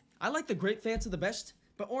 I like the grape Fanta the best,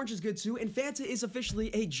 but orange is good too. And Fanta is officially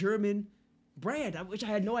a German brand, which I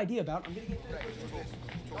had no idea about. I'm going to get there.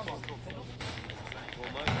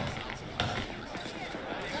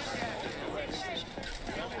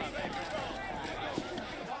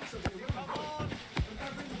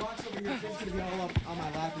 It's going to be all up on my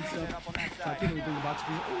lap and stuff. So I can't really bring the box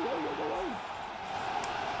for you. Oh, whoa, whoa, whoa, whoa.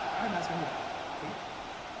 All right, mask on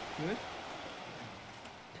here. Good.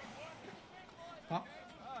 Pop.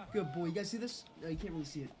 Good boy. You guys see this? No, you can't really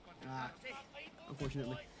see it.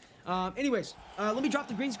 Unfortunately. Anyways, let me drop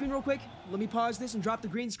the green screen real quick. Let me pause this and drop the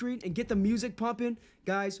green screen and get the music pumping.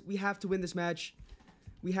 Guys, we have to win this match.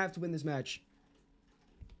 We have to win this match.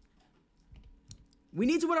 We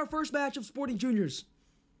need to win our first match of Sporting Juniors.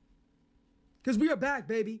 Because we are back,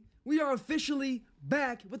 baby. We are officially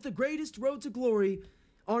back with the greatest road to glory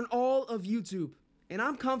on all of YouTube. And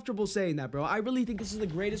I'm comfortable saying that, bro. I really think this is the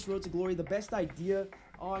greatest road to glory, the best idea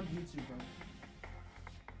on YouTube, bro.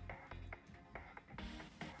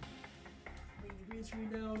 Bring the green screen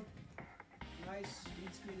down. Nice.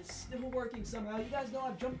 Green screen is still working somehow. You guys know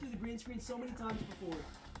I've jumped through the green screen so many times before.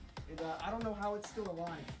 And I don't know how it's still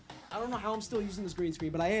alive. I don't know how I'm still using this green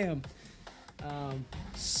screen, but I am.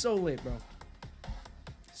 So lit, bro.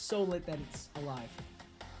 So lit that it's alive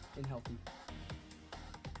and healthy.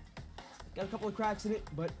 Got a couple of cracks in it,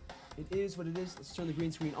 but it is what it is. Let's turn the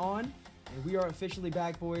green screen on, and we are officially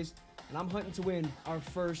back, boys. And I'm hunting to win our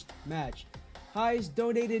first match. Heis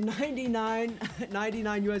donated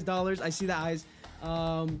 99 US dollars. I see that, Heis.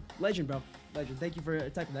 Legend, bro. Legend. Thank you for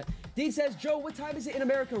typing that. Dean says, Joe, what time is it in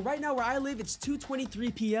America? Right now, where I live, it's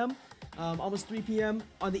 2:23 p.m. Almost 3 p.m.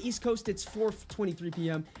 On the East Coast, it's 4:23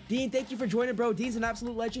 p.m. Dean, thank you for joining, bro. Dean's an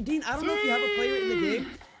absolute legend. Dean, I don't know if you have a player in the game.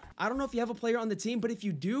 I don't know if you have a player on the team, but if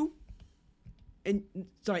you do, and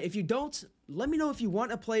sorry, if you don't, let me know if you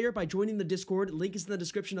want a player by joining the Discord. Link is in the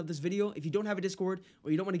description of this video. If you don't have a Discord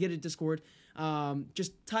or you don't want to get a Discord,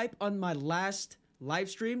 just type on my last live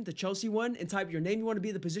stream, the Chelsea one, and type your name you want to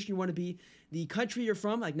be, the position you want to be, the country you're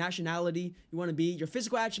from, like nationality you want to be, your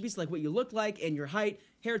physical attributes, like what you look like, and your height,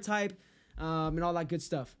 hair type, and all that good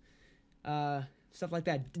stuff. Stuff like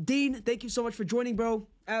that. Dean, thank you so much for joining, bro.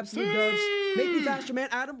 Absolute dubs. Make me faster, man.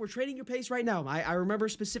 Adam, we're trading your pace right now. I remember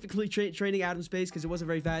specifically training Adam's pace because it wasn't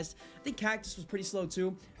very fast. I think Cactus was pretty slow,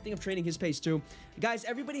 too. I think I'm training his pace, too. Guys,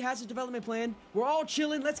 everybody has a development plan. We're all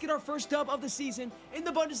chilling. Let's get our first dub of the season in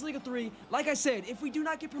the Bundesliga 3. Like I said, if we do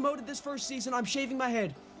not get promoted this first season, I'm shaving my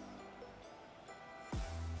head.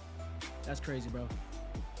 That's crazy, bro.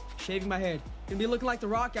 Shaving my head. Gonna be looking like The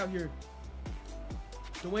Rock out here.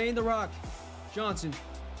 Dwayne The Rock Johnson.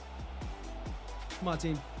 Come on,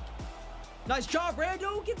 team. Nice job,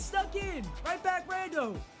 Rando. Get stuck in. Right back,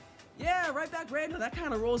 Rando. Yeah, right back, Rando. That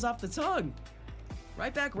kind of rolls off the tongue.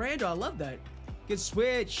 Right back, Rando. I love that. Good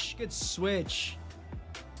switch. Good switch.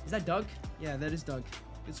 Is that Dunk? Yeah, that is Dunk.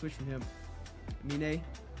 Good switch from him. Amine.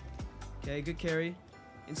 Okay, good carry.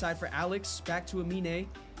 Inside for Alex. Back to Amine.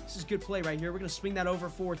 This is good play right here. We're going to swing that over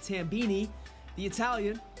for Tambini, the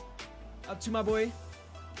Italian. Up to my boy,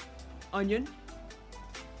 Onion.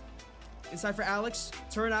 Inside for Alex.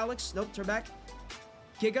 Turn, Alex. Nope, turn back.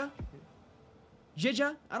 Giga.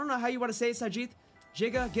 Jija. I don't know how you want to say it, Sajid.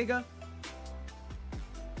 Giga, Giga.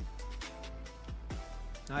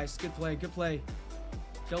 Nice. Good play. Good play.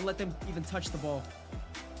 Don't let them even touch the ball.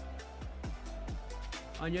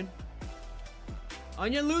 Onion.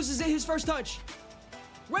 Onion loses it. His first touch.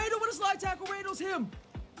 Randall with a slide tackle. Randall's him.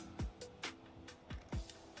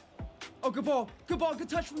 Oh, good ball. Good ball. Good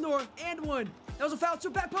touch from Nora. And one. That was a foul too.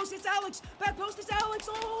 Back post. It's Alex. Back post. It's Alex.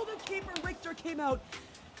 Oh, the keeper Richter came out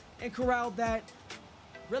and corralled that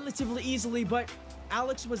relatively easily, but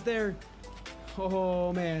Alex was there.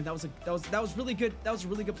 Oh man, that was really good. That was a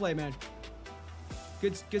really good play, man.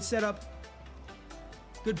 Good setup.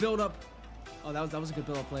 Good build up. Oh, that was a good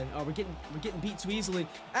build up play. Oh, we're getting beat too easily.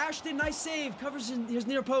 Ashton, nice save. Covers his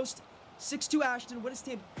near post. 6'2" Ashton. What is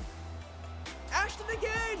team? Ashton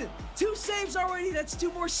again! 2 saves already. That's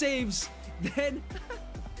 2 more saves than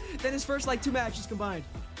his first, like, 2 matches combined.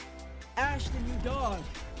 Ashton, you dog.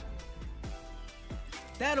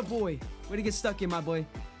 That a boy. Way to get stuck in, my boy.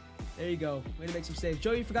 There you go. Way to make some saves.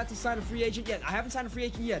 Joe, you forgot to sign a free agent yet. I haven't signed a free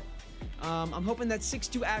agent yet. I'm hoping that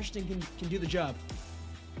 6'2" Ashton can do the job.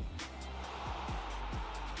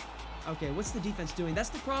 Okay, what's the defense doing? That's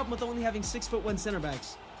the problem with only having 6'1" center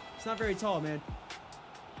backs. It's not very tall, man.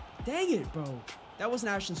 Dang it, bro. That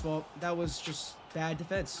wasn't Ashton's fault. That was just bad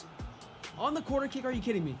defense. On the corner kick, are you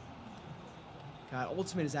kidding me? God,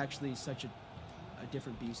 Ultimate is actually such a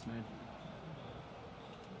different beast, man.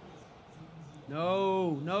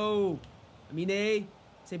 No, no. Amine.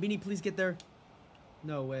 Sabini, please get there.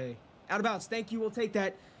 No way. Out of bounds. Thank you. We'll take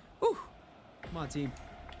that. Whew. Come on, team.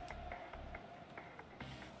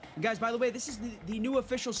 And guys, by the way, this is the new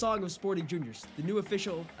official song of Sporting Juniors. The new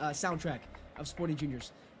official soundtrack of Sporting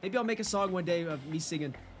Juniors. Maybe I'll make a song one day of me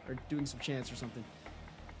singing or doing some chants or something.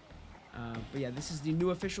 But yeah, this is the new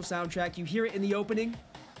official soundtrack. You hear it in the opening,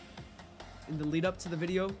 in the lead up to the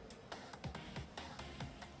video,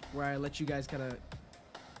 where I let you guys kind of,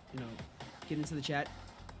 you know, get into the chat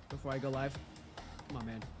before I go live. Come on,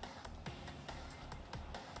 man.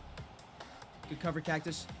 Good cover,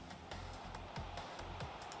 Cactus.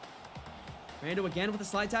 Rando again with a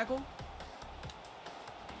slide tackle.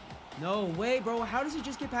 No way, bro. How does he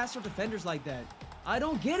just get past our defenders like that? I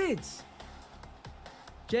don't get it.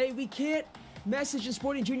 Jay, we can't message in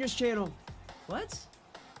Sporting Juniors channel. What?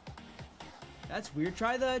 That's weird.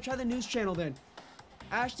 Try the news channel then.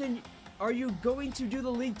 Ashton, are you going to do the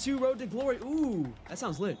League 2 Road to Glory? Ooh, that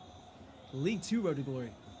sounds lit. League 2 Road to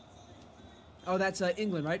Glory. Oh, that's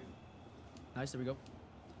England, right? Nice, there we go.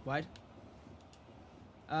 Wide.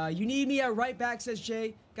 You need me at right back, says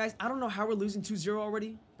Jay. Guys, I don't know how we're losing 2-0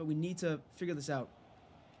 already, but we need to figure this out.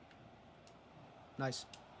 Nice.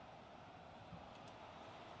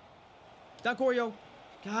 Dunk Oreo.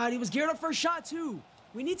 God, he was geared up for a shot too.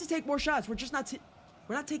 We need to take more shots. We're just not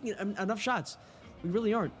we're not taking enough shots. We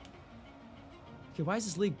really aren't. Okay, why is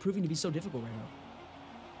this league proving to be so difficult right now?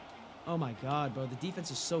 Oh my god, bro. The defense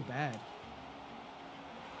is so bad.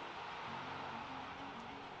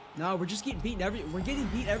 No, we're just getting beaten we're getting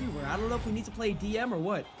beat everywhere. I don't know if we need to play DM or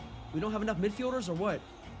what. We don't have enough midfielders or what.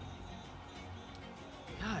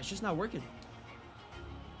 God, it's just not working.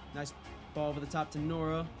 Nice ball over the top to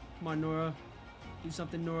Nora. Come on, Nora. Do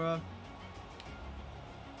something, Nora.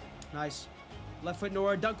 Nice. Left foot,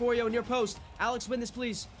 Nora. Dunk Oreo near post. Alex, win this,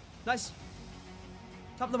 please. Nice.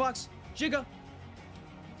 Top of the box. Jigga.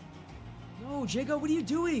 No, Jigga, what are you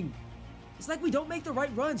doing? It's like we don't make the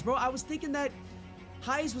right runs, bro. I was thinking that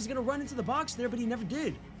Hayes was going to run into the box there, but he never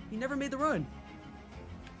did. He never made the run.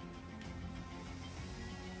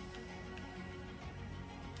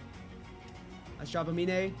 Nice job,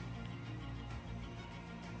 Amine.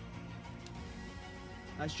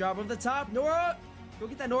 Nice job over the top. Nora! Go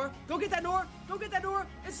get that, Nora. Go get that, Nora. Go get that, Nora.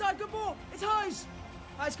 Inside. Good ball. It's Hayes.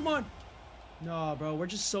 Hayes, come on. No, bro. We're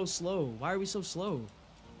just so slow. Why are we so slow?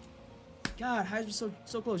 God, Hayes was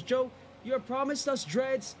so close. Joe, you have promised us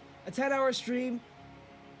dreads, a 10-hour stream,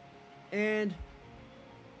 and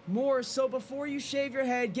more. So before you shave your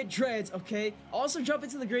head, get dreads, okay? Also jump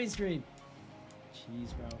into the green screen.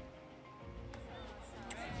 Jeez, bro.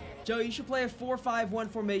 Joe, you should play a 4-5-1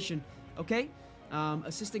 formation, okay?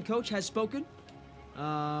 Assistant coach has spoken.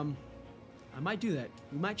 I might do that.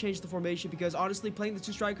 We might change the formation because honestly, playing the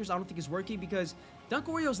 2 strikers, I don't think is working because Dunk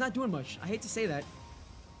Oreo's not doing much. I hate to say that.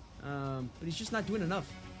 But he's just not doing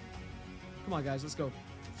enough. Come on, guys. Let's go.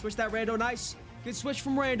 Switch that, Rando. Nice. Good switch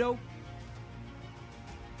from Rando.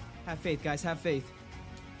 Have faith, guys. Have faith.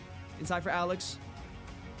 Inside for Alex.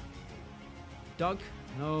 Dunk.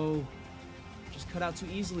 No. Just cut out too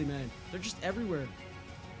easily, man. They're just everywhere.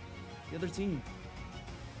 The other team.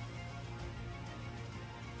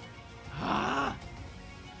 Ah!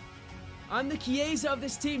 I'm the Chiesa of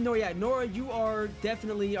this team. No, yeah. Nora, you are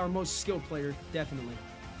definitely our most skilled player. Definitely.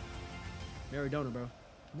 Maradona, bro.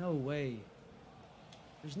 No way.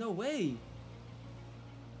 There's no way.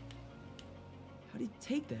 How do you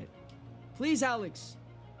take that? Please, Alex.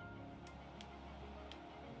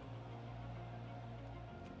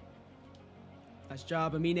 Nice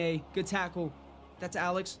job, Amine. Good tackle. That's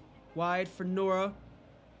Alex. Wide for Nora.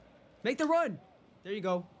 Make the run. There you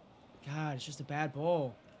go. God, it's just a bad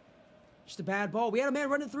ball. Just a bad ball. We had a man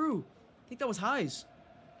running through. I think that was Hayes.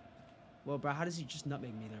 Well, bro, how does he just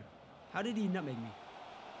nutmeg me there? How did he nutmeg me?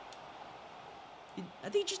 I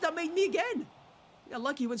think he just nutmegged me again. He got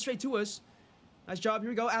lucky. He went straight to us. Nice job. Here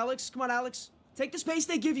we go, Alex. Come on, Alex. Take the space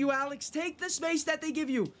they give you, Alex. Take the space that they give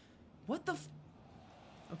you. What the f...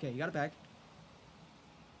 Okay, you got it back.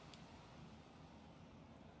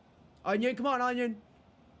 Onion, come on, Onion.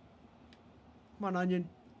 Come on, Onion.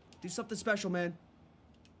 Do something special, man.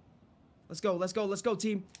 Let's go, let's go, let's go,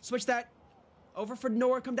 team. Switch that. Over for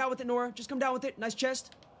Nora. Come down with it, Nora. Just come down with it. Nice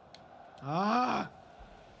chest. Ah.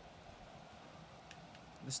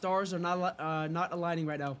 The stars are not aligning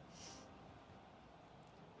right now.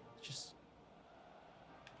 Just...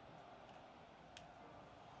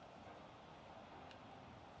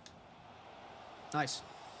 Nice.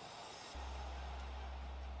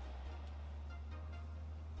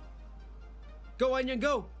 Go, Onion,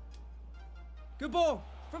 go. Good ball.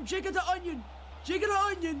 From Jigga to Onion. Jigga to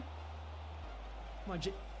Onion. Come on,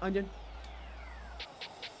 Onion.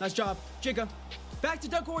 Nice job. Jigga. Back to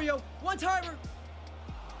Dunk Oreo. One-timer.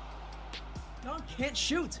 Dunk can't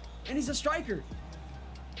shoot. And he's a striker.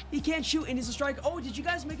 He can't shoot and he's a striker. Oh, did you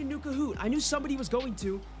guys make a new Kahoot? I knew somebody was going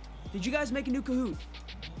to. Did you guys make a new Kahoot?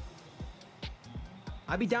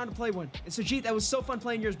 I'd be down to play one. And Sajid, that was so fun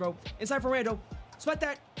playing yours, bro. Inside for Rando. Sweat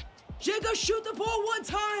that. Jigga, shoot the ball one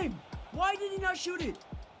time. Why did he not shoot it?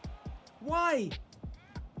 Why?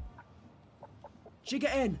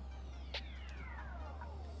 Jigga N.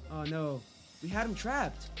 Oh, no. We had him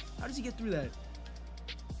trapped. How does he get through that?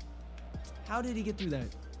 How did he get through that?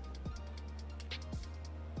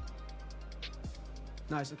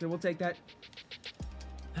 Nice. Okay, we'll take that.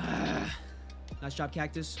 Nice job,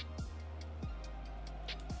 Cactus.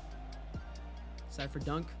 Side for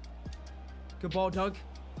Dunk. Good ball, Dunk.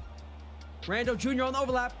 Rando Jr. on the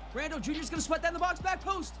overlap. Rando Jr.'s gonna sweat that in the box. Back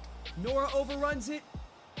post. Nora overruns it.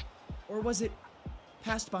 Or was it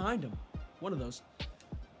passed behind him? One of those.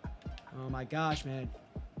 Oh my gosh, man.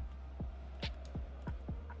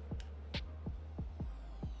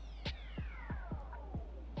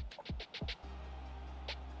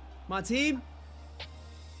 Come on, team.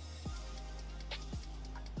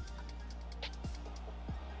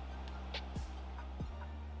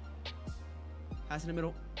 Pass in the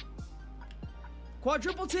middle.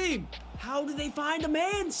 Quadruple team. How do they find a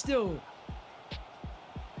man still?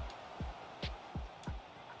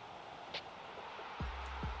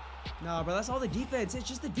 Nah, bro, that's all the defense. It's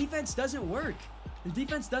just the defense doesn't work. The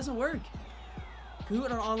defense doesn't work. Kahoot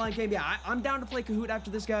on an online game. Yeah, I'm down to play Kahoot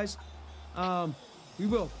after this, guys. We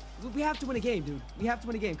will. We have to win a game, dude. We have to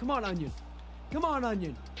win a game. Come on, Onion. Come on,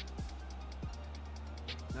 Onion.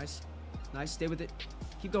 Nice. Nice. Stay with it.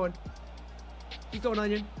 Keep going. Keep going,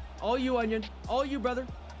 Onion. All you, Onion. All you, brother.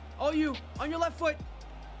 All you. On your left foot.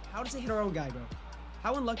 How does it hit our own guy, bro?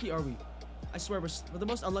 How unlucky are we? I swear, we're the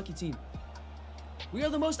most unlucky team. We are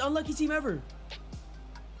the most unlucky team ever.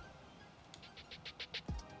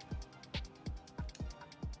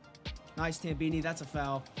 Nice, Tambini. That's a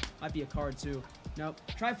foul. Might be a card, too. Nope.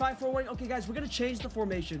 Try 5-4-1. Okay, guys, we're going to change the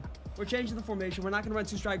formation. We're changing the formation. We're not going to run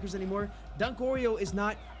two strikers anymore. Dunk Oreo is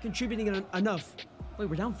not contributing enough. Wait,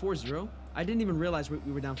 we're down 4-0? I didn't even realize we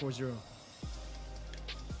were down 4-0.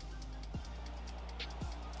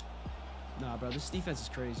 Nah, bro. This defense is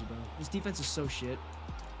crazy, bro. This defense is so shit.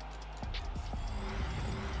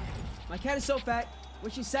 My cat is so fat.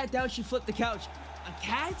 When she sat down, she flipped the couch. A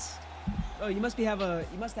cat? Oh, you must have a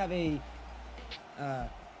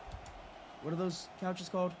what are those couches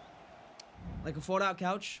called? Like a fold-out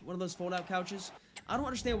couch? One of those fold-out couches? I don't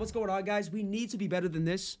understand what's going on, guys. We need to be better than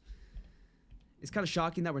this. It's kind of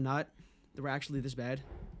shocking that we're not. That we're actually this bad.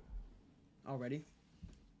 Already.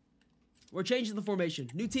 We're changing the formation.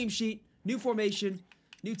 New team sheet. New formation.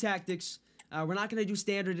 New tactics. We're not going to do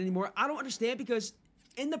standard anymore. I don't understand because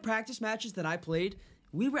in the practice matches that I played,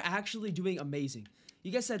 we were actually doing amazing.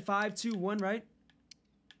 You guys said 5-2-1, right?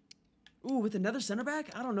 Ooh, with another center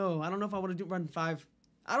back? I don't know. I don't know if I want to run 5.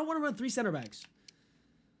 I don't want to run 3 center backs.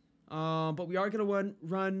 But we are going to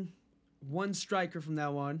run 1 striker from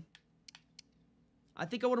now on. I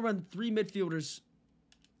think I want to run 3 midfielders.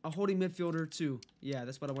 A holding midfielder, 2. Yeah,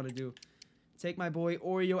 that's what I want to do. Take my boy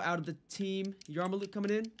Oreo out of the team. Yarmouk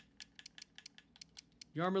coming in.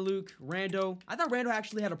 Yarmouk, Rando. I thought Rando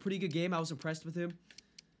actually had a pretty good game. I was impressed with him.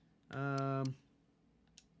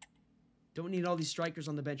 Don't need all these strikers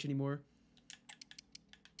on the bench anymore.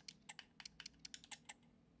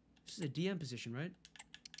 This is a DM position, right?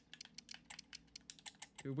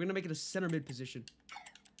 We're going to make it a center mid position.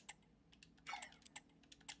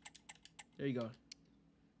 There you go.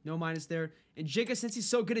 No minus there. And Jigga, since he's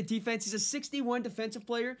so good at defense, he's a 61 defensive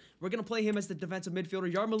player. We're going to play him as the defensive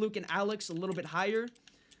midfielder. Yarmouk and Alex a little bit higher.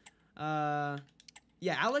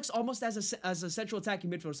 Yeah, Alex almost as a central attacking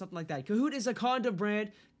midfielder, something like that. Kahoot is a Conda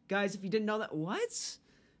brand. Guys, if you didn't know that, what?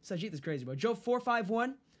 Sajid is crazy, bro. Joe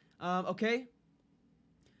 451. Okay.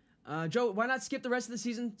 Joe, why not skip the rest of the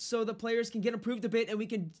season so the players can get improved a bit and we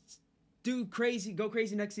can do crazy, go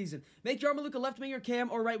crazy next season. Make Yarmouk a left winger,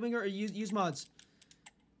 cam, or right winger, or use mods.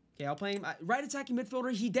 Okay, I'll play him. Right attacking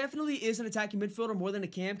midfielder. He definitely is an attacking midfielder more than a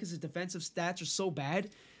cam because his defensive stats are so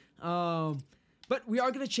bad. But we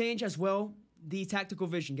are going to change as well the tactical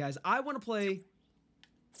vision, guys. I want to play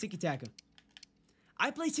tiki-taka.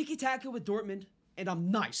 I play tiki-taka with Dortmund, and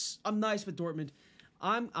I'm nice. I'm nice with Dortmund.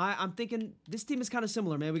 I'm thinking this team is kind of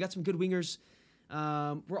similar, man. We got some good wingers.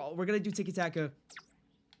 We're going to do tiki-taka.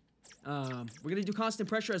 We're going to do constant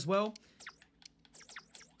pressure as well.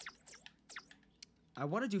 I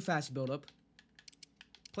want to do fast build-up.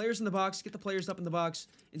 Players in the box. Get the players up in the box.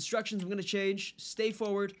 Instructions I'm going to change. Stay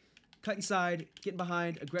forward. Cut inside. Getting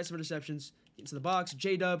behind. Aggressive interceptions. Get into the box.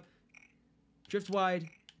 J-dub. Drift wide.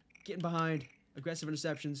 Getting behind. Aggressive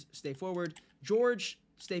interceptions. Stay forward. George.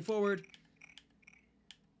 Stay forward.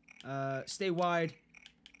 Stay wide.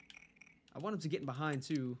 I want him to get in behind,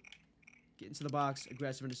 too. Get into the box.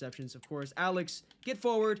 Aggressive interceptions, of course. Alex. Get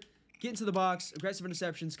forward. Get into the box. Aggressive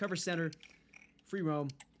interceptions. Cover center. Free roam.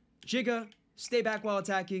 Jigga, stay back while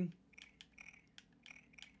attacking.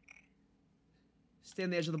 Stay on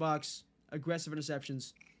the edge of the box. Aggressive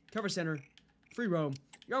interceptions. Cover center. Free roam.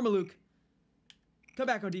 Yarmouk. Come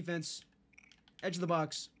back on defense. Edge of the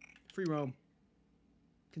box. Free roam.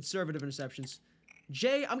 Conservative interceptions.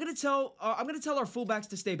 Jay, I'm gonna tell our fullbacks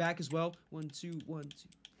to stay back as well. 1, 2, 1, 2,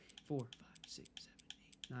 4, 5, 6,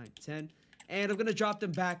 7, 8, 9, 10. And I'm gonna drop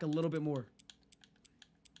them back a little bit more.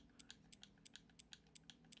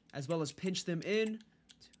 As well as pinch them in.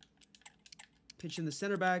 Pinch in the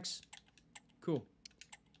center backs. Cool.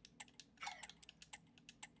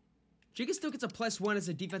 Jigga still gets a +1 as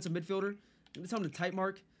a defensive midfielder. I'm going to tell him to tight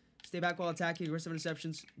mark. Stay back while attacking. Aggressive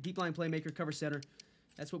interceptions. Deep line playmaker. Cover center.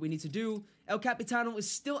 That's what we need to do. El Capitano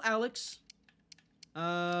is still Alex.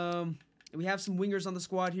 And we have some wingers on the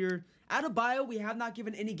squad here. Adebayo, we have not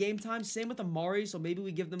given any game time. Same with Amari, so maybe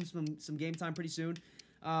we give them some game time pretty soon.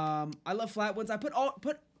 I love flat ones. I put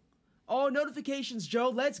all notifications, Joe.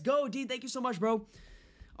 Let's go, Dean. Thank you so much, bro.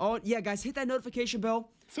 Oh, yeah, guys, hit that notification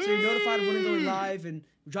bell so you're notified when I'm going live and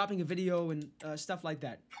dropping a video and stuff like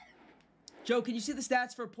that. Joe, can you see the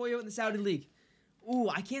stats for Pollo in the Saudi League? Ooh,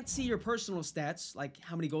 I can't see your personal stats, like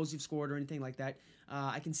how many goals you've scored or anything like that.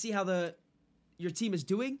 I can see how your team is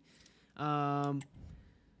doing. I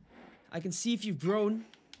can see if you've grown.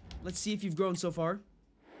 Let's see if you've grown so far.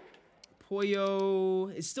 Pollo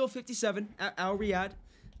is still 57. Al Riyadh.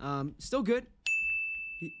 Still good.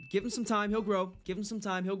 Give him some time, he'll grow. Give him some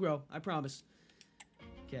time, he'll grow. I promise.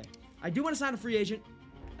 Okay. I do want to sign a free agent.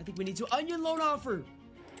 I think we need to. Onion loan offer.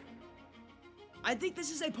 I think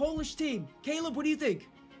this is a Polish team. Caleb, what do you think?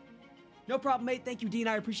 No problem, mate. Thank you, Dean.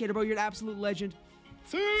 I appreciate it, bro. You're an absolute legend.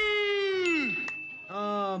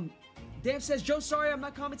 Dave says, Joe, sorry, I'm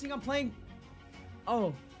not commenting. I'm playing.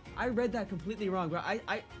 Oh, I read that completely wrong, bro.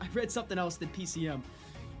 I read something else than PCM.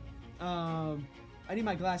 I need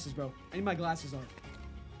my glasses, bro. I need my glasses on.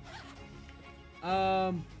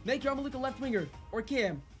 Make Yarmouk a left winger or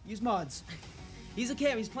cam. Use mods. He's a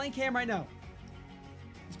cam. He's playing cam right now.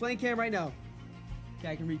 He's playing cam right now. Okay,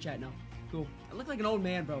 I can read chat now. Cool. I look like an old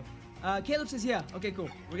man, bro. Caleb says, yeah. Okay, cool.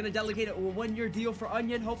 We're going to delegate a 1-year deal for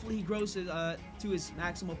Onion. Hopefully he grows to his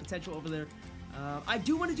maximal potential over there. I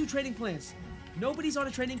do want to do trading plans. Nobody's on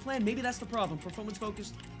a trading plan. Maybe that's the problem.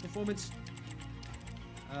 Performance-focused. Performance.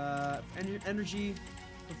 Energy.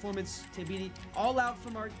 Performance. Tabini. All out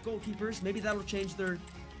from our goalkeepers. Maybe that'll change their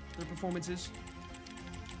performances.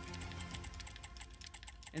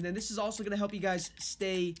 And then this is also going to help you guys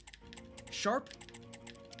stay sharp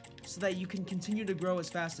so that you can continue to grow as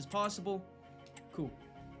fast as possible. Cool.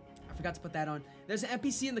 I forgot to put that on. There's an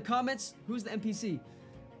NPC in the comments. Who's the NPC?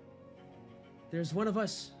 There's one of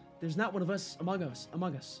us. There's not one of us among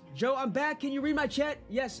us. Joe, I'm back. Can you read my chat?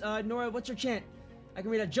 Yes, Nora, what's your chant? I can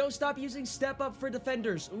read that. Joe, stop using step up for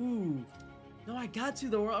defenders. Ooh. No, I got to,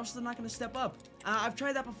 though, or else they're not going to step up. I've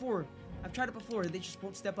tried that before. They just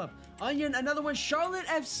won't step up. Onion, another one. Charlotte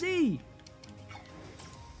FC.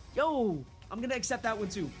 Yo, I'm going to accept that one,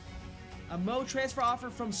 too. A Mo transfer offer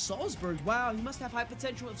from Salzburg. Wow, he must have high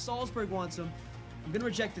potential if Salzburg wants him. I'm going to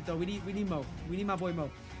reject it, though. We need Mo. We need my boy Mo.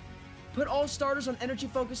 Put all starters on energy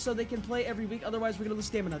focus so they can play every week. Otherwise, we're going to lose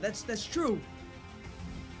stamina. That's true.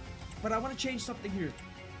 But I want to change something here.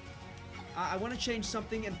 I want to change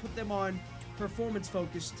something and put them on performance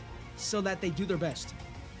focused so that they do their best.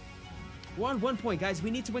 We're on 1 point, guys.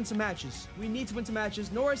 We need to win some matches.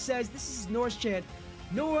 Nora says, this is Nora's chant.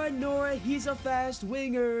 Nora, he's a fast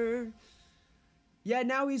winger. Yeah,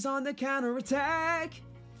 now he's on the counter-attack.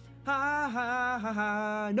 Ha, ha, ha,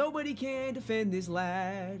 ha. Nobody can defend this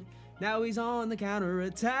lad. Now he's on the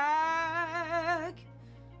counter-attack.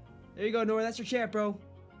 There you go, Nora. That's your chant, bro.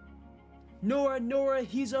 Nora,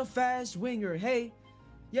 he's a fast winger. Hey,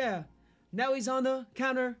 yeah. Now he's on the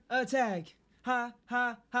counter attack. Ha,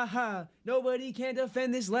 ha, ha, ha. Nobody can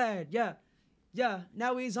defend this lad. Yeah, yeah.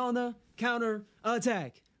 Now he's on the counter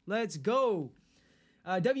attack. Let's go.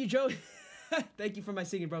 W. Joe, thank you for my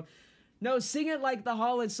singing, bro. No, sing it like the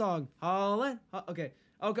Holland song. Holland. Okay,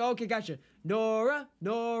 gotcha.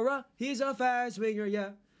 Nora, he's a fast winger. Yeah.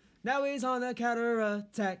 Now he's on the counter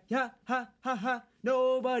attack. Yeah, ha, ha, ha.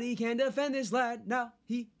 Nobody can defend this lad. Now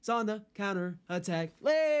he's on the counter attack.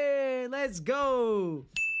 Let's go.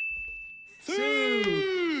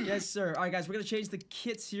 Sue. Yes, sir. All right, guys, we're going to change the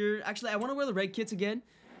kits here. Actually, I want to wear the red kits again.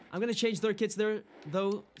 I'm going to change their kits there,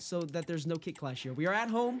 though, so that there's no kit clash here. We are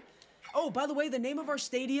at home. Oh, by the way, the name of our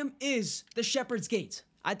stadium is the Shepherd's Gate.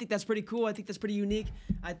 I think that's pretty cool. I think that's pretty unique.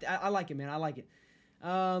 I like it, man. I like it.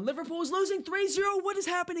 Liverpool is losing 3-0. What is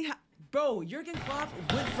happening? Bro, Jurgen Klopp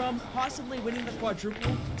went from possibly winning the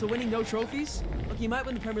quadruple to winning no trophies. Look, he might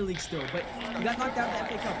win the Premier League still, but he got knocked out of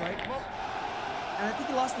the FA Cup, right? And I think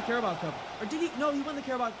he lost the Carabao Cup. Or did he? No, he won the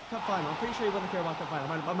Carabao Cup final. I'm pretty sure he won the Carabao Cup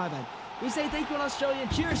final. My bad. We say thank you in Australia.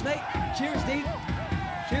 Cheers, mate. Cheers, Dean.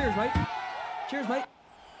 Cheers, mate. Cheers, mate.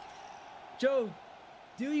 Joe,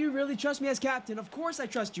 do you really trust me as captain? Of course I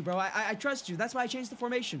trust you, bro. I trust you. That's why I changed the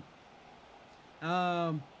formation.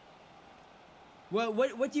 Well,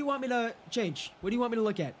 what do you want me to change? What do you want me to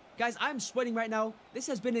look at? Guys, I'm sweating right now. This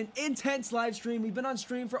has been an intense live stream. We've been on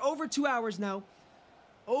stream for over 2 hours now.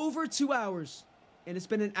 Over 2 hours. And it's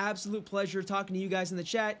been an absolute pleasure talking to you guys in the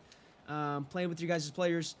chat, playing with you guys as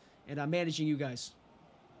players, and managing you guys.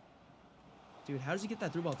 Dude, how does he get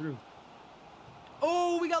that through ball through?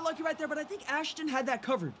 Oh, we got lucky right there, but I think Ashton had that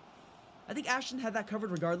covered. I think Ashton had that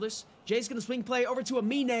covered regardless. Jay's going to swing play over to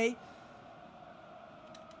Amine. Here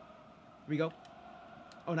we go.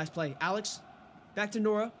 Oh, nice play. Alex, back to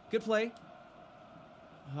Nora. Good play.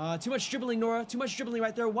 Too much dribbling, Nora. Too much dribbling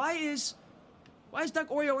right there. Why is Duck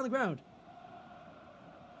Oreo on the ground?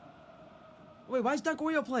 Wait, why is Duck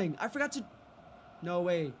Oreo playing? I forgot to... No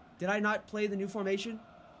way. Did I not play the new formation?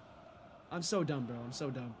 I'm so dumb, bro. I'm so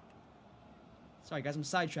dumb. Sorry, guys. I'm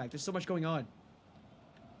sidetracked. There's so much going on.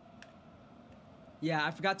 Yeah,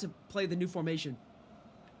 I forgot to play the new formation.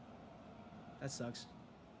 That sucks.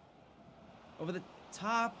 Over the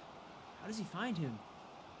top. How does he find him?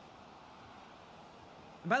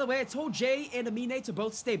 And by the way, I told Jay and Amine to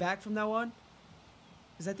both stay back from now on,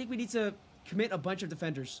 because I think we need to commit a bunch of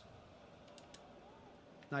defenders.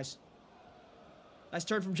 Nice. Nice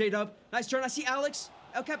turn from J-Dub. Nice turn. I see Alex.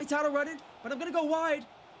 El Capitano running, but I'm going to go wide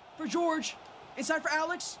for George. Inside for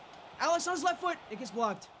Alex. Alex on his left foot. It gets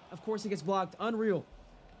blocked. Of course it gets blocked. Unreal.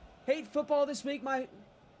 Hate football this week. My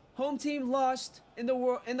home team lost in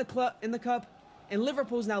the cup, and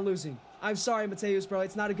Liverpool's now losing. I'm sorry, Mateus, bro.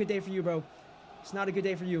 It's not a good day for you, bro. It's not a good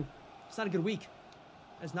day for you. It's not a good week.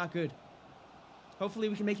 That's not good. Hopefully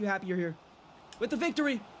we can make you happier here with the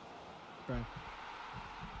victory. Bro.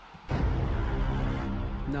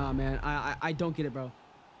 Nah, man. I don't get it, bro.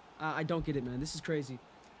 I don't get it, man. This is crazy.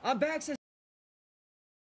 I'm back, says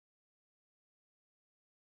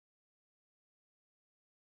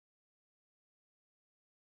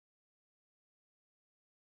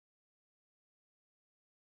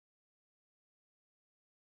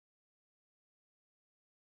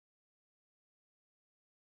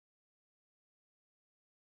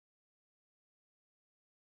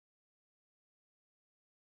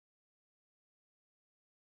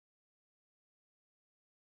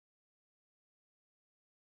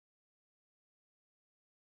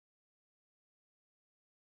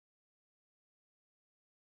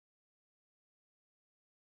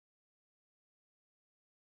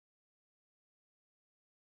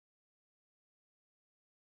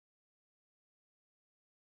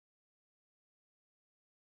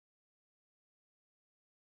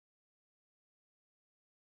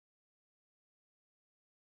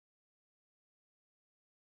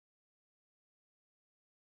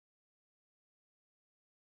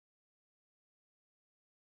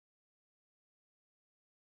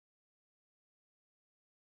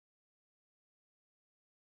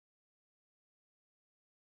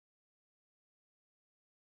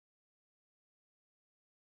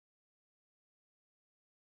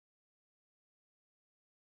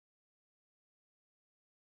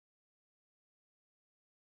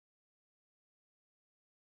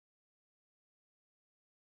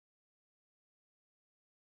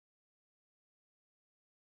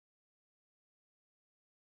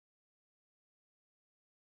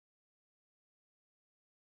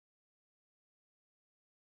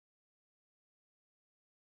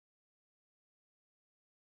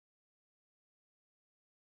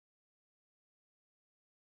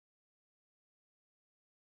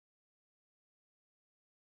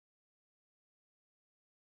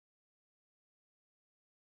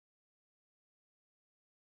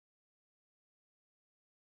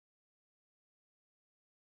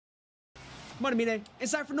Come on, Amine.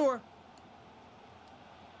 Inside for Nora.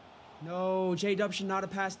 No, J-Dub should not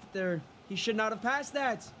have passed it there. He should not have passed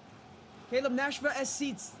that. Caleb, Nashville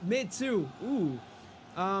SC mid too. Ooh.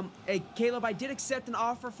 Hey, Caleb, I did accept an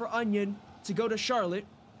offer for Onion to go to Charlotte.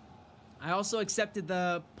 I also accepted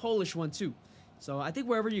the Polish one too. So I think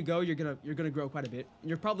wherever you go, you're gonna grow quite a bit, and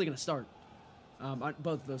you're probably gonna start on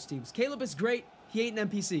both of those teams. Caleb is great. He ain't an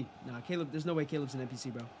NPC. Nah, Caleb. There's no way Caleb's an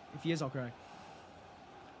NPC, bro. If he is, I'll cry.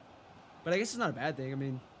 But I guess it's not a bad thing. I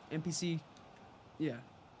mean, NPC. Yeah.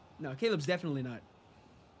 No, Caleb's definitely not.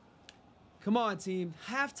 Come on, team.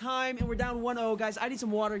 Halftime, and we're down 1-0, guys. I need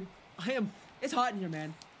some water. It's hot in here,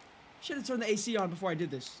 man. Should have turned the AC on before I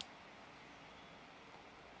did this.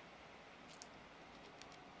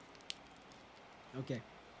 Okay.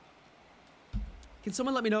 Can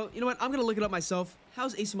someone let me know? You know what? I'm going to look it up myself.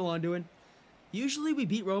 How's AC Milan doing? Usually we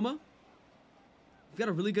beat Roma. We've got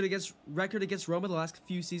a really good record against Roma the last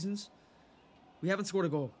few seasons. We haven't scored a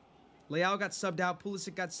goal. Leao got subbed out.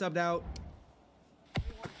 Pulisic got subbed out.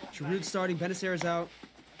 Giroud starting. Benacerra's out.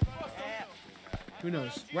 Who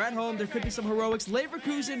knows? We're at home. There could be some heroics.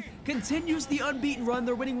 Leverkusen continues the unbeaten run.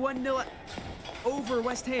 They're winning 1-0 over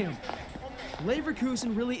West Ham.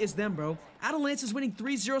 Leverkusen really is them, bro. Atalanta is winning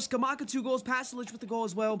 3-0. Scamacca 2 goals. Pasalic with the goal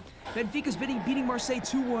as well. Benfica's beating Marseille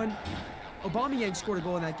 2-1. Aubameyang scored a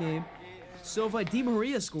goal in that game. Silva, Di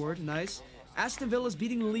Maria scored. Nice. Aston Villa's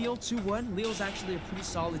beating Lille 2-1. Lille's actually a pretty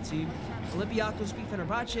solid team. Olympiacos beat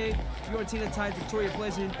Fenerbahce. Fiorentina tied Victoria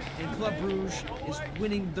Pleasant. And Club Brugge is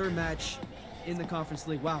winning their match in the Conference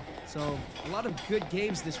League. Wow. So, a lot of good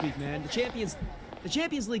games this week, man. The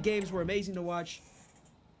Champions League games were amazing to watch.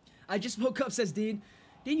 I just woke up, says Dean.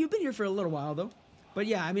 Dean, you've been here for a little while, though. But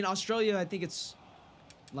yeah, I mean, Australia, I think it's,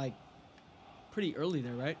 like, pretty early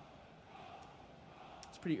there, right?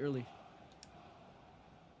 It's pretty early.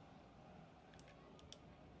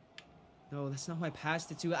 No, that's not who I passed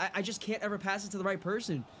it to. I just can't ever pass it to the right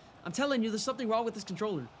person. I'm telling you, there's something wrong with this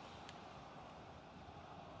controller.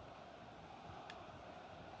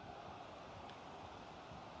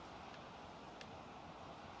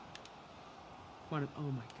 Come on.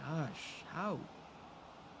 Oh my gosh. How?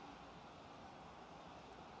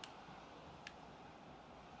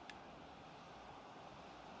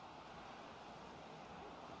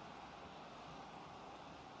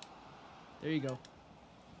 There you go.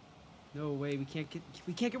 No way, we can't get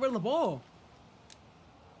rid of the ball.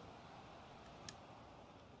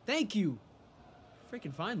 Thank you.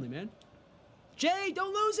 Freaking finally, man. Jay,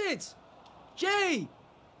 don't lose it. Jay,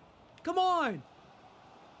 come on.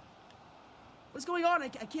 What's going on? I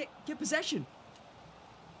can't get possession.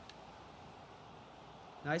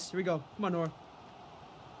 Nice. Here we go. Come on, Nora.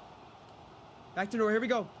 Back to Nora. Here we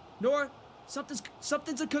go. Nora,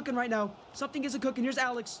 something's a cooking right now. Something is a cooking. Here's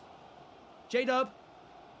Alex. J-Dub.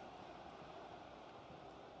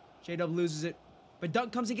 J-Dub loses it. But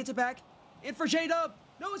Dunk comes and gets it back. In for J-Dub.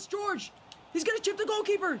 No, it's George. He's going to chip the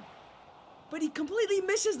goalkeeper. But he completely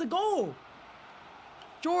misses the goal.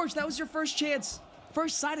 George, that was your first chance.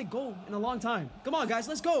 First sided goal in a long time. Come on, guys.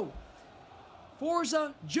 Let's go.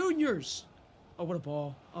 Forza Juniors. Oh, what a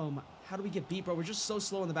ball. Oh, my. How do we get beat, bro? We're just so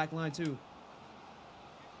slow on the back line, too.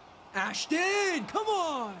 Ashton. Come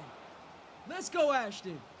on. Let's go,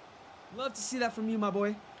 Ashton. Love to see that from you, my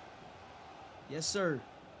boy. Yes, sir.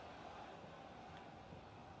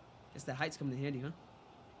 Guess that height's coming in handy, huh?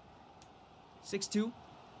 6'2". Here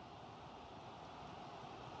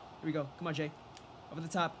we go. Come on, Jay. Over the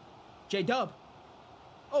top. J-Dub.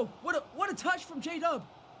 Oh, what a touch from J-Dub.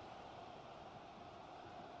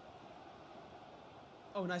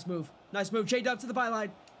 Oh, nice move. Nice move. J-Dub to the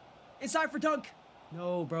byline. Inside for Dunk.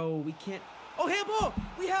 No, bro. We can't. Oh, handball.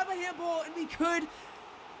 We have a handball, and we could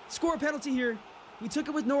score a penalty here. We took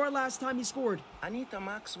it with Nora last time he scored. I need the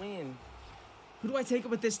max win. Who do I take it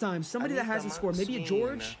with this time? Somebody that hasn't scored. Maybe a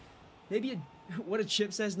George? Maybe a... What a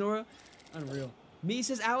chip says, Nora. Unreal. Me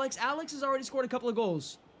says Alex. Alex has already scored a couple of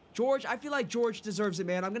goals. George, I feel like George deserves it,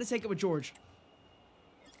 man. I'm going to take it with George.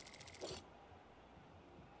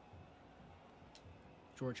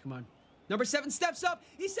 George, come on. Number 7 steps up.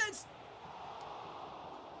 He sent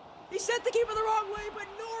the keeper the wrong way, but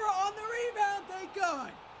Nora on the rebound. Thank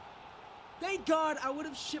God. Thank God. I would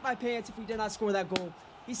have shit my pants if we did not score that goal.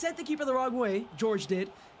 He sent the keeper the wrong way. George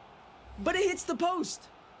did. But it hits the post.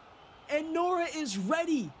 And Nora is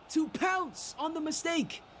ready to pounce on the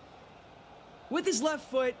mistake. With his left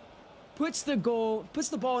foot, puts the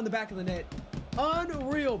ball in the back of the net.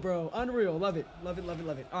 Unreal, bro. Unreal. Love it. Love it, love it,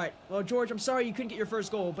 love it. All right. Well, George, I'm sorry you couldn't get your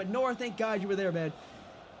first goal. But Nora, thank God you were there, man.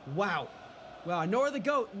 Wow. Wow. Nora the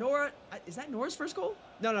GOAT. Nora, is that Nora's first goal?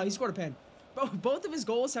 No, he scored a pen. Both of his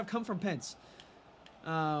goals have come from pens.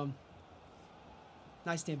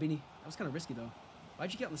 Nice, Tambini. That was kind of risky, though.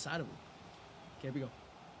 Why'd you get on the side of him? Okay, here we go.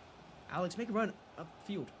 Alex, make a run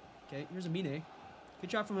upfield. Okay, here's Amine. Good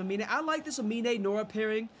job from Amine. I like this Amine-Nora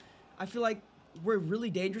pairing. I feel like we're really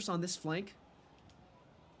dangerous on this flank.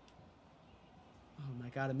 Oh, my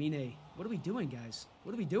God, Amine. What are we doing, guys?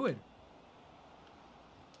 What are we doing?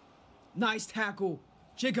 Nice tackle.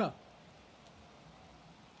 Chica.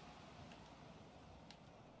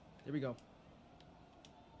 There we go.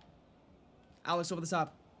 Alex over the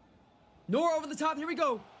top. Nora over the top. Here we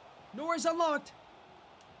go. Nora's unlocked.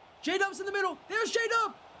 J-Dub's in the middle. There's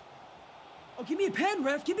J-Dub. Oh, give me a pen,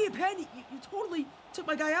 ref. Give me a pen. You totally took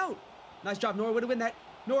my guy out. Nice job, Nora. Way to win that.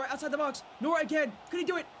 Nora outside the box. Nora again. Could he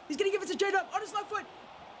do it? He's going to give it to J-Dub on his left foot.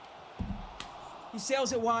 He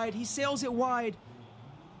sails it wide. He sails it wide.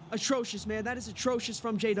 Atrocious, man. That is atrocious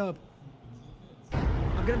from J-Dub.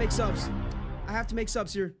 I'm going to make subs. I have to make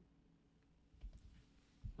subs here.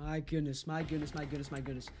 My goodness, my goodness, my goodness, my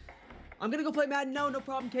goodness. I'm gonna go play Madden. No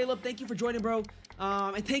problem, Caleb. Thank you for joining, bro.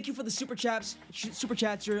 And thank you for the super chats. Super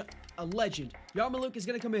chats, you're a legend. Yarmaluk is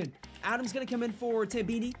gonna come in. Adam's gonna come in for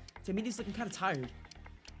Tambini. Tambini's looking kind of tired.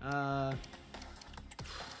 I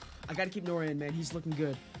gotta keep Nora in, man. He's looking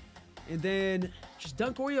good. And then just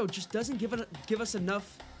Dunk Oreo just doesn't give us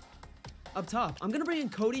enough up top. I'm gonna bring in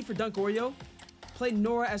Cody for Dunk Oreo. Play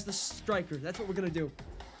Nora as the striker. That's what we're gonna do.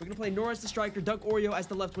 We're going to play Nora as the striker, Dunk Oreo as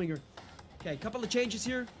the left winger. Okay, a couple of changes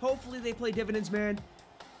here. Hopefully they play dividends, man.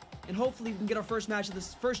 And hopefully we can get our first match of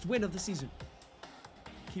this, first win of the season.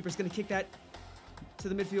 Keeper's going to kick that to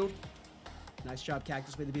the midfield. Nice job,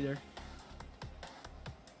 Cactus. Way to be there.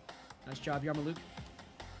 Nice job, Yarmaluk.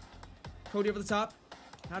 Cody over the top.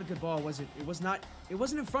 Not a good ball, was it? It was not. It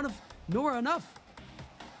wasn't in front of Nora enough.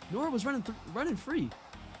 Nora was running free.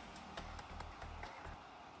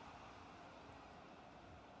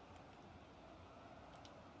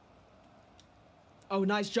 Oh,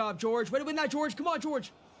 nice job, George. Way to win that, George. Come on,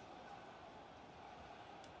 George.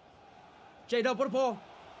 J-Dub, what a ball.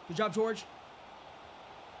 Good job, George.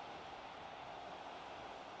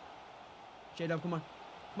 J-Dub, come on.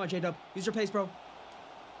 Come on, J-Dub. Use your pace, bro.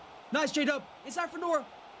 Nice, J-Dub. Inside for Nora.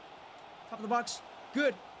 Top of the box.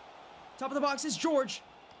 Good. Top of the box is George.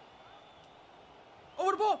 Oh,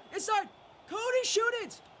 the ball. Inside. Cody, shoot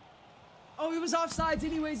it. Oh, he was offsides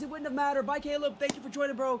anyways. It wouldn't have mattered. Bye, Caleb. Thank you for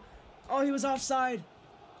joining, bro. Oh, he was offside.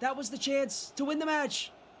 That was the chance to win the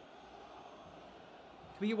match.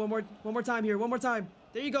 Can we get one more time here? One more time.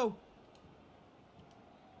 There you go.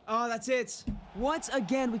 Oh, that's it. Once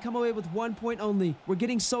again, we come away with 1 point only. We're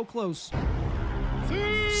getting so close.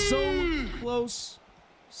 So close.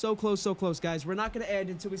 So close, so close, guys. We're not going to end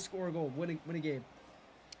until we score a goal, win a game.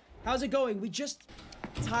 How's it going? We just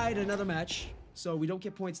tied another match, so we don't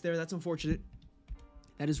get points there. That's unfortunate.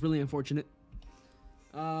 That is really unfortunate.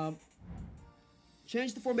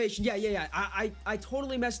 Change the formation. Yeah. I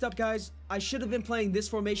totally messed up, guys. I should have been playing this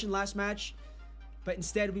formation last match, but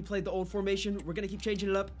instead we played the old formation. We're gonna keep changing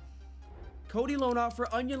it up. Cody loan offer,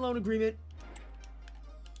 Onion loan agreement.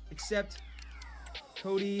 Except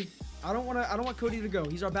Cody. I don't want Cody to go.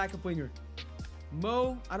 He's our backup winger.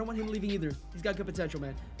 Mo, I don't want him leaving either. He's got good potential,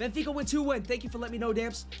 man. Benfica win 2-1. Thank you for letting me know,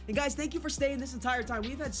 Damps. And guys, thank you for staying this entire time.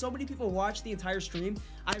 We've had so many people watch the entire stream.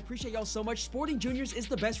 I appreciate y'all so much. Sporting Juniors is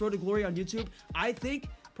the best road to glory on YouTube. I think,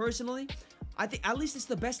 personally, at least it's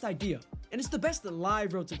the best idea. And it's the best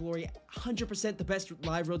live road to glory. 100% the best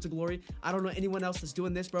live road to glory. I don't know anyone else that's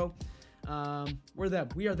doing this, bro. We're them.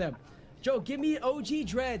 We are them. Joe, give me OG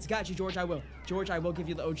dreads. Got you, George. I will. George, I will give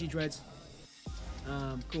you the OG dreads.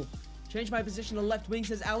 Cool. Change my position to left wing,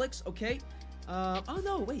 says Alex. Okay. Oh,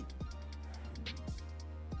 no, wait.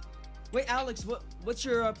 Wait, Alex, what's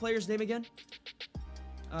your player's name again?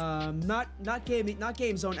 Not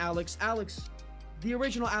game zone, Alex. Alex, the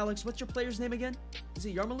original Alex. What's your player's name again? Is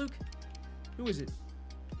it Yarmaluk? Who is it?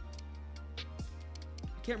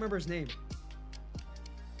 I can't remember his name.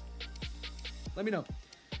 Let me know.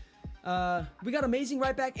 We got amazing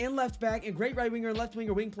right back and left back and great right winger and left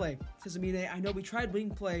winger wing play, says Amine. I know we tried wing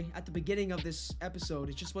play at the beginning of this episode.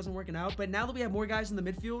 It just wasn't working out. But now that we have more guys in the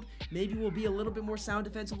midfield, maybe we'll be a little bit more sound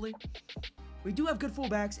defensively. We do have good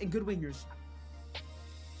fullbacks and good wingers.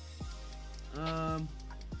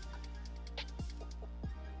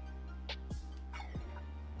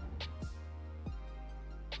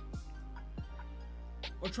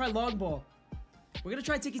 Or try long ball. We're going to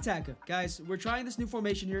try tiki-taka. Guys, we're trying this new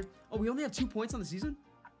formation here. Oh, we only have 2 points on the season?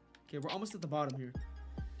 Okay, we're almost at the bottom here.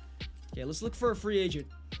 Okay, let's look for a free agent.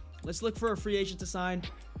 Let's look for a free agent to sign.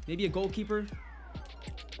 Maybe a goalkeeper.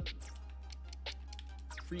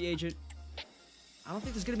 Free agent. I don't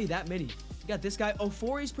think there's going to be that many. We got this guy. Oh,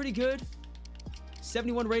 Fori's pretty good.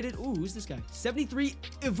 71 rated. Ooh, who's this guy? 73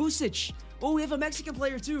 Ivusic. Oh, we have a Mexican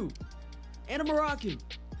player too. And a Moroccan.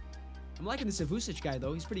 I'm liking this Ivusic guy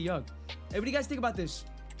though. He's pretty young. Hey, what do you guys think about this?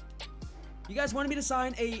 You guys wanted me to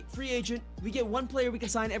sign a free agent. We get one player we can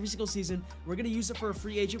sign every single season. We're going to use it for a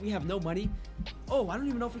free agent. We have no money. Oh, I don't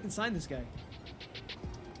even know if we can sign this guy.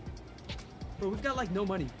 Bro, we've got like no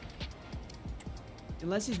money.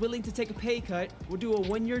 Unless he's willing to take a pay cut. We'll do a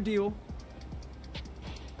 1-year deal.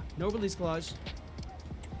 No release clause.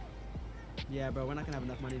 Yeah, bro, we're not going to have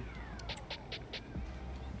enough money.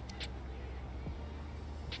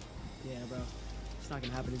 Yeah, bro. It's not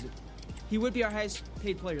going to happen, is it? He would be our highest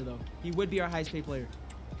paid player, though. He would be our highest paid player.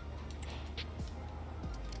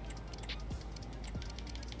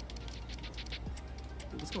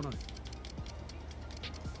 Dude, what's going on?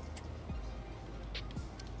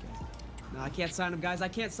 Okay. No, I can't sign him, guys. I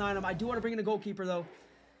can't sign him. I do want to bring in a goalkeeper, though.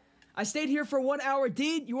 I stayed here for 1 hour.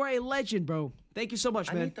 Dean, you are a legend, bro. Thank you so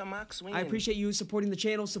much, man. I appreciate you supporting the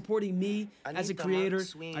channel, supporting me as a creator.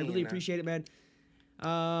 I really appreciate it, man.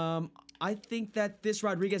 I think that this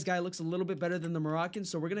Rodriguez guy looks a little bit better than the Moroccan,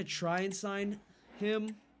 so we're going to try and sign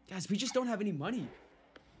him. Guys, we just don't have any money.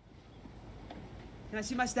 Can I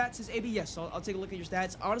see my stats? Says AB, yes, I'll take a look at your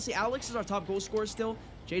stats. Honestly, Alex is our top goal scorer still.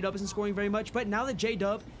 J-Dub isn't scoring very much, but now that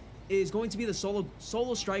J-Dub is going to be the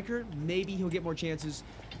solo striker, maybe he'll get more chances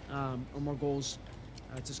or more goals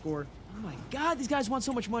to score. Oh my God, these guys want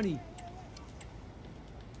so much money.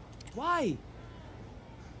 Why?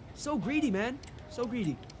 So greedy, man. So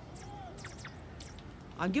greedy.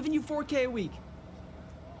 I'm giving you 4K a week.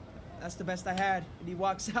 That's the best I had. And he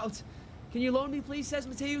walks out. Can you loan me, please? Says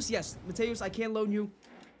Mateus. Yes, Mateus, I can loan you.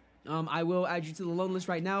 I will add you to the loan list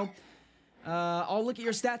right now. I'll look at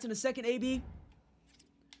your stats in a second, AB.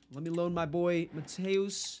 Let me loan my boy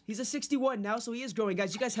Mateus. He's a 61 now, so he is growing.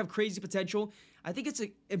 Guys, you guys have crazy potential. I think it's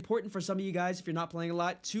important for some of you guys, if you're not playing a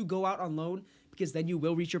lot, to go out on loan, because then you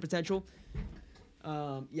will reach your potential.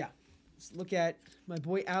 Yeah. Let's look at my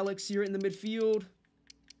boy Alex here in the midfield.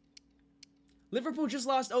 Liverpool just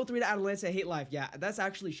lost 0-3 to Atalanta. I hate life. Yeah, that's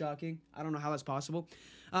actually shocking. I don't know how that's possible.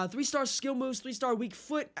 3-star skill moves, 3-star weak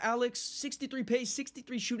foot. Alex, 63 pace,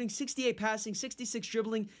 63 shooting, 68 passing, 66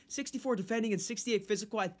 dribbling, 64 defending, and 68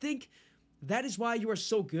 physical. I think that is why you are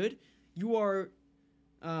so good. You are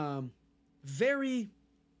very,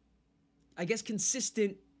 I guess,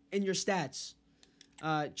 consistent in your stats.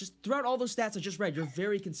 Just throughout all those stats I just read, you're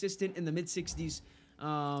very consistent in the mid-60s.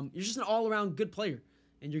 You're just an all-around good player,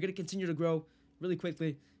 and you're going to continue to grow really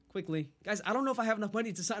quickly. Guys, I don't know if I have enough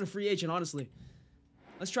money to sign a free agent, honestly.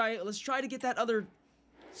 Let's try to get that other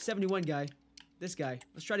 71 guy. This guy.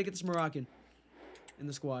 Let's try to get this Moroccan in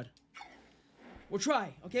the squad. We'll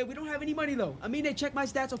try, okay? We don't have any money, though. I mean, they check my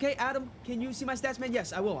stats, okay? Adam, can you see my stats, man?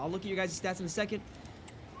 Yes, I will. I'll look at your guys' stats in a second.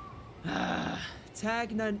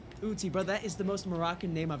 Tagnauti, bro. That is the most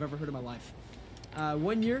Moroccan name I've ever heard in my life.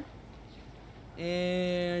 1 year.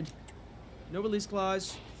 And no release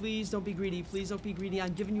clause. Please don't be greedy. Please don't be greedy.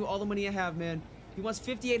 I'm giving you all the money I have, man. He wants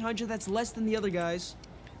 5,800. That's less than the other guys.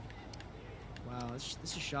 Wow, this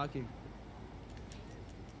is shocking.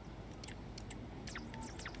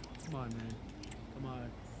 Come on, man. Come on.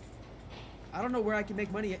 I don't know where I can make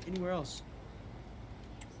money anywhere else.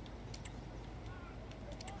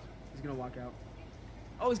 He's gonna walk out.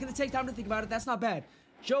 Oh, he's gonna take time to think about it. That's not bad.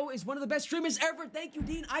 Joe is one of the best streamers ever. Thank you,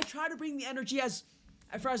 Dean. I try to bring the energy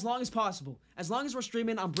for as long as possible. As long as we're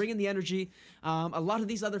streaming, I'm bringing the energy. A lot of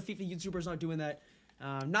these other FIFA YouTubers aren't doing that.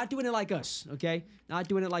 Not doing it like us, okay? Not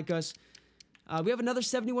doing it like us. We have another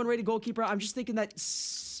 71 rated goalkeeper. I'm just thinking that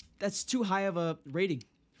that's too high of a rating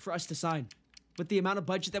for us to sign with the amount of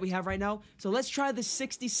budget that we have right now. So let's try the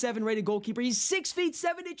 67 rated goalkeeper. He's 6 feet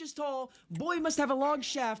 7 inches tall. Boy must have a long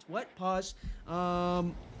shaft. What? Pause.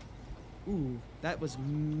 Ooh, that was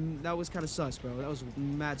kind of sus, bro. That was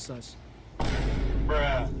mad sus.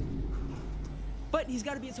 Bruh. But he's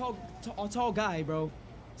got to be a tall guy, bro.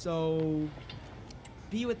 So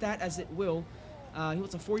be with that as it will. He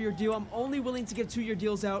wants a 4-year deal. I'm only willing to give 2-year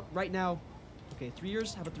deals out right now. Okay, 3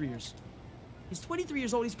 years? How about 3 years? He's 23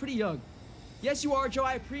 years old. He's pretty young. Yes, you are, Joe.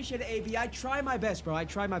 I appreciate it, AB. I try my best, bro. I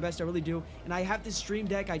try my best. I really do. And I have this stream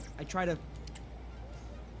deck. I try to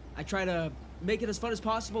make it as fun as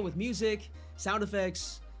possible with music, sound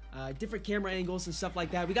effects, different camera angles and stuff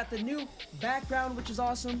like that. We got the new background, which is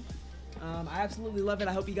awesome. I absolutely love it.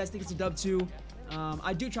 I hope you guys think it's a dub too.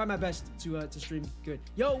 I do try my best to stream good.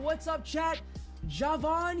 Yo, what's up, chat?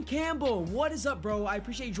 Javon Campbell, what is up, bro? I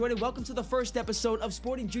appreciate you joining. Welcome to the first episode of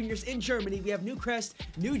Sporting Juniors in Germany. We have new crest,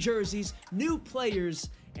 new jerseys, new players,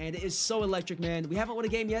 and it is so electric, man. We haven't won a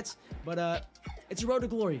game yet, but it's a road to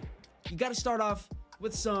glory. You got to start off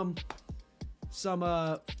with some some,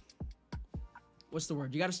 what's the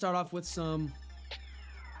word? You got to start off with some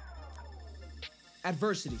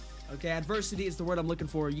adversity. Okay, adversity is the word I'm looking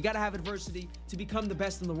for. You got to have adversity to become the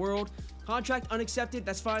best in the world. Contract unaccepted.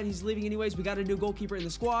 That's fine. He's leaving anyways. We got a new goalkeeper in the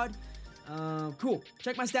squad. Cool.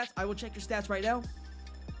 Check my stats. I will check your stats right now.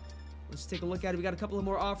 Let's take a look at it. We got a couple of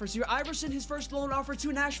more offers here. Iverson, his first loan offer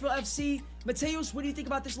to Nashville FC. Mateus, what do you think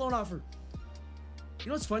about this loan offer? You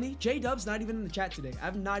know what's funny? J-Dub's not even in the chat today.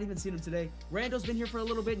 I've not even seen him today. Randall's been here for a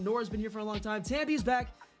little bit. Nora's been here for a long time. Tamby is back.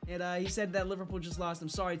 And he said that Liverpool just lost. I'm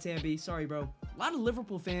sorry, Tamby. Sorry, bro. A lot of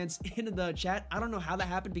Liverpool fans in the chat. I don't know how that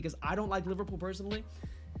happened because I don't like Liverpool personally.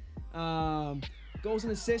 Goals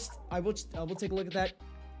and assists. We'll take a look at that.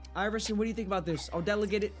 Iverson, what do you think about this? I'll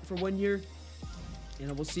delegate it for 1 year.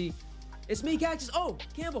 And we'll see. It's me, Cactus. Oh,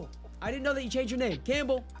 Campbell. I didn't know that you changed your name.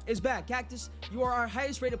 Campbell is back. Cactus, you are our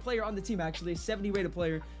highest rated player on the team, actually. 70 rated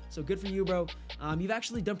player. So good for you, bro. You've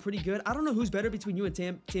actually done pretty good. I don't know who's better between you and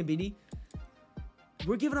Tambini.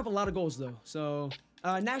 We're giving up a lot of goals, though. So,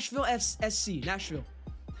 Nashville SC. Nashville.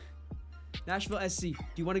 Nashville SC. Do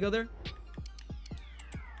you want to go there?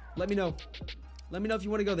 Let me know. Let me know if you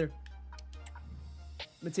want to go there.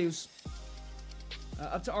 Mateus.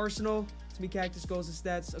 Up to Arsenal. To me, Cactus, goals and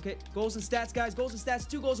stats. Okay, goals and stats, guys. Goals and stats.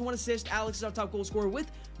 2 goals and 1 assist. Alex is our top goal scorer with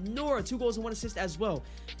Nora. 2 goals and 1 assist as well.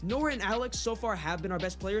 Nora and Alex so far have been our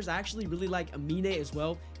best players. I actually really like Amine as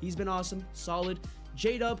well. He's been awesome. Solid.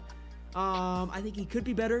 J-Dub. I think he could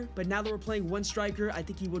be better, but now that we're playing one striker, I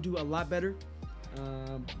think he will do a lot better.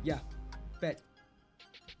 Yeah, bet.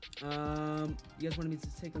 You guys wanted me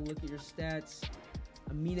to take a look at your stats.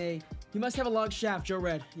 Amine, he must have a long shaft.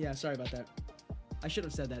 JoeRed. Yeah, sorry about that. I should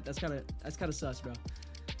have said that. That's kind of sus, bro.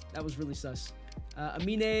 That was really sus.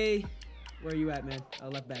 Amine, where are you at, man?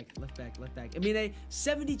 Left back. Amine,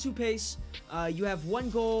 72 pace. You have 1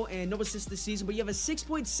 goal and no assists this season, but you have a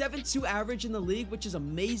 6.72 average in the league, which is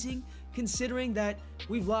amazing considering that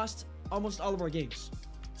we've lost almost all of our games.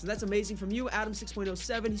 So that's amazing from you. Adam,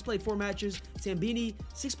 6.07. He's played 4 matches. Tambini,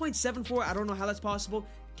 6.74. I don't know how that's possible.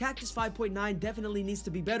 Cactus, 5.9. Definitely needs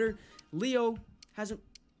to be better. Leo hasn't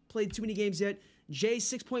played too many games yet. Jay,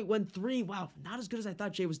 6.13. Wow, not as good as I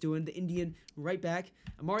thought Jay was doing. The Indian right back.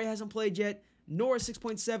 Amari hasn't played yet. Nora,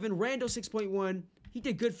 6.7. Rando, 6.1. He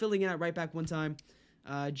did good filling in at right back one time.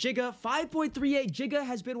 Jigga, 5.38. Jigga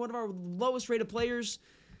has been one of our lowest rated players.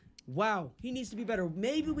 Wow, he needs to be better.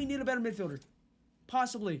 Maybe we need a better midfielder.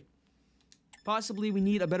 Possibly. Possibly we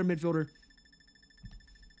need a better midfielder.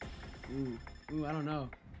 Ooh, I don't know.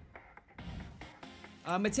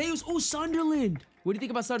 Mateus, Sunderland. What do you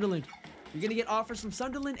think about Sunderland? You're going to get offers from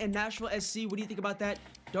Sunderland and Nashville SC. What do you think about that?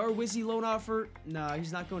 Darwizzy loan offer? Nah,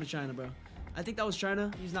 he's not going to China, bro. I think that was China.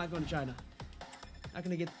 He's not going to China. Not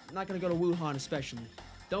gonna go to Wuhan, especially.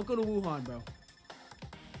 Don't go to Wuhan, bro.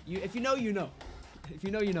 If you know, you know. If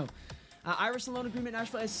you know, you know. Iverson loan agreement,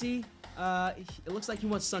 Nashville SC. It looks like he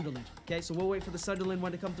wants Sunderland. Okay, so we'll wait for the Sunderland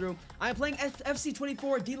one to come through. I am playing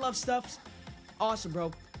FC24. D-Love stuffs. Awesome,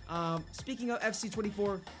 bro. Speaking of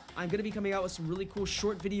FC24, I'm gonna be coming out with some really cool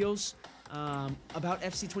short videos about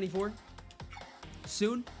FC24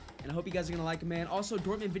 soon, and I hope you guys are gonna like them, man. Also,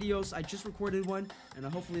 Dortmund videos. I just recorded one, and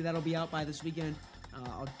hopefully that'll be out by this weekend.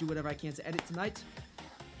 I'll do whatever I can to edit tonight.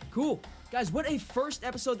 Cool. Guys, what a first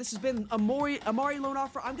episode. This has been Amari loan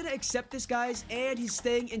offer. I'm going to accept this, guys, and he's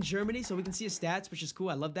staying in Germany, so we can see his stats, which is cool.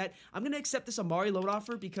 I love that. I'm going to accept this Amari loan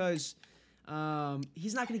offer because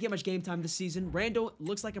he's not going to get much game time this season. Rando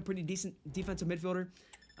looks like a pretty decent defensive midfielder,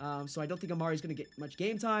 so I don't think Amari's going to get much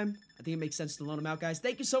game time. I think it makes sense to loan him out, guys.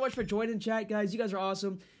 Thank you so much for joining, chat, guys. You guys are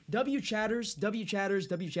awesome. W chatters.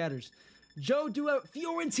 Joe, do a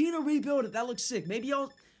Fiorentina rebuild. That looks sick. Maybe I'll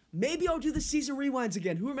do the season rewinds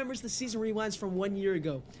again. Who remembers the season rewinds from 1 year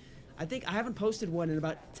ago? I think I haven't posted one in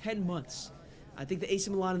about 10 months. I think the AC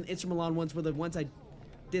Milan and Inter Milan ones were the ones I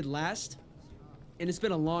did last. And it's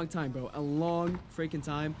been a long time, bro. A long freaking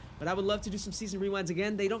time. But I would love to do some season rewinds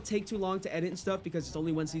again. They don't take too long to edit and stuff because it's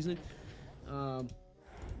only one season.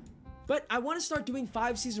 But I want to start doing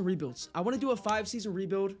 5 season rebuilds. I want to do a 5 season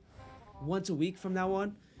rebuild once a week from now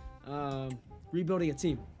on. Rebuilding a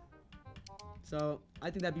team. So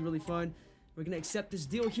I think that'd be really fun. We're gonna accept this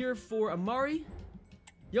deal here for Amari.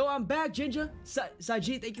 Yo, I'm back, Jinja.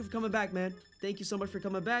 Saji, thank you for coming back, man. Thank you so much for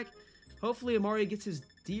coming back. Hopefully Amari gets his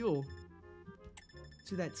deal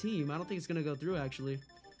to that team. I don't think it's gonna go through, actually.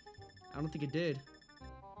 I don't think it did.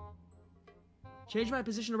 Change my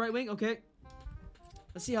position to right wing. Okay.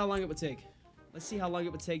 Let's see how long it would take. Let's see how long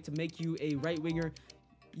it would take to make you a right winger.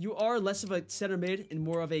 You are less of a center mid and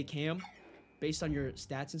more of a cam based on your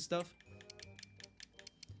stats and stuff.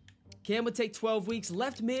 Cam would take 12 weeks.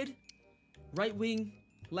 Left mid, right wing,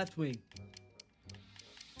 left wing.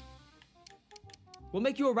 We'll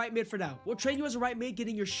make you a right mid for now. We'll train you as a right mid,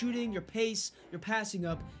 getting your shooting, your pace, your passing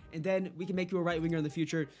up, and then we can make you a right winger in the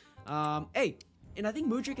future. Hey, and I think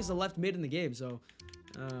Mudryk is a left mid in the game, so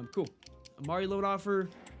cool. Amari load offer.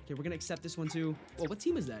 Okay, we're gonna accept this one too. Whoa, what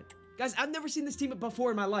team is that? Guys, I've never seen this team before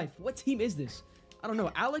in my life. What team is this? I don't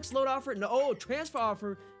know. Alex load offer? No, oh, transfer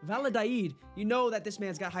offer. Valadaid. You know that this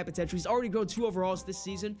man's got high potential. He's already grown 2 overalls this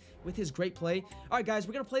season with his great play. All right, guys,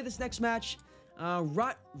 we're gonna play this next match.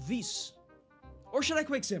 Rotvis. Or should I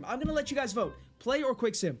quick sim? I'm gonna let you guys vote. Play or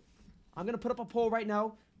quick sim. I'm gonna put up a poll right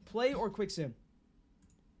now. Play or quick sim.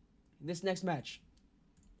 In this next match.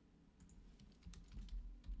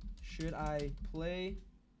 Should I play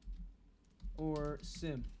or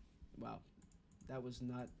sim? Wow. That was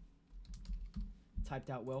not typed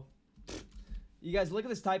out well. You guys, look at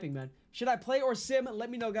this typing, man. Should I play or sim? Let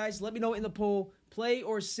me know, guys. Let me know in the poll. Play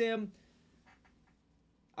or sim.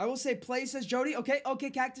 I will say play, says Jody. Okay,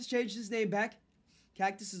 Cactus changed his name back.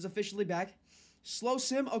 Cactus is officially back. Slow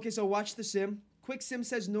sim. Okay, so watch the sim. Quick sim,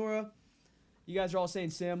 says Nora. You guys are all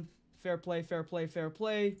saying sim. Fair play, fair play, fair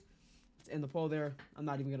play. Let's end the poll there. I'm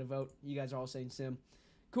not even going to vote. You guys are all saying sim.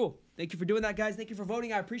 Cool. Thank you for doing that, guys. Thank you for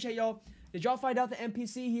voting. I appreciate y'all. Did y'all find out the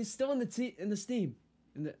NPC? He's still in the Steam.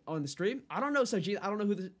 On the stream? I don't know, Sajid. I don't know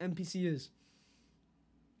who the NPC is.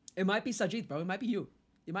 It might be Sajid, bro. It might be you.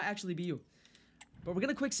 It might actually be you. But we're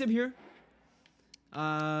going to quick sim here.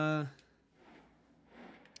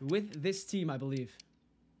 With this team, I believe.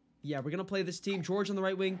 Yeah, we're going to play this team. George on the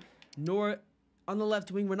right wing. Nora on the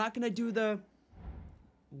left wing. We're not going to do the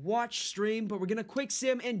watch stream, but we're going to quick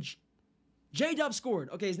sim. And J-Dub scored.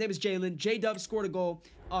 Okay, his name is Jalen. J-Dub scored a goal.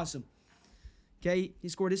 Awesome. Okay, he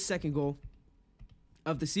scored his second goal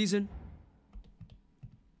of the season.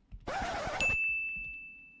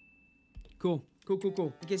 Cool.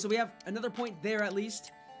 Okay, so we have another point there at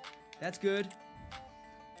least. That's good.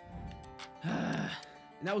 And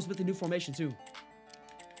that was with the new formation too.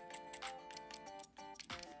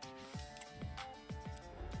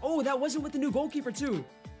 Oh, that wasn't with the new goalkeeper too.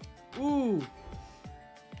 Ooh.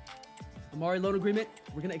 Amari loan agreement.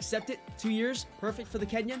 We're going to accept it. 2 years. Perfect for the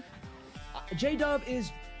Kenyan. J-Dub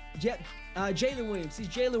is Jalen Williams. He's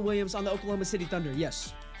Jalen Williams on the Oklahoma City Thunder.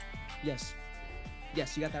 Yes. Yes,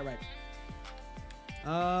 you got that right.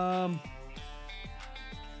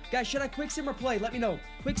 Guys, should I quick sim or play? Let me know.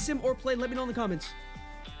 Quick sim or play? Let me know in the comments.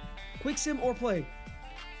 Quick sim or play?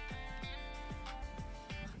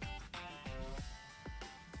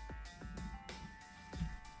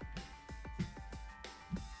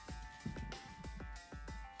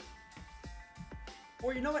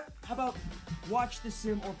 Or you know what? How about watch the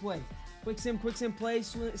sim or play? Quick sim, play,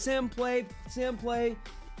 sim, play.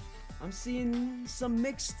 I'm seeing some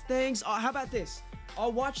mixed things. How about this?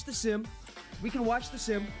 I'll watch the sim. We can watch the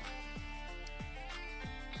sim.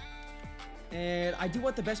 And I do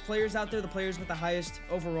want the best players out there, the players with the highest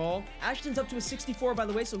overall. Ashton's up to a 64, by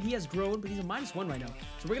the way, so he has grown, but he's a -1 right now.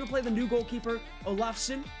 So we're going to play the new goalkeeper,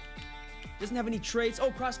 Olafsson. Doesn't have any traits.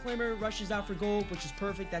 Oh, cross-claimer, rushes out for goal, which is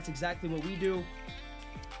perfect. That's exactly what we do.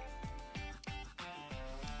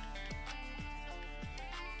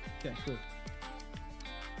 Okay, cool.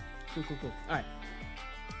 Cool. All right.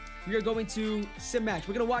 We are going to sim match.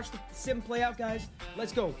 We're going to watch the sim play out, guys.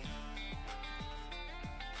 Let's go.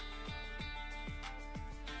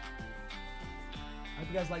 I hope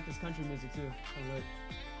you guys like this country music, too. Oh, wait.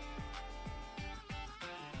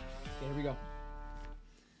 Okay, here we go.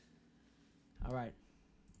 All right.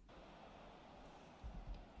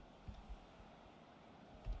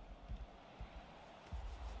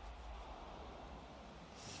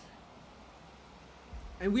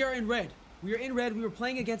 And we are in red. We are in red. We were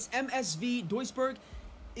playing against MSV Duisburg.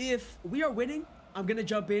 If we are winning, I'm going to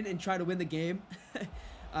jump in and try to win the game.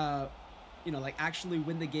 You know, like actually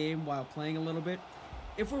win the game while playing a little bit.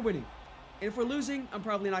 If we're winning. And if we're losing, I'm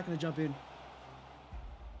probably not going to jump in.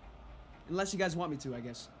 Unless you guys want me to, I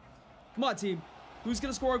guess. Come on, team. Who's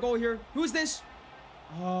going to score a goal here? Who's this?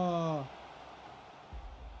 Oh.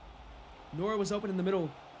 Nora was open in the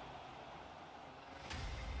middle.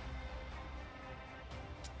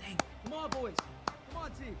 Dang. Come on, boys. Come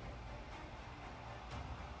on, team.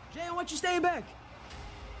 Jay, I want you staying back.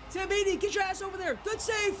 Tambini, get your ass over there. Good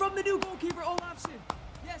save from the new goalkeeper, Olafsson.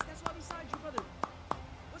 Yes, that's why we signed you, brother.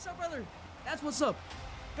 What's up, brother? That's what's up.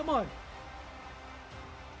 Come on.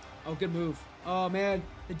 Oh, good move. Oh, man.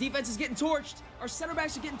 The defense is getting torched. Our center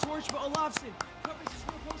backs are getting torched, but Olafsson covers his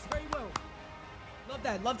real post very well. Love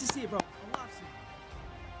that. Love to see it, bro. Olafsson.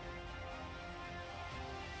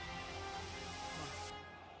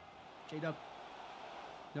 J-Dub.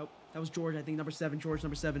 Nope. That was George, I think. Number 7. George,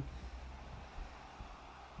 number 7.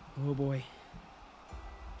 Oh, boy.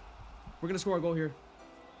 We're going to score a goal here.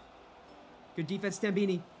 Good defense,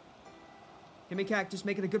 Tambini. Him and Cactus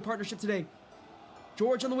making a good partnership today.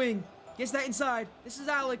 George on the wing. Gets that inside. This is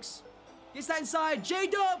Alex. Gets that inside.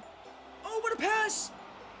 J-Dub. Oh, what a pass.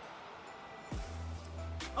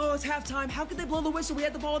 Oh, it's halftime. How could they blow the whistle? We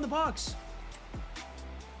had the ball in the box.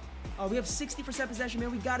 Oh, we have 60% possession,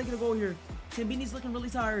 man. We got to get a goal here. Tambini's looking really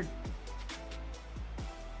tired.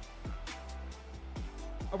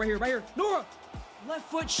 Oh, right here, right here. Nora! Left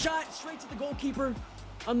foot shot straight to the goalkeeper.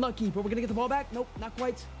 Unlucky, but we're going to get the ball back. Nope, not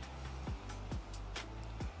quite.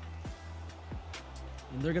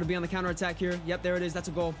 And they're going to be on the counterattack here. Yep, there it is. That's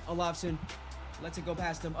a goal. Olafsson lets it go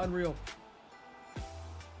past him. Unreal.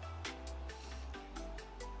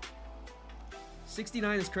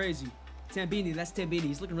 69 is crazy. Tambini, that's Tambini.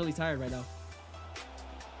 He's looking really tired right now.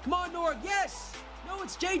 Come on, Nora. Yes! No,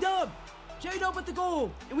 it's J-Dub. J-Dub with the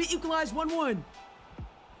goal. And we equalize 1-1.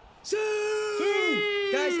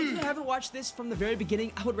 Guys, if you haven't watched this from the very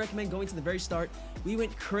beginning, I would recommend going to the very start. We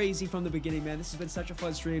went crazy from the beginning, man. This has been such a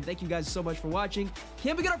fun stream. Thank you guys so much for watching.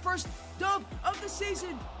 Can we get our first dub of the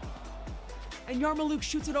season? And Yarmouk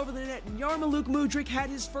shoots it over the net. Yarmouk Mudryk had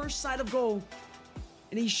his first sight of goal.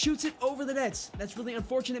 And he shoots it over the net. That's really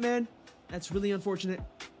unfortunate, man. That's really unfortunate.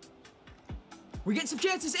 We're getting some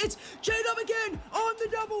chances. It's J-Dub again on the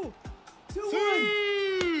double. 2-1.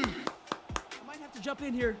 I might have to jump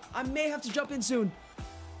in here. I may have to jump in soon.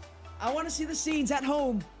 I want to see the scenes at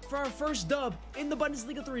home for our first dub in the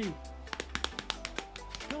Bundesliga 3.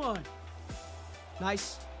 Come on.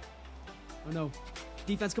 Nice. Oh, no.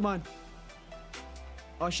 Defense, come on.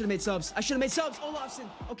 Oh, I should have made subs. I should have made subs. Olafsson.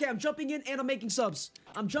 Okay, I'm jumping in and I'm making subs.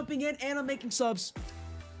 I'm jumping in and I'm making subs.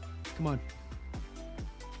 Come on.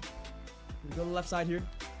 We're gonna go to the left side here.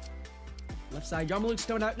 Left side. Yarmouk's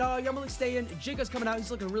coming out. No, Yarmouk's staying. Jiga's coming out.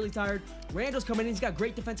 He's looking really tired. Randall's coming in. He's got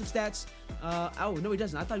great defensive stats. Oh, no, he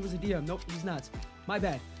doesn't. I thought he was a DM. Nope, he's not. My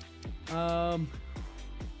bad. Ooh,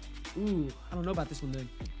 I don't know about this one then.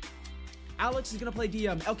 Alex is going to play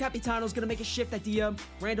DM. El Capitano's going to make a shift at DM.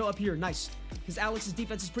 Randall up here. Nice. Because Alex's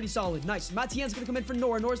defense is pretty solid. Nice. Matien's going to come in for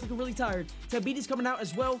Nora. Nora's looking really tired. Tabiti's coming out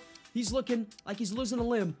as well. He's looking like he's losing a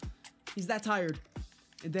limb. He's that tired.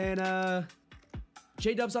 And then,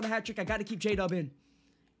 J-Dub's on a hat trick. I got to keep J-Dub in.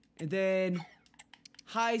 And then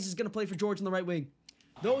Heise is going to play for George on the right wing.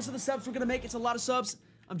 Those are the subs we're going to make. It's a lot of subs.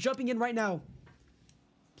 I'm jumping in right now.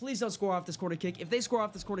 Please don't score off this corner kick. If they score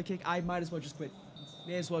off this corner kick, I might as well just quit.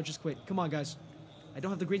 May as well just quit. Come on, guys. I don't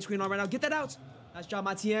have the green screen on right now. Get that out. Nice job,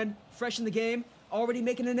 Matien. Fresh in the game. Already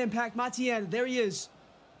making an impact. Matien, there he is.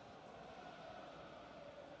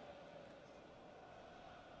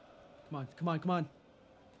 Come on, come on, come on.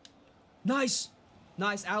 Nice.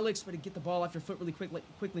 Nice, Alex. Better get the ball off your foot really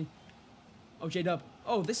quickly. Oh, J-Dub.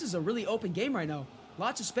 Oh, this is a really open game right now.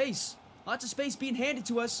 Lots of space. Lots of space being handed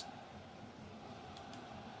to us.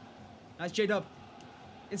 Nice, J-Dub.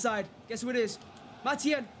 Inside. Guess who it is?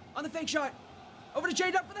 Matien on the fake shot. Over to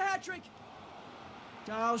J-Dub for the hat trick.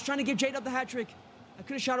 I was trying to give J-Dub the hat trick. I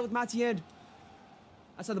could have shot it with Matien.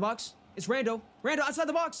 Outside the box. It's Rando. Rando outside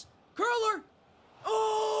the box. Curler.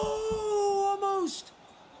 Oh, almost.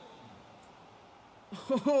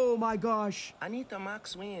 Oh my gosh. I need the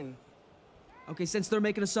max win. Okay, since they're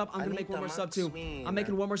making a sub, I'm going to make one more sub too. I'm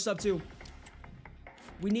making one more sub too.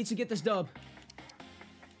 We need to get this dub.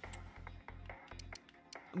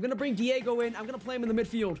 I'm going to bring Diego in. I'm going to play him in the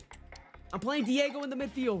midfield. I'm playing Diego in the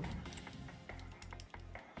midfield.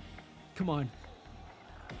 Come on.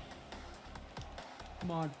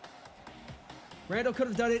 Come on. Randall could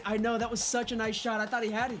have done it. I know, that was such a nice shot. I thought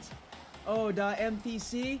he had it. Oh, the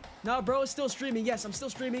MPC. No, bro, it's still streaming. Yes, I'm still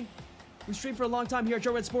streaming. We stream for a long time here at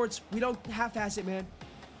JoeRed Sports. We don't half-ass it, man.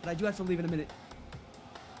 But I do have to leave in a minute.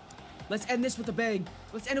 Let's end this with a bang.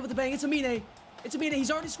 Let's end it with a bang. It's Amine. It's Amine.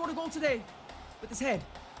 He's already scored a goal today. With his head.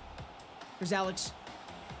 Here's Alex.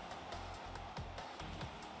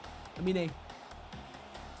 Amine.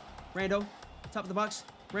 Rando. Top of the box.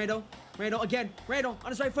 Rando. Rando again. Rando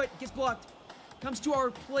on his right foot. Gets blocked. Comes to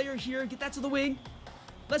our player here. Get that to the wing.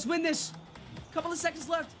 Let's win this. Couple of seconds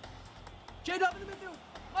left. J-Dub in the midfield.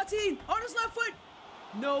 Matien on his left foot.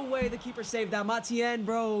 No way the keeper saved that. Matien,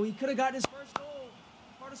 bro. He could have gotten his first goal.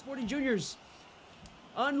 Part of Sporting Juniors.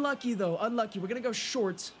 Unlucky, though. Unlucky. We're going to go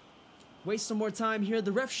short. Waste some more time here.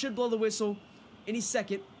 The ref should blow the whistle any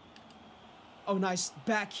second. Oh, nice.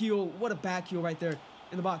 Back heel. What a back heel right there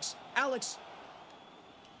in the box. Alex.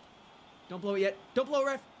 Don't blow it yet. Don't blow it,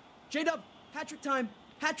 ref. J-Dub. Hat-trick time.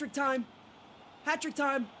 Hat-trick time. Hat-trick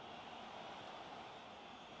time.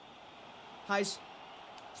 Heise.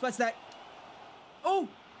 Sweats that. Oh!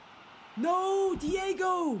 No!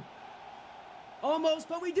 Diego! Almost,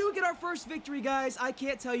 but we do get our first victory, guys. I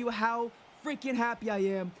can't tell you how freaking happy I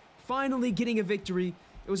am. Finally getting a victory.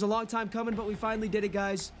 It was a long time coming, but we finally did it,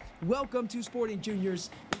 guys. Welcome to Sporting Juniors.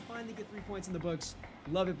 We finally get 3 points in the books.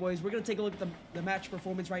 Love it, boys. We're going to take a look at the match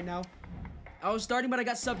performance right now. I was starting, but I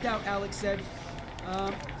got subbed out, Alex said.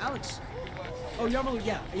 Alex. Oh, Yarmalu,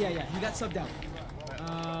 yeah. He got subbed out.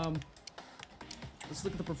 Let's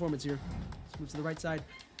look at the performance here. Let's move to the right side.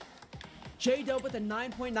 J-Dub with a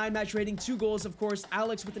 9.9 match rating, 2 goals, of course.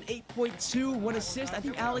 Alex with an 8.2, 1 assist. I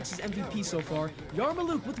think Alex is MVP so far.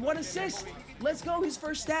 Yarmaluk with 1 assist. Let's go. His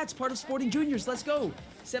first stats, part of Sporting Juniors. Let's go.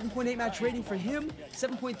 7.8 match rating for him.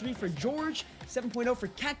 7.3 for George. 7.0 for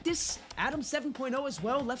Cactus. Adam 7.0 as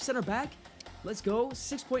well, left center back. Let's go.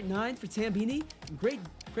 6.9 for Tambini.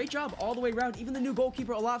 Great job all the way around. Even the new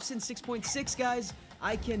goalkeeper, Olafsson, 6.6, guys.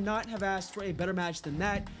 I cannot have asked for a better match than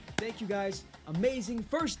that. Thank you, guys. Amazing.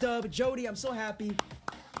 First dub. Jody, I'm so happy.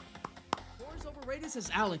 Nora's overrated,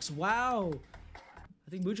 says Alex. Wow.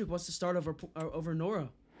 I think Mudrik wants to start over Nora.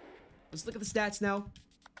 Let's look at the stats now.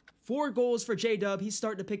 4 goals for J-Dub. He's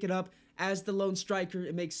starting to pick it up as the lone striker.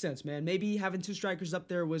 It makes sense, man. Maybe having 2 strikers up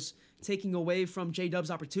there was taking away from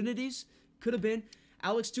J-Dub's opportunities. Could have been.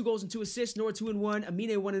 Alex, 2 goals and 2 assists. Nora, 2 and 1.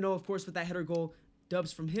 Amine, 1 and 0, of course, with that header goal.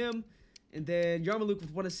 Dubs from him. And then Yarmaluk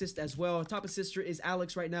with 1 assist as well. Top assister is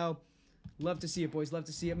Alex right now. Love to see it, boys. Love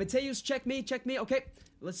to see it. Mateus, check me. Okay,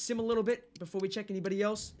 let's sim a little bit before we check anybody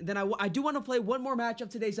else. And then I do want to play one more match of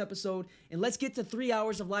today's episode. And let's get to 3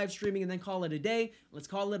 hours of live streaming and then call it a day. Let's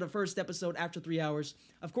call it a first episode after 3 hours.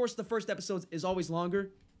 Of course, the first episode is always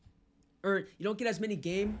longer. Or you don't get as many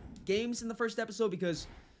games in the first episode because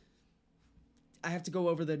I have to go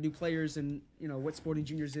over the new players and, you know, what Sporting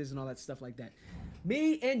Juniors is and all that stuff like that.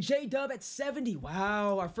 Me and J-Dub at 70.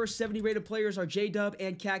 Wow, our first 70 rated players are J-Dub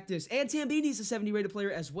and Cactus. And Tambini's a 70 rated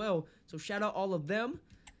player as well. So shout out all of them.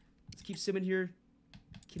 Let's keep simming here.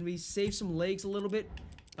 Can we save some legs a little bit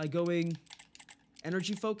by going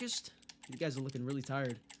energy focused? You guys are looking really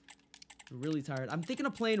tired. Really tired. I'm thinking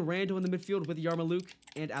of playing Rando in the midfield with Yarmaluk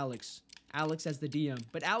and Alex. Alex as the DM.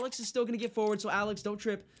 But Alex is still going to get forward, so Alex, don't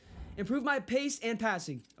trip. Improve my pace and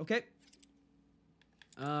passing, okay?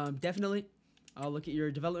 Definitely. I'll look at your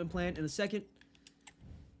development plan in a second.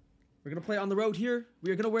 We're going to play on the road here. We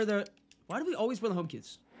are going to wear the... Why do we always wear the home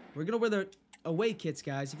kits? We're going to wear the away kits,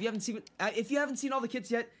 guys. If you haven't seen all the kits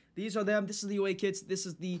yet, these are them. This is the away kits. This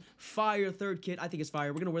is the fire third kit. I think it's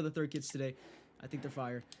fire. We're going to wear the third kits today. I think they're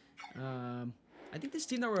fire. I think this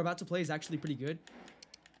team that we're about to play is actually pretty good.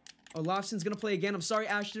 Olafsson's going to play again. I'm sorry,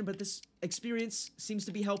 Ashton, but this experience seems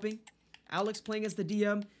to be helping. Alex playing as the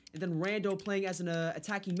DM, and then Rando playing as an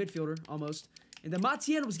attacking midfielder, almost. And then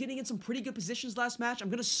Matien was getting in some pretty good positions last match. I'm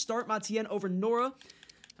going to start Matien over Nora.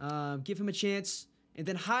 Give him a chance. And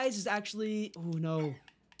then Hayes is actually... Oh, no.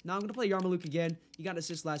 No, I'm going to play Yarmaluk again. He got an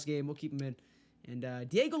assist last game. We'll keep him in. And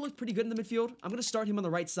Diego looked pretty good in the midfield. I'm going to start him on the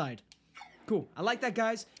right side. Cool. I like that,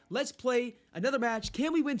 guys. Let's play another match.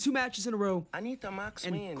 Can we win 2 matches in a row? I need the max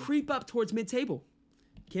and win. Creep up towards mid-table.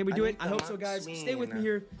 Can we do it? I hope so, guys. Stay with me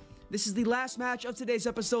here. This is the last match of today's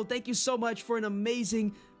episode. Thank you so much for an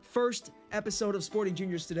amazing first episode of Sporting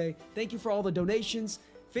Juniors today. Thank you for all the donations.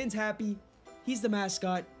 Finn's happy. He's the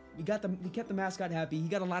mascot. We kept the mascot happy. He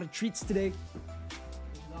got a lot of treats today.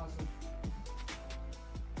 Which is awesome.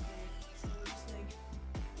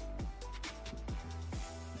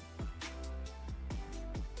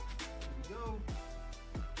 Here we go.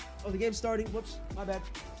 Oh, the game's starting. Whoops, my bad.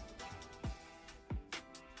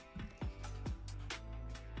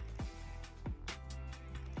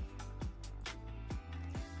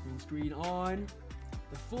 Screen on.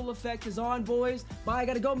 The full effect is on, boys. Bye, I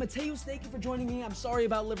gotta go. Mateus, thank you for joining me. I'm sorry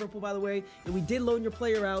about Liverpool, by the way. And we did loan your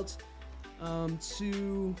player out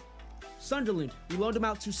to Sunderland. We loaned him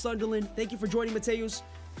out to Sunderland. Thank you for joining, Mateus.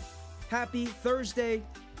 Happy Thursday.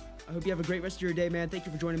 I hope you have a great rest of your day, man. Thank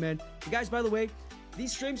you for joining, man. And guys, by the way,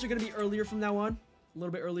 these streams are gonna be earlier from now on. A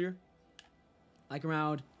little bit earlier. Like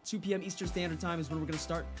around 2 p.m. Eastern Standard Time is when we're gonna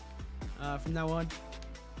start from now on.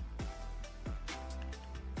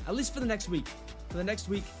 At least for the next week. For the next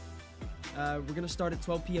week, we're going to start at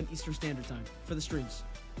 12 p.m. Eastern Standard Time for the streams.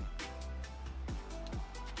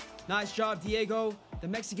 Nice job, Diego. The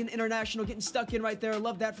Mexican international getting stuck in right there.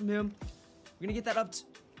 Love that from him. We're going to get that up.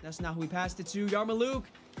 That's not who we passed it to. Yarmaluk.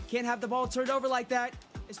 Can't have the ball turned over like that.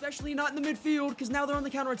 Especially not in the midfield because now they're on the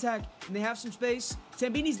counterattack. And they have some space.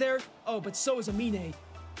 Tambini's there. Oh, but so is Amine.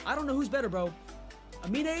 I don't know who's better, bro.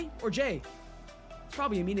 Amine or Jay? It's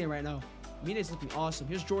probably Amine right now. Mina's looking awesome.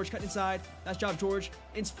 Here's George cutting inside. Nice job, George.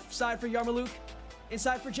 Inside for Yarmaluk.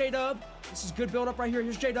 Inside for J-Dub. This is good build-up right here.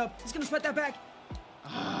 Here's J-Dub. He's going to sweat that back.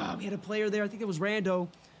 Ah, we had a player there. I think it was Rando.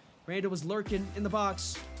 Rando was lurking in the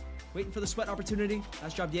box, waiting for the sweat opportunity.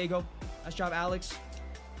 Nice job, Diego. Nice job, Alex.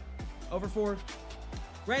 Over 4.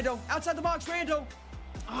 Rando, outside the box, Rando.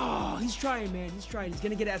 Oh, he's trying, man. He's trying. He's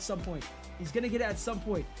going to get it at some point. He's going to get it at some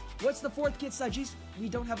point. What's the 4th kit, Sajis? We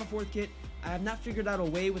don't have a 4th kit. I have not figured out a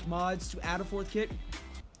way with mods to add a 4th kit,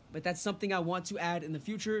 but that's something I want to add in the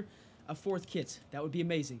future, a 4th kit. That would be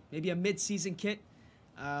amazing. Maybe a mid-season kit,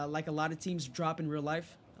 like a lot of teams drop in real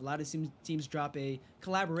life. A lot of teams drop a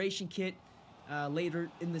collaboration kit later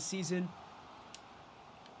in the season.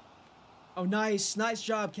 Oh, nice. Nice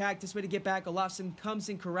job, Cactus. Way to get back. Olafsson comes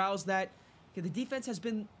and corrals that. Okay, the defense has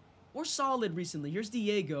been more solid recently. Here's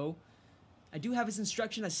Diego. I do have his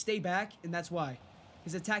instruction to stay back, and that's why.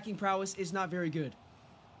 His attacking prowess is not very good.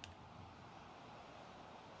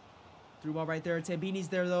 Through ball right there. Tambini's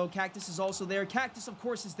there, though. Cactus is also there. Cactus, of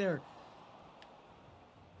course, is there.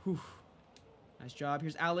 Whew. Nice job.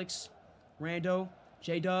 Here's Alex. Rando.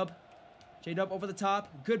 J-Dub. J-Dub over the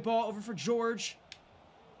top. Good ball over for George.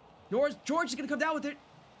 George is going to come down with it.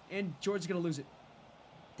 And George is going to lose it.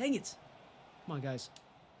 Dang it. Come on, guys.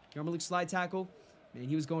 Yarmouk slide tackle. Man,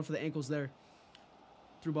 he was going for the ankles there.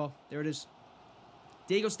 Through ball. There it is.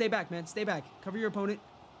 Diego, stay back, man. Stay back. Cover your opponent.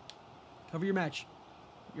 Cover your match.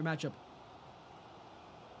 Your matchup.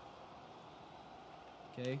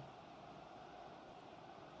 Okay.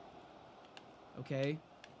 Okay.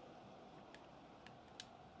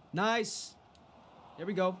 Nice. There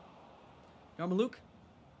we go. Yarmouk.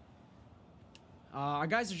 Our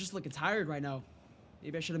guys are just looking tired right now.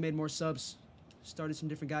 Maybe I should have made more subs. Started some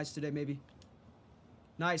different guys today, maybe.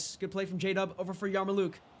 Nice. Good play from J-Dub. Over for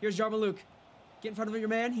Yarmouk. Here's Yarmouk. Get in front of your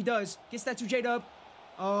man. He does. Gets that to J-Dub.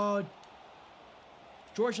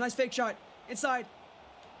 George, nice fake shot. Inside.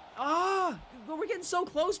 We're getting so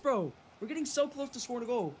close, bro. We're getting so close to scoring a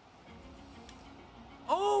goal.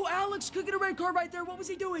 Oh, Alex could get a red card right there. What was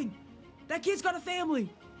he doing? That kid's got a family.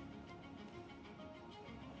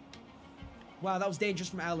 Wow, that was dangerous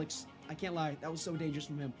from Alex. I can't lie. That was so dangerous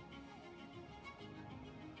from him.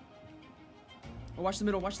 Oh, watch the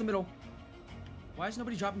middle. Watch the middle. Why is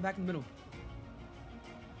nobody dropping back in the middle?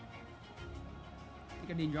 I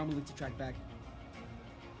think I need Yarmouk to track back.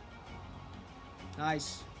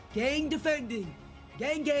 Nice. Gang defending.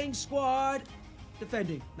 Gang squad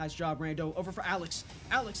defending. Nice job, Rando. Over for Alex.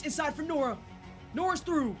 Alex inside for Nora. Nora's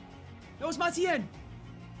through. No, it's Matien.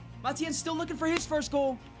 Matien's still looking for his first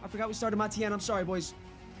goal. I forgot we started Matien. I'm sorry, boys.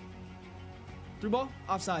 Through ball.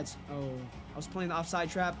 Offsides. Oh, I was playing the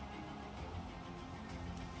offside trap.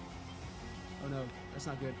 Oh no, that's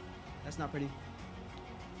not good. That's not pretty.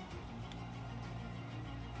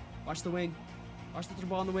 Watch the wing. Watch the through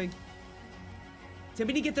ball on the wing.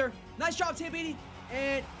 Tambini, get there. Nice job, Tambini.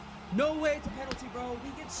 And no way, it's a penalty, bro.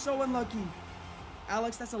 We get so unlucky.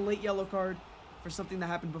 Alex, that's a late yellow card for something that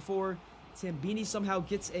happened before. Tambini somehow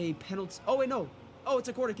gets a penalty. Oh, wait, no. Oh, it's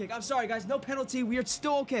a corner kick. I'm sorry, guys. No penalty. We are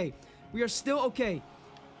still okay. We are still okay.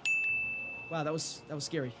 Wow, that was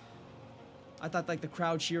scary. I thought, like, the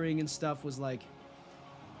crowd cheering and stuff was, like,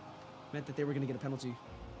 meant that they were going to get a penalty.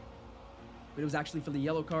 But it was actually for the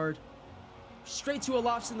yellow card. Straight to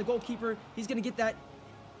Olafsson, the goalkeeper. He's going to get that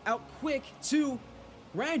out quick to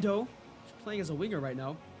Rando. He's playing as a winger right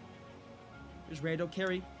now. Here's Rando.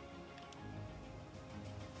 Carry.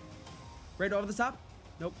 Rando over the top.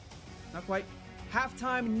 Nope. Not quite.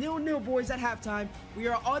 Halftime. 0-0, boys, at halftime. We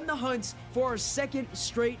are on the hunt for our second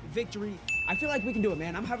straight victory. I feel like we can do it,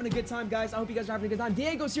 man. I'm having a good time, guys. I hope you guys are having a good time.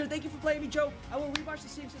 Diego's here. Thank you for playing me, Joe. I will rewatch the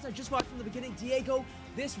stream since I just watched from the beginning. Diego,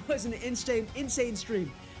 this was an insane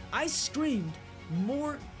stream. I screamed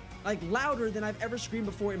more, like, louder than I've ever screamed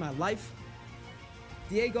before in my life.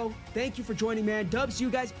 Diego, thank you for joining, man. Dubs, you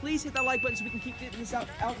guys, please hit that like button so we can keep getting this out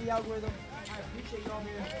in the algorithm. I appreciate y'all,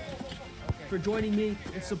 man, for joining me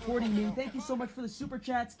and supporting me. Thank you so much for the super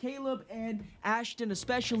chats. Caleb and Ashton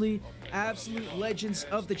especially, absolute legends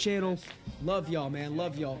of the channel. Love y'all, man.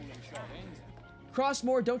 Love y'all. Cross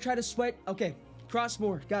more. Don't try to sweat. Okay, cross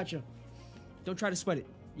more. Gotcha. Don't try to sweat it.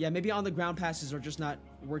 Yeah, maybe on the ground passes are just not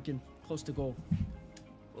working close to goal.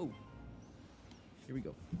 Whoa. Here we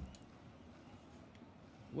go.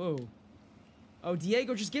 Whoa. Oh,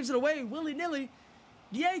 Diego just gives it away willy-nilly.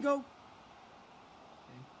 Diego. Okay.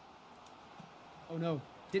 Oh, no.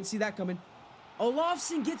 Didn't see that coming.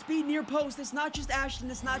 Olafsson gets beat near post. It's not just Ashton.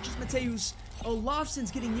 It's not just Mateus. Olafsson's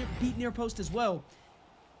getting beat near post as well.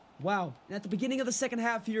 Wow. And at the beginning of the second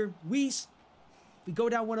half here, we go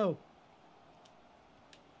down 1-0.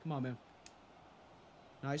 Come on, man.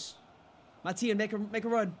 Nice. Matien, make a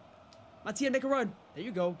run. Matien, make a run. There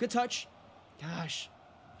you go. Good touch. Gosh.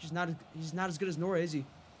 He's not as good as Nora, is he?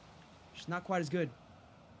 She's not quite as good.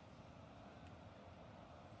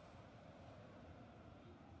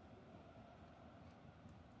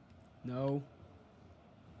 No.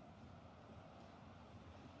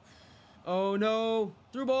 Oh, no.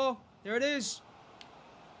 Through ball. There it is.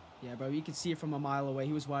 Yeah, bro, you can see it from a mile away.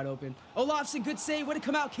 He was wide open. Olafson, good save. Way to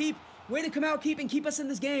come out, keep. Way to come out, keep, and keep us in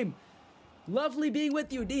this game. Lovely being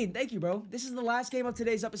with you, Dean. Thank you, bro. This is the last game of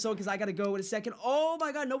today's episode because I got to go in a second. Oh,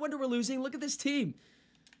 my God. No wonder we're losing. Look at this team.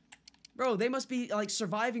 Bro, they must be, like,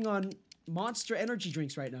 surviving on Monster energy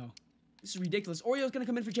drinks right now. This is ridiculous. Oreo's going to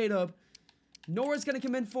come in for J-Dub. Nora's going to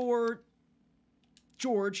come in for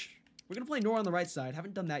George. We're going to play Nora on the right side.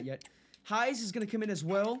 Haven't done that yet. Heis is going to come in as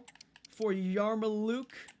well for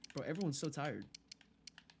Yarmaluk. Bro, everyone's so tired.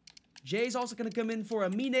 Jay's also going to come in for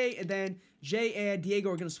Amine, and then Jay and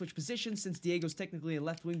Diego are going to switch positions since Diego's technically a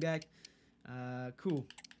left wing back. Cool.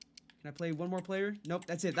 Can I play one more player? Nope,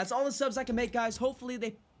 that's it. That's all the subs I can make, guys. Hopefully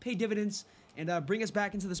they pay dividends and bring us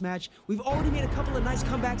back into this match. We've already made a couple of nice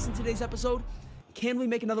comebacks in today's episode. Can we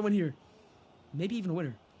make another one here? Maybe even a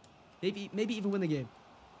winner. Maybe even win the game.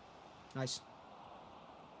 Nice.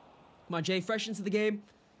 Come on, Jay, fresh into the game.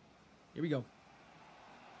 Here we go.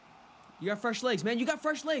 You got fresh legs, man. You got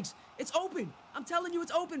fresh legs. It's open. I'm telling you,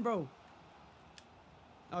 it's open, bro.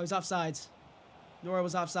 Oh, he's offsides. Nora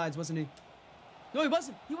was offsides, wasn't he? No, he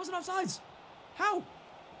wasn't. He wasn't offsides. How?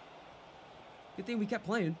 Good thing we kept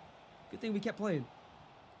playing. Good thing we kept playing.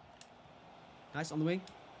 Nice, on the wing.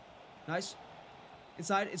 Nice.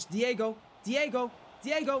 Inside, it's Diego. Diego.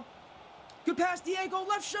 Diego. Good pass, Diego.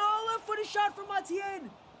 Left shot. Left footed shot from Matien.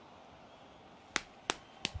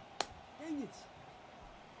 Dang it.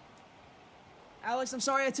 Alex, I'm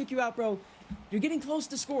sorry I took you out, bro. You're getting close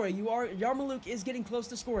to scoring. Yarmaluk is getting close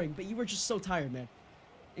to scoring, but you were just so tired, man.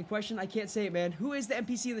 In question, I can't say it, man. Who is the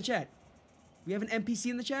NPC in the chat? We have an NPC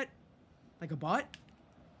in the chat? Like a bot?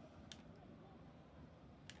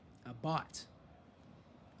 A bot.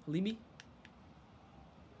 Halimi?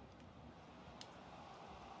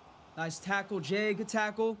 Nice tackle, Jay. Good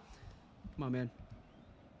tackle. Come on, man.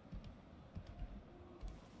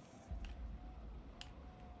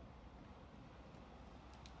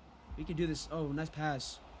 We can do this. Oh, nice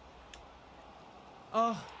pass.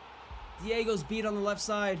 Oh, Diego's beat on the left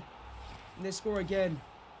side. And they score again.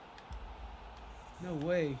 No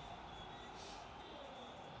way.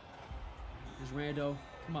 There's Rando.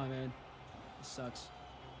 Come on, man. This sucks.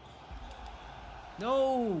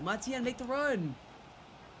 No! Matien, make the run!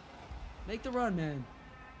 Make the run, man.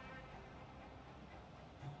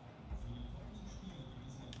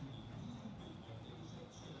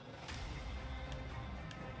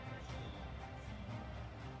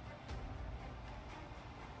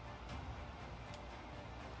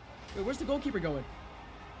 Wait, where's the goalkeeper going?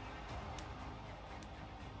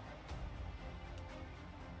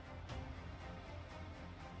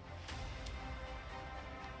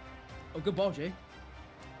 Oh, good ball, Jay.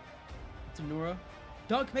 To Nora.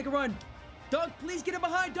 Dunk, make a run. Dunk, please get him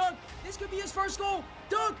behind. Dunk, this could be his first goal.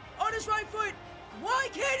 Dunk, on his right foot. Why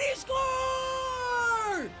can't he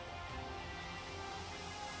score?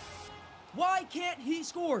 Why can't he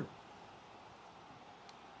score?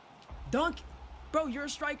 Dunk. Bro, you're a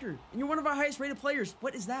striker, and you're one of our highest rated players.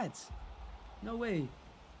 What is that? No way.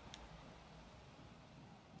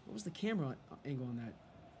 What was the camera angle on that?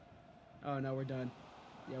 Oh, no, we're done.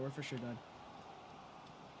 Yeah, we're for sure done.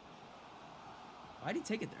 Why'd he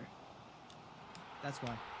take it there? That's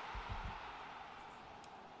why.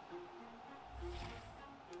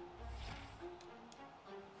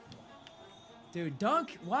 Dude,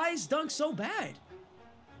 Dunk, why is Dunk so bad?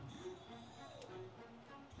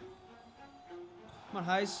 Come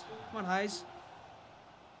on, Heis. Come on, Heis.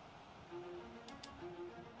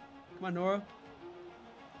 Come on, Nora.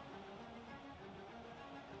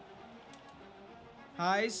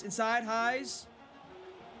 Heis, inside, Heis.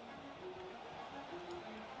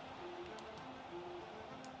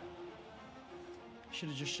 Should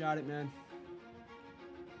have just shot it, man.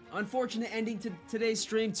 Unfortunate ending to today's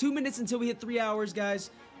stream. 2 minutes until we hit 3 hours, guys.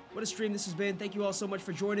 What a stream this has been. Thank you all so much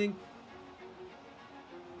for joining.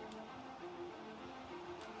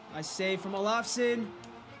 Nice save from Olafson.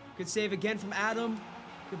 Good save again from Adam.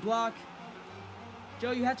 Good block.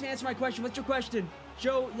 Joe, you have to answer my question. What's your question?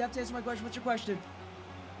 Joe, you have to answer my question. What's your question?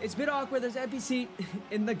 It's a bit awkward. There's an NPC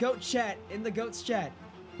in the GOAT chat. In the GOAT's chat.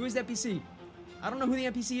 Who is the NPC? I don't know who the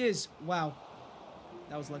NPC is. Wow.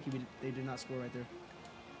 That was lucky they did not score right there.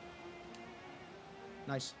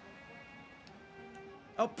 Nice.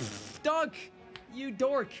 Oh, pfft, Dunk! You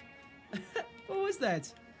dork. What was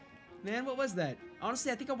that? Man, what was that?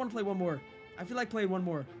 Honestly, I think I want to play one more. I feel like playing one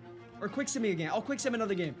more. Or quick simming again. I'll quick sim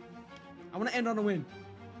another game. I want to end on a win.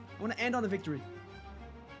 I want to end on a victory.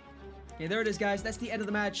 Okay, there it is, guys. That's the end of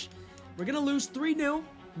the match. We're going to lose 3-0.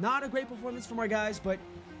 Not a great performance from our guys, but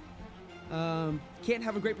Can't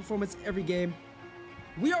have a great performance every game.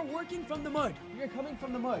 We are working from the mud. We are coming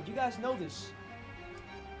from the mud. You guys know this.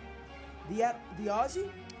 The Aussie?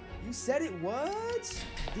 You said it. What?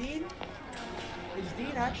 Dean? Is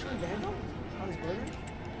Dean actually Vandal on his burner?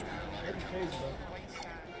 That'd be crazy, bro.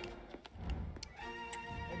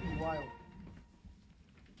 That'd be wild.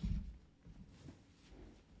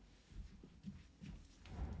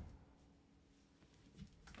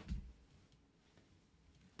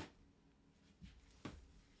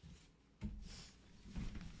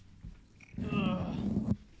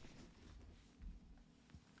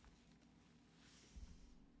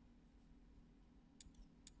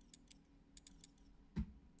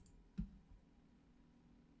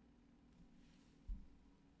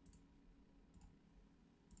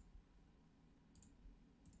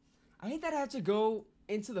 I hate that I have to go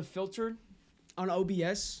into the filter on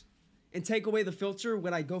OBS and take away the filter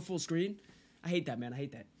when I go full screen. I hate that, man. I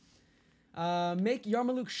hate that. Make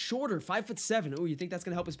Yarmouk shorter, 5'7". Oh, you think that's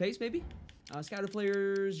going to help his pace, maybe? Scouter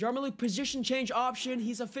players, Yarmouk position change option.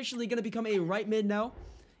 He's officially going to become a right mid now.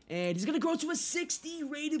 And he's going to grow to a 60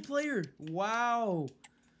 rated player. Wow.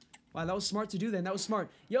 Wow, that was smart to do then. That was smart.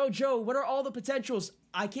 Yo, Joe, what are all the potentials?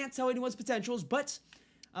 I can't tell anyone's potentials, but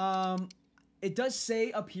it does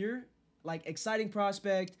say up here, like, exciting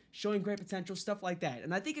prospect, showing great potential, stuff like that.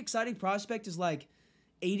 And I think exciting prospect is like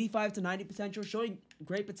 85 to 90 potential. Showing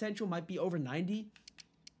great potential might be over 90.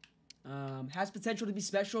 Has potential to be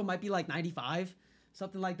special, might be like 95,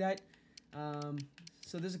 something like that.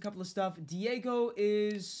 So there's a couple of stuff. Diego,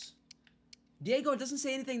 it doesn't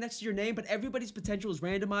say anything next to your name, but everybody's potential is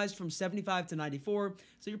randomized from 75 to 94.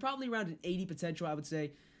 So you're probably around an 80 potential, I would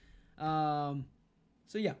say.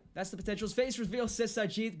 So yeah, that's the potentials. Face reveal, says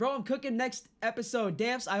Sajid. Bro, I'm cooking next episode.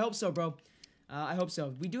 Damps, I hope so, bro. I hope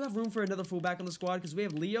so. We do have room for another fullback on the squad because we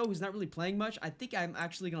have Leo, who's not really playing much. I think I'm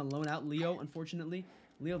actually going to loan out Leo, unfortunately.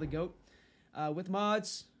 Leo the GOAT. With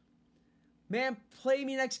mods. Man, play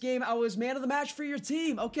me next game. I was man of the match for your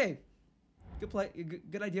team. Okay. Good play.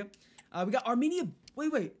 Good idea. We got Armenia.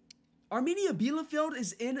 Wait. Armenia Bielefeld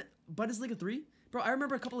is in Bundesliga 3? Bro, I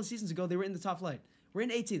remember a couple of seasons ago they were in the top flight. We're in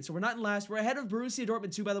 18th, so we're not in last. We're ahead of Borussia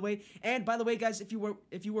Dortmund 2, by the way. And by the way, guys, if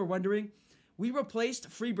you were wondering, we replaced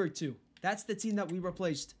Freiburg 2. That's the team that we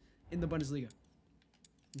replaced in the Bundesliga.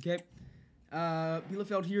 Okay.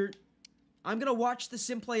 Bielefeld here. I'm going to watch the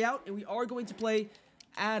sim play out, and we are going to play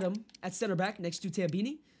Adam at center back next to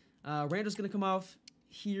Tambini. Randall's going to come off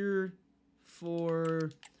here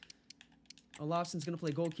for... Olafson's going to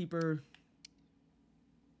play goalkeeper.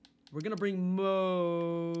 We're going to bring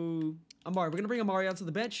Amari. We're going to bring Amari onto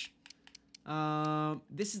the bench.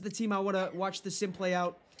 This is the team I want to watch the sim play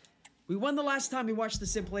out. We won the last time we watched the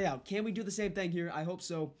sim play out. Can we do the same thing here? I hope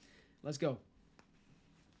so. Let's go.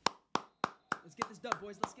 Let's get this dub,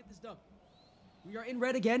 boys. Let's get this dub. We are in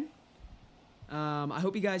red again. I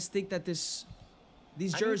hope you guys think that these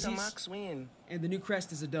jerseys and the new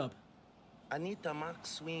crest is a dub. I need the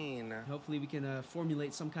max win. Hopefully we can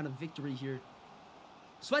formulate some kind of victory here.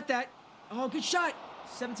 Sweat that. Oh, good shot.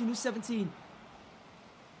 17, who's 17?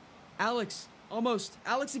 Alex, almost.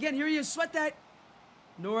 Alex again, here he is. Sweat that.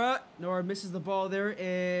 Nora misses the ball there,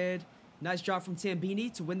 and nice job from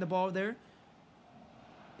Tambini to win the ball there.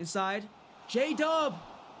 Inside. J-Dub.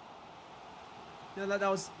 No, that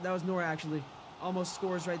was Nora, actually. Almost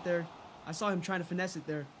scores right there. I saw him trying to finesse it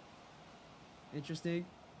there. Interesting.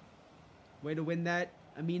 Way to win that.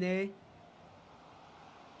 Amine.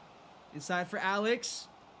 Inside for Alex.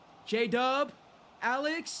 J-Dub.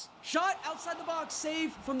 Alex. Shot outside the box.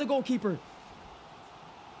 Save from the goalkeeper.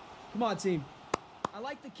 Come on, team. I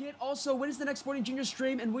like the kit. Also, when is the next Sporting Junior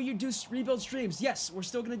stream? And will you do rebuild streams? Yes, we're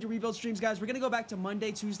still going to do rebuild streams, guys. We're going to go back to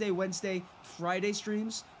Monday, Tuesday, Wednesday, Friday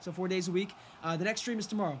streams. So 4 days a week. The next stream is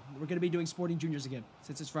tomorrow. We're going to be doing Sporting Juniors again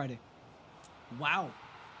since it's Friday. Wow.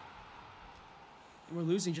 And we're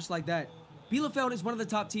losing just like that. Bielefeld is one of the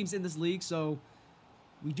top teams in this league, so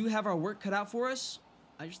we do have our work cut out for us.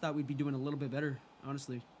 I just thought we'd be doing a little bit better,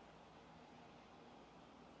 honestly.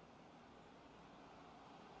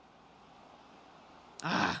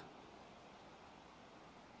 Ah!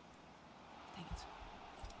 Dang it.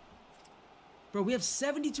 Bro, we have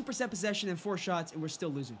 72% possession and 4 shots, and we're still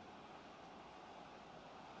losing.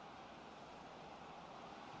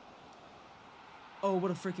 Oh,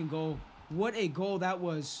 what a freaking goal. What a goal that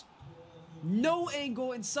was. No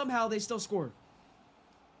angle, and somehow they still scored.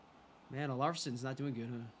 Man, Olarson's not doing good,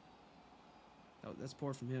 huh? That's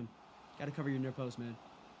poor from him. Got to cover your near post, man.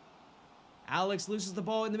 Alex loses the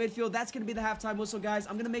ball in the midfield. That's going to be the halftime whistle, guys.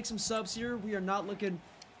 I'm going to make some subs here. We are not looking...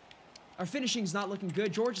 Our finishing's not looking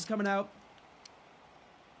good. George is coming out.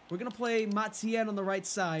 We're going to play Matien on the right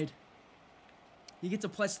side. He gets a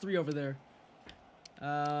 +3 over there.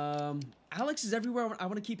 Alex is everywhere. I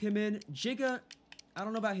want to keep him in. Jigga, I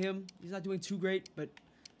don't know about him. He's not doing too great, but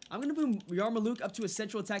I'm going to move Yarmouk up to a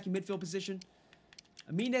central attacking midfield position.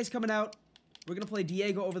 Amine's coming out. We're going to play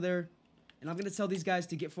Diego over there, and I'm going to tell these guys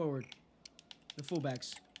to get forward. The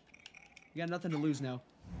fullbacks. We got nothing to lose now.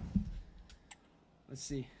 Let's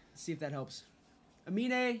see. Let's see if that helps.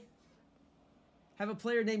 Amine, have a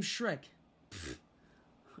player named Shrek.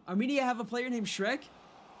 Armenia have a player named Shrek?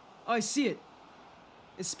 Oh, I see it.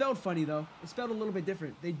 It's spelled funny, though. It's spelled a little bit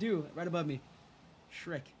different. They do, right above me.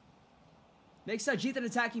 Shrek. Make Sajid an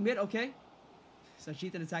attacking mid, okay.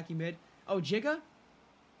 Sajid an attacking mid. Oh, Jigga?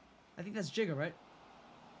 I think that's Jigga, right?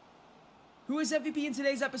 Who is MVP in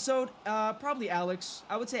today's episode? Probably Alex.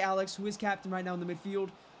 I would say Alex, who is captain right now in the midfield.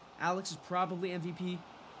 Alex is probably MVP.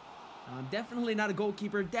 Definitely not a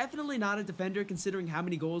goalkeeper. Definitely not a defender, considering how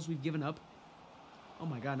many goals we've given up. Oh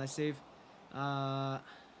my god, nice save.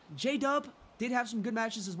 J-Dub did have some good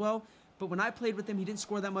matches as well, but when I played with him, he didn't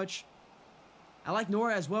score that much. I like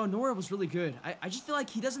Nora as well. Nora was really good. I just feel like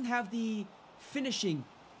he doesn't have the finishing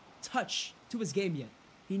touch to his game yet.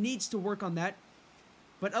 He needs to work on that.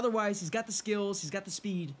 But otherwise, he's got the skills, he's got the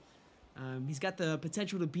speed. He's got the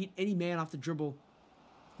potential to beat any man off the dribble.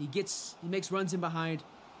 He makes runs in behind.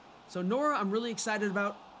 So Nora, I'm really excited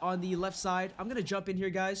about on the left side. I'm going to jump in here,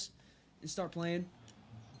 guys, and start playing.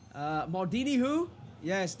 Maldini who?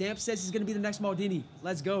 Yes, Damp says he's going to be the next Maldini.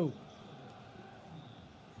 Let's go.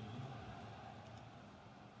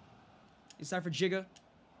 Inside for Jigga.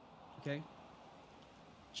 Okay.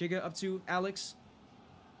 Jigga up to Alex.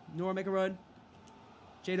 Nora, make a run.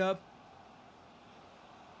 J-Dub.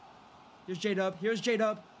 Here's J-Dub. Here's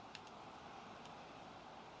J-Dub.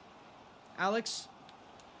 Alex.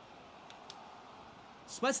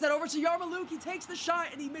 Splits that over to Yarmouk. He takes the shot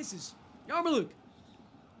and he misses. Yarmouk.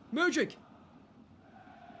 Mudryk.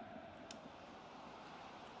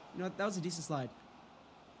 You know what? That was a decent slide.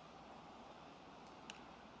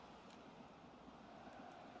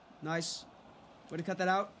 Nice. Way to cut that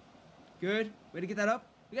out. Good. Way to get that up.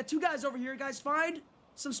 We got two guys over here, guys. Find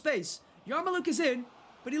some space. Yarmouk is in,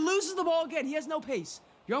 but he loses the ball again. He has no pace.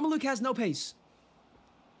 Yarmouk has no pace.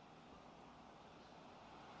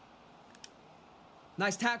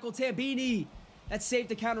 Nice tackle, Tambini. That saved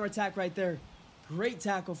the counterattack right there. Great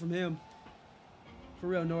tackle from him. For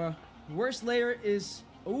real, Nora. Worst player is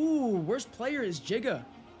Jigga.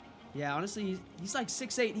 Yeah, honestly, he's like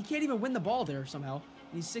 6'8". He can't even win the ball there somehow.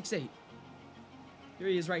 He's 6'8". Here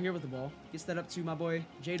he is right here with the ball. Gets that up to my boy,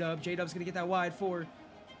 J-Dub. J-Dub's going to get that wide for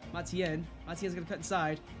Matien. Matien's going to cut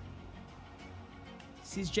inside.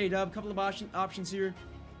 Sees J-Dub. Couple of options here.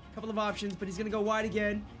 Couple of options, but he's going to go wide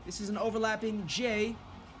again. This is an overlapping J.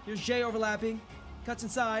 Here's J overlapping. Cuts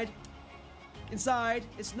inside. Inside.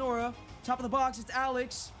 It's Nora. Top of the box. It's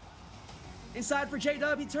Alex. Inside for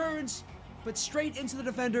J-Dub. He turns, but straight into the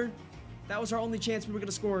defender. That was our only chance we were going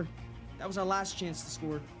to score. That was our last chance to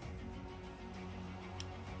score.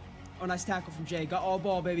 Oh, nice tackle from Jay. Got all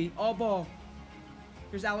ball, baby. All ball.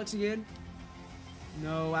 Here's Alex again.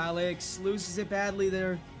 No, Alex loses it badly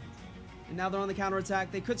there. And now they're on the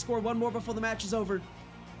counterattack. They could score one more before the match is over.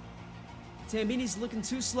 Tambini's looking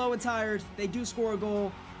too slow and tired. They do score a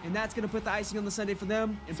goal, and that's going to put the icing on the Sunday for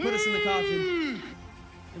them and put us in the coffin.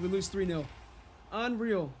 And we lose 3-0.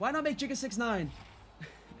 Unreal. Why not make Jigga 6'9"?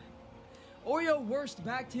 Oreo worst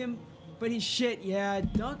backed him, but he's shit. Yeah,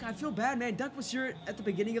 Dunk, I feel bad, man. Dunk was here at the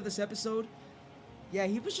beginning of this episode. Yeah,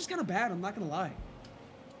 he was just kind of bad, I'm not going to lie.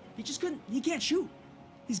 He just couldn't, he can't shoot.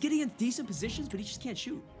 He's getting in decent positions, but he just can't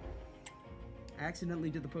shoot. I accidentally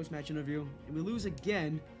did the post-match interview, and we lose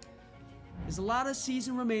again. There's a lot of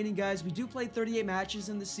season remaining, guys. We do play 38 matches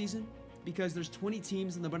in this season because there's 20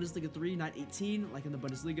 teams in the Bundesliga 3, not 18, like in the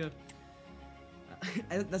Bundesliga.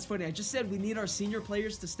 That's funny. I just said we need our senior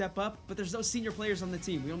players to step up, but there's no senior players on the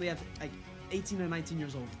team. We only have like 18 and 19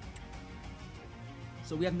 years old.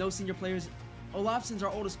 So we have no senior players. Olafson's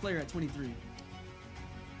our oldest player at 23.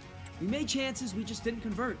 We made chances, we just didn't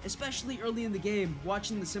convert, especially early in the game.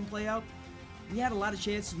 Watching the sim play out, we had a lot of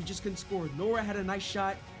chances, we just couldn't score. Nora had a nice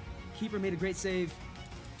shot. Keeper made a great save.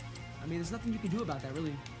 I mean, there's nothing you can do about that,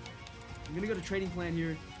 really. I'm going to go to trading plan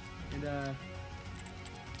here and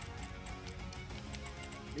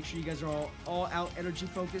make sure you guys are all out energy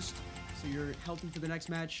focused so you're healthy for the next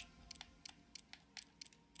match.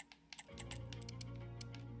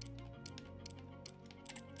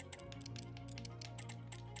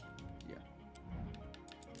 Yeah.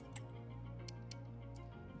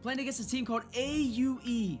 Playing against a team called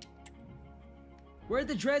AUE. Where'd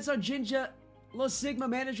the dreads on Jinja Los Sigma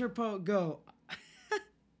manager go?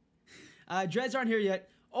 Dreads aren't here yet.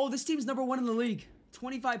 Oh, this team's #1 in the league.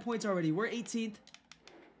 25 points already. We're 18th.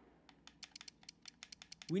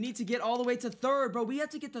 We need to get all the way to 3rd, bro. We have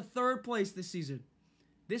to get to 3rd place this season.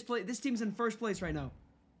 This team's in 1st place right now.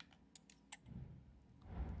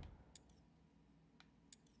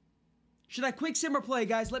 Should I quick sim or play,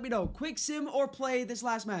 guys? Let me know. Quick sim or play this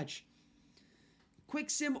last match. Quick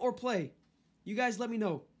sim or play. You guys let me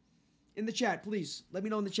know. In the chat, please. Let me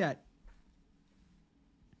know in the chat.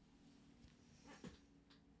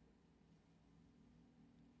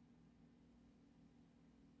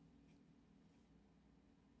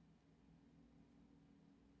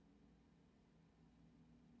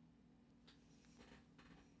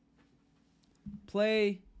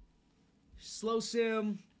 Play. Slow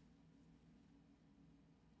sim.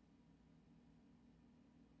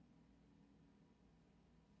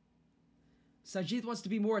 Sajid wants to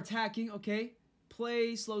be more attacking. Okay.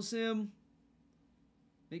 Play. Slow sim.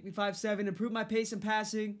 Make me 5'7". Improve my pace and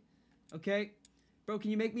passing. Okay. Bro,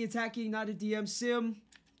 can you make me attacking, not a DM sim?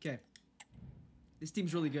 Okay. This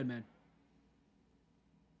team's really good, man.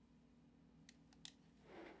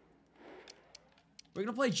 We're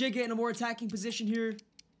going to play Jigga in a more attacking position here.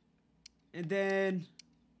 And then...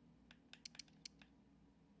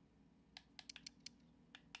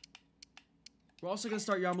 we're also going to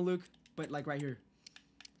start Yarmouk, but like right here.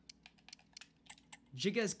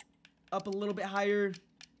 Jigga's up a little bit higher.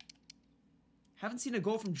 Haven't seen a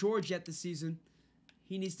goal from George yet this season.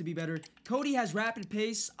 He needs to be better. Cody has rapid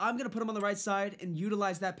pace. I'm going to put him on the right side and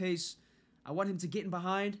utilize that pace. I want him to get in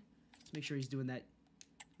behind. Let's make sure he's doing that.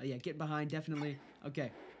 Oh, yeah, get behind, definitely.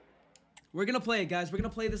 Okay. We're going to play it, guys. We're going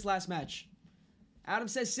to play this last match. Adam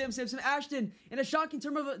says, Sim. Ashton, in a shocking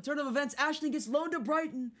turn of events, Ashton gets loaned to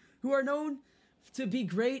Brighton, who are known to be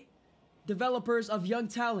great developers of young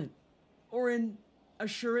talent. Oren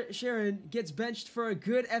Sharon gets benched for a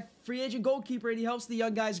good free agent goalkeeper, and he helps the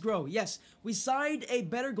young guys grow. Yes, we signed a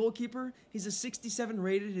better goalkeeper. He's a 67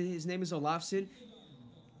 rated. His name is Olafsson.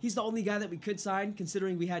 He's the only guy that we could sign,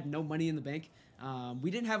 considering we had no money in the bank. We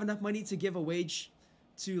didn't have enough money to give a wage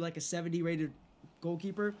to like a 70 rated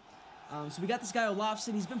goalkeeper. So we got this guy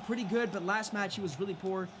Olafsson. He's been pretty good, but last match he was really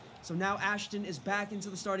poor. So now Ashton is back into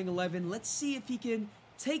the starting 11. Let's see if he can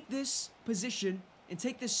take this position and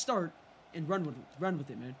take this start and run with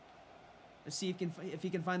it, man. Let's see if he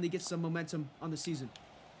can finally get some momentum on the season.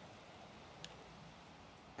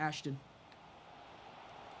 Ashton.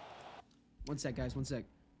 One sec, guys. One sec.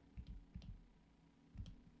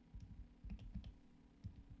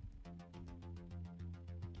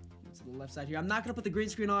 To the left side here. I'm not going to put the green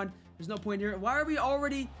screen on. There's no point here. Why are we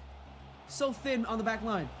already so thin on the back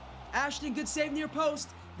line? Ashton, good save near post.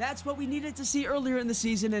 That's what we needed to see earlier in the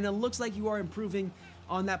season, and it looks like you are improving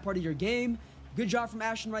on that part of your game. Good job from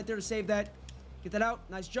Ashton right there to save that. Get that out.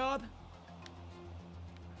 Nice job.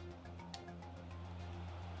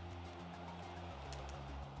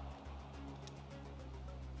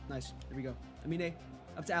 Nice. There we go. Amine,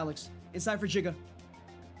 up to Alex. Inside for Jigga.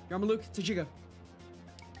 Yarmouk to Jigga.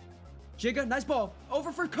 Jigga, nice ball.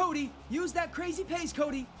 Over for Cody. Use that crazy pace,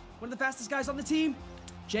 Cody. One of the fastest guys on the team.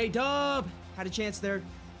 J-Dub had a chance there.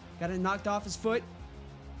 Got it knocked off his foot.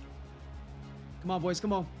 Come on, boys.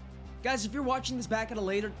 Come on. Guys, if you're watching this back at a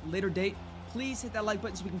later date, please hit that like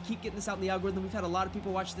button so we can keep getting this out in the algorithm. We've had a lot of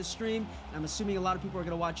people watch this stream, and I'm assuming a lot of people are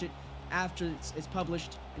going to watch it after it's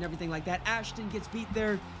published and everything like that. Ashton gets beat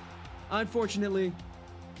there, unfortunately.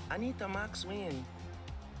 Anita Max win.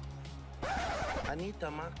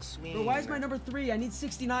 Anita Max win. Bro, why is my number 3? I need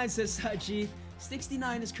 69, says G.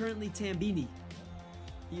 69 is currently Tambini.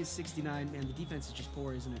 He is 69. Man, the defense is just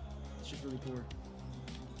poor, isn't it? It's just really poor.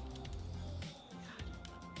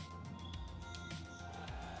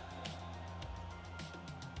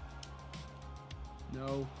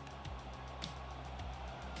 No.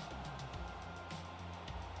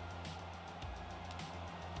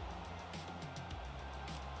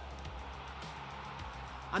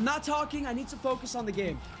 I'm not talking. I need to focus on the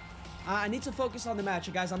game. I need to focus on the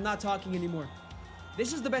match, guys. I'm not talking anymore.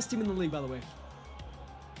 This is the best team in the league, by the way.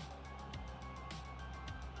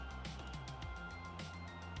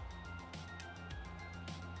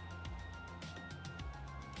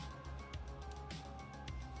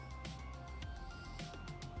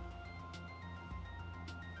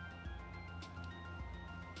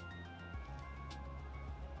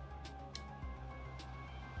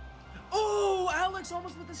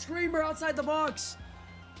 Almost with the screamer outside the box.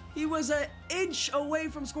 He was an inch away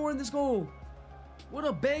from scoring this goal. What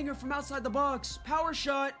a banger from outside the box. Power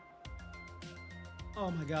shot. Oh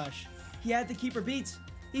my gosh. He had the keeper beat.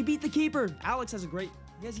 He beat the keeper. Alex has a great...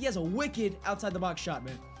 He has a wicked outside the box shot,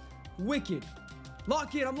 man. Wicked.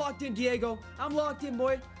 Lock in. I'm locked in, Diego. I'm locked in,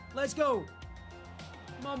 boy. Let's go.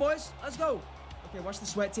 Come on, boys. Let's go. Okay, watch the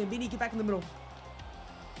sweat. Tambini, get back in the middle.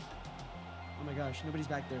 Oh my gosh, nobody's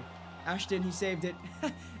back there. Ashton, he saved it.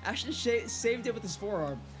 Ashton saved it with his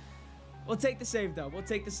forearm. We'll take the save, though. We'll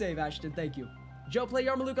take the save, Ashton. Thank you. Joe, play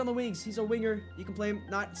Yarmouk on the wings. He's a winger. You can play him,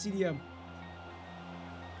 not CDM.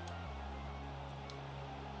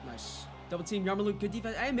 Nice. Double team, Yarmouk, good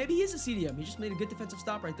defense. Hey, maybe he is a CDM. He just made a good defensive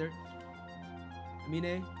stop right there.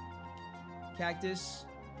 Amine. Cactus.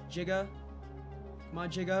 Jigga. Come on,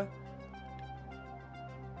 Jigga.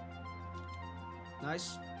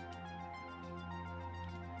 Nice.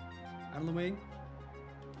 Out on the wing.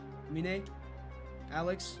 Amine.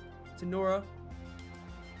 Alex. To Nora.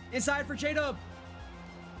 Inside for J-Dub.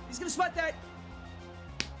 He's gonna sweat that.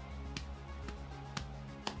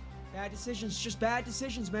 Bad decisions. Just bad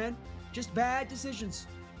decisions, man. Just bad decisions.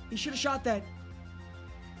 He should have shot that.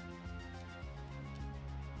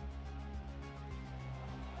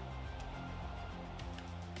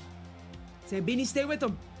 Tambini, stay with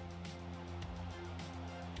him.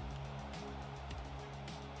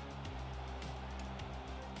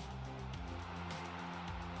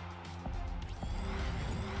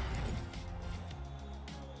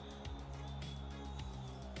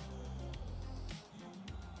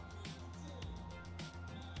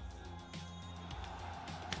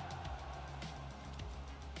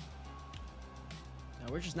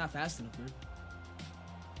 No, we're just not fast enough, man.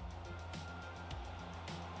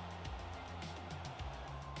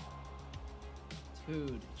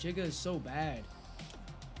 Dude, Jigga is so bad.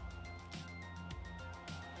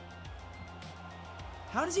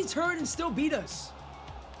 How does he turn and still beat us?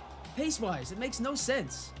 Pace-wise, it makes no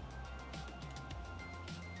sense.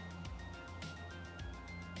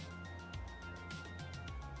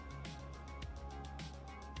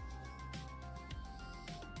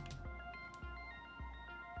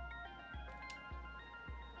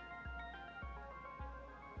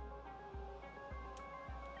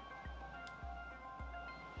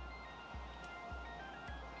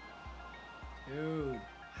 Dude,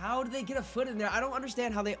 how do they get a foot in there? I don't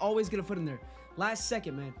understand how they always get a foot in there. Last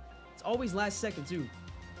second, man. It's always last second, too.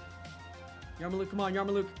 Yarmouk, come on,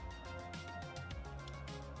 Yarmouk.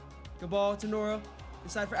 Good ball to Nora.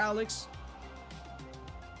 Inside for Alex.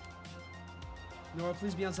 Nora,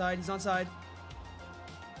 please be onside. He's onside.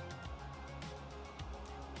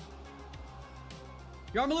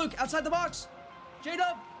 Yarmouk, outside the box.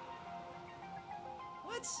 J-Dub.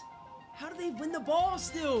 What? How do they win the ball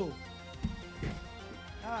still?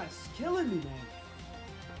 Ah, it's killing me, man.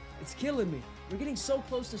 It's killing me. We're getting so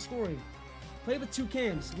close to scoring. Play with two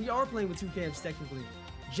cams. We are playing with two cams, technically.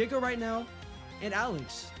 Jigga right now and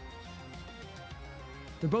Alex.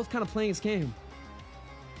 They're both kind of playing as cam.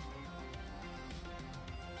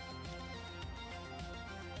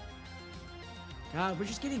 God, we're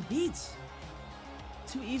just getting beat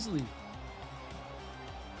too easily.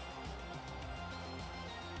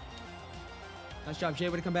 Nice job, Jay.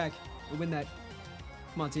 Way to come back. We win that.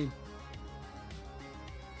 Come on, team.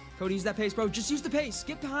 Cody, use that pace, bro. Just use the pace.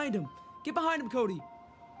 Get behind him. Get behind him, Cody.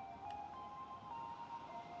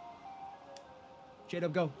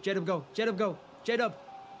 J-Dub, go. J-Dub, go. J-Dub, go. J-Dub.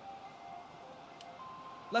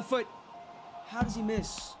 Left foot. How does he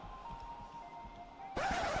miss?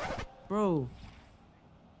 Bro.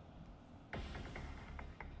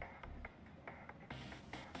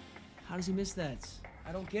 How does he miss that?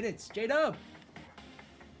 I don't get it. J-Dub.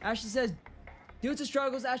 Ashton says, due to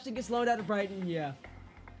struggles, Ashton gets loaned out of Brighton. Yeah.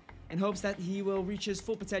 In hopes that he will reach his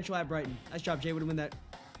full potential at Brighton. Nice job, Jay. Would win that.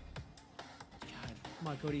 God. Come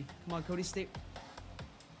on, Cody. Come on, Cody. Stay.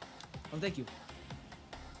 Oh, thank you.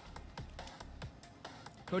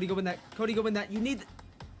 Cody, go win that. Cody, go win that. You need...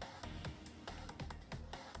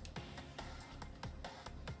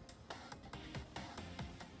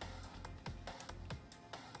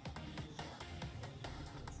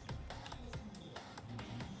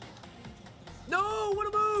 No! What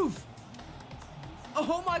a move!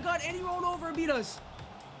 Oh my god, and he rolled over and beat us.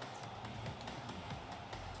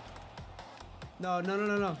 No, no, no,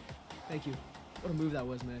 no, no. Thank you. What a move that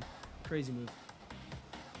was, man. Crazy move.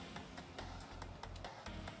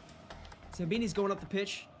 Tambini's going up the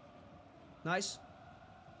pitch. Nice.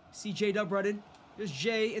 See J-Dub running. There's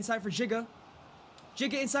Jay inside for Jigga.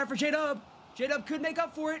 Jigga inside for J-Dub. J-Dub could make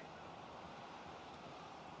up for it.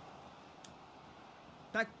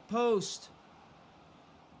 Back post.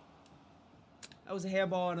 That was a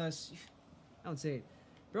handball on us. I don't say it.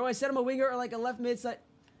 Bro, I said I'm a winger or like a left mid side.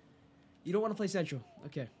 You don't want to play central.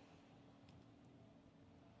 Okay.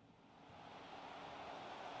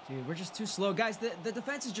 Dude, we're just too slow. Guys, the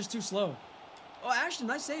defense is just too slow. Oh, Ashton,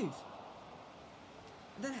 nice save.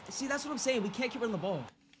 And then, see, that's what I'm saying. We can't get rid of the ball.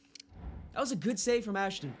 That was a good save from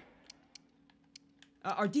Ashton.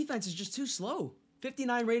 Our defense is just too slow.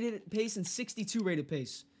 59 rated pace and 62 rated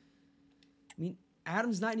pace. I mean,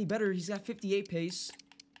 Adam's not any better. He's got 58 pace.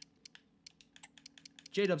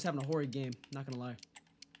 J-Dub's having a horrid game. Not gonna lie.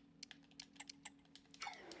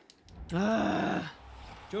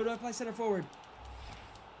 Joe, do I play center forward?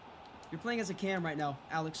 You're playing as a cam right now,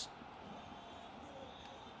 Alex.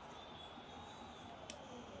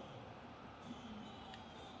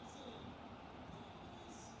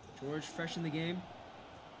 George, fresh in the game.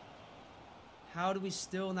 How do we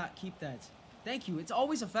still not keep that? Thank you. It's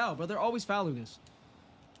always a foul, bro. They're always fouling us.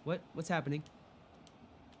 What's happening?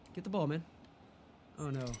 Get the ball, man. Oh,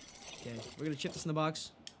 no. Okay, we're going to chip this in the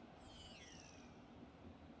box.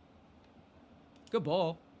 Good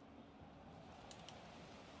ball.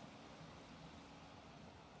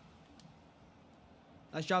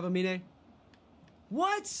 Nice job, Amine.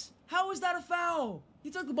 What? How was that a foul?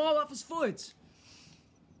 He took the ball off his foot.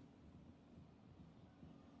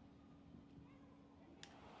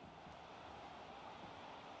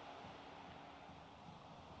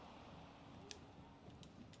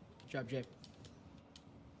 Good job, Jay.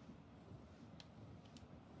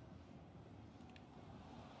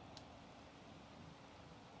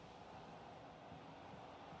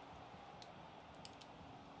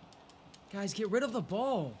 Guys, get rid of the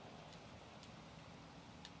ball.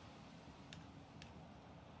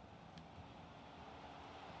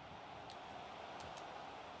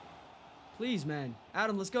 Please, man.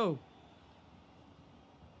 Adam, let's go.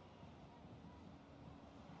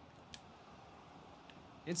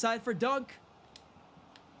 Inside for Dunk.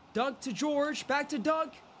 Dunk to George. Back to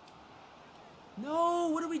Dunk. No,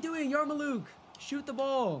 what are we doing? Yarmouk, shoot the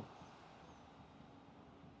ball.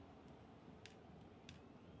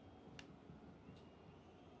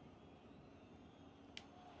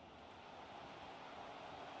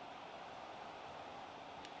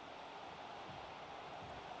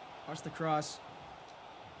 Watch the cross.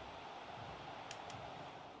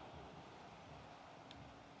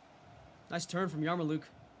 Nice turn from Yarmouk.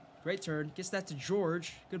 Great turn. Gets that to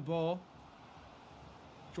George. Good ball.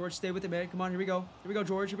 George, stay with it, man. Come on, here we go. Here we go,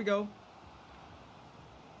 George. Here we go.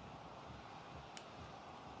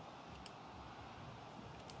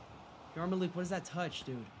 Yarmouk, what is that touch,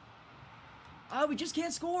 dude? Ah, we just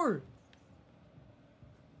can't score.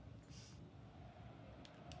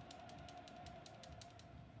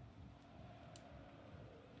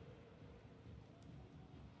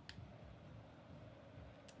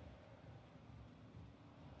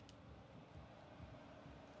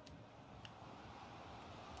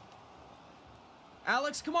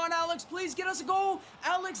 Alex, come on, Alex, please get us a goal.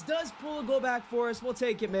 Alex does pull a goal back for us. We'll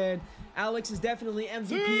take it, man. Alex is definitely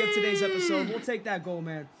MVP of today's episode. We'll take that goal,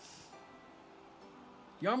 man.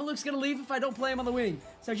 Yarmouk's going to leave if I don't play him on the wing.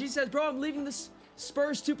 Sajid says, bro, I'm leaving the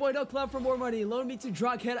Spurs 2.0 club for more money. Loan me to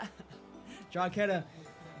Draketa. Draketa.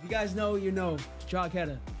 If you guys know, you know.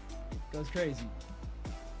 Draketa. Goes crazy.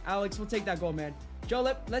 Alex, we'll take that goal, man.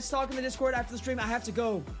 Joe, let's talk in the Discord after the stream. I have to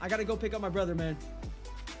go. I got to go pick up my brother, man.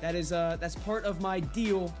 That is, that's part of my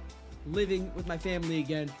deal, living with my family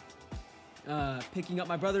again. Picking up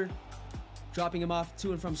my brother, dropping him off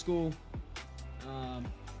to and from school. And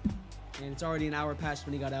it's already an hour past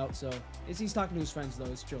when he got out, so he's talking to his friends, though.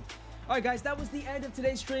 It's chill. All right, guys, that was the end of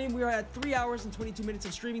today's stream. We are at 3 hours and 22 minutes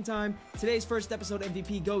of streaming time. Today's first episode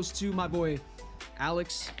MVP goes to my boy,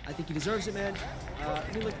 Alex. I think he deserves it, man.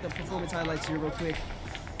 Let me look at the performance highlights here real quick.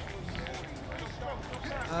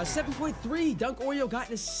 7.3, Dunk Oreo got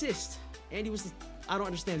an assist. Andy was the, I don't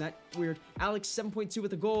understand that. Weird. Alex, 7.2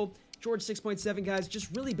 with a goal. George, 6.7, guys.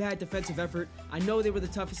 Just really bad defensive effort. I know they were the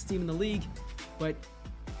toughest team in the league, but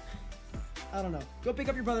I don't know. Go pick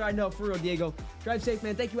up your brother. I know, for real, Diego. Drive safe,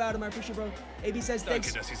 man. Thank you, Adam. I appreciate it, bro. AB says,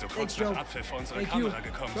 thanks. Thanks, Joe. Thank you.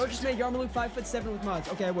 Bro just made Yarmouk 5'7" with mods.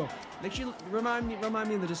 Okay, I will. Make sure you remind me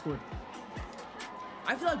in the Discord.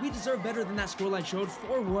 I feel like we deserve better than that scoreline showed.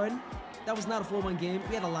 4-1. That was not a 4-1 game.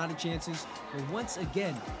 We had a lot of chances. But once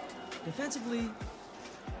again, defensively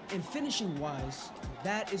and finishing-wise,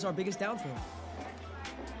 that is our biggest downfall.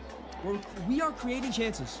 We are creating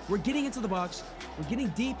chances. We're getting into the box. We're getting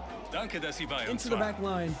deep into the back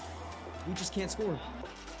line. We just can't score.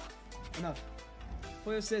 Enough.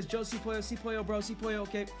 Pollo says, Joe, see Pollo, bro. See Pollo,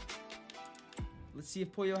 okay. Let's see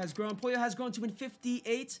if Pollo has grown. Pollo has grown to win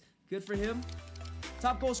 58. Good for him.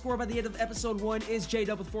 Top goal scorer by the end of episode 1 is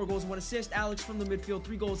J-Dub with 4 goals and 1 assist. Alex from the midfield,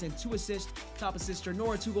 3 goals and 2 assists. Top assister,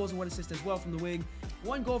 Nora, 2 goals and 1 assist as well from the wing.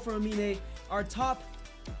 1 goal from Amine. Our top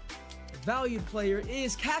valued player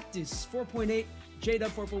is Cactus, 4.8.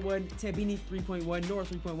 J-Dub, 4.1. Tabini, 3.1. Nora,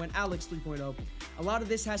 3.1. Alex, 3.0. A lot of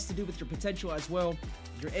this has to do with your potential as well.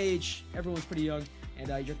 your age, everyone's pretty young,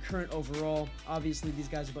 and your current overall. Obviously, these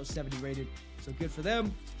guys are about 70 rated, so good for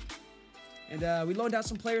them. And we loaned out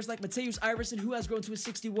some players like Mateus Iverson, who has grown to a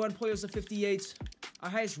 61, Poyo's a 58. Our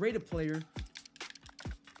highest rated player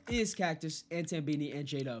is Cactus, and Tambini, and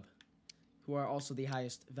J-Dub, who are also the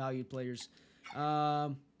highest valued players.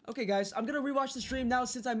 Okay, guys, I'm going to rewatch the stream now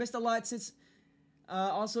since I missed a lot.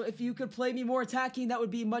 Also, if you could play me more attacking, that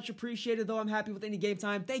would be much appreciated, though I'm happy with any game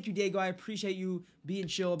time. Thank you, Diego. I appreciate you being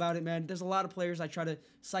chill about it, man. There's a lot of players. I try to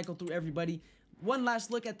cycle through everybody. One last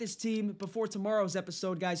look at this team before tomorrow's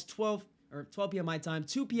episode, guys. 12 p.m. my time,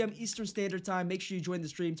 2 p.m. Eastern Standard Time. Make sure you join the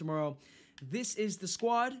stream tomorrow. This is the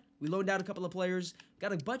squad. We loaned out a couple of players.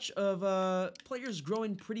 Got a bunch of players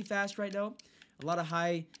growing pretty fast right now. A lot of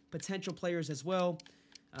high potential players as well.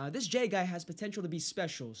 This J guy has potential to be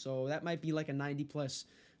special, so that might be like a 90 plus.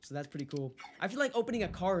 So that's pretty cool. I feel like opening a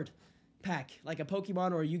card pack, like a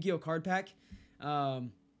Pokemon or a Yu-Gi-Oh card pack, and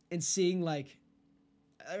seeing like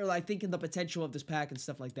thinking the potential of this pack and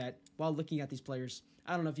stuff like that while looking at these players.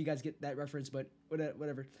 I don't know if you guys get that reference, but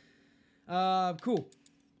whatever. Cool.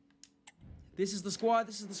 This is the squad.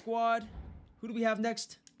 This is the squad. Who do we have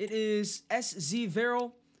next? It is SZ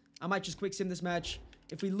Veril. I might just quick sim this match.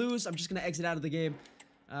 If we lose, I'm just going to exit out of the game.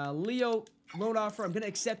 Leo, loan offer. I'm going to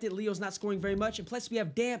accept it. Leo's not scoring very much. And plus, we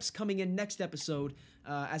have Damps coming in next episode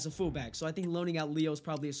as a fullback. So I think loaning out Leo is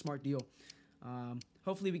probably a smart deal.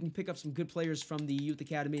 Hopefully, we can pick up some good players from the Youth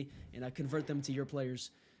Academy and convert them to your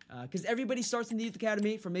players. Because everybody starts in the Youth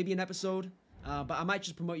Academy for maybe an episode. But I might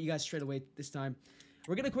just promote you guys straight away this time.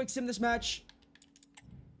 We're going to quick sim this match.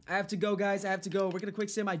 I have to go, guys. I have to go. We're going to quick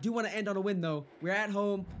sim. I do want to end on a win, though. We're at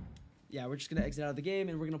home. Yeah, we're just going to exit out of the game,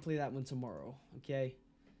 and we're going to play that one tomorrow. Okay?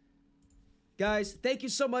 Guys, thank you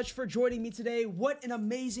so much for joining me today. What an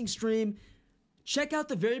amazing stream. Check out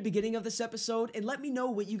the very beginning of this episode, and let me know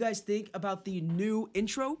what you guys think about the new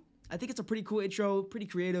intro. I think it's a pretty cool intro. Pretty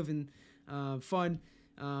creative and fun.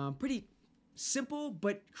 Pretty simple,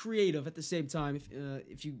 but creative at the same time,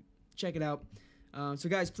 if you check it out. So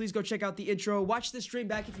guys, please go check out the intro. Watch this stream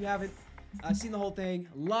back if you haven't seen the whole thing.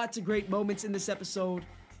 Lots of great moments in this episode.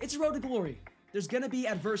 It's a road to glory. There's gonna be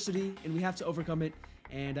adversity, and we have to overcome it.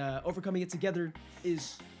 And overcoming it together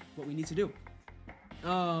is what we need to do.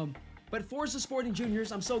 But Forza Sporting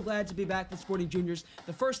Juniors, I'm so glad to be back with Sporting Juniors.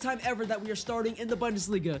 The first time ever that we are starting in the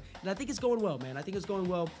Bundesliga. And I think it's going well, man. I think it's going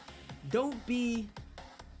well. Don't be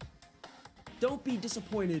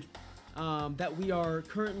disappointed that we are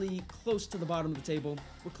currently close to the bottom of the table.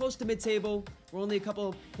 We're close to mid-table. We're only a couple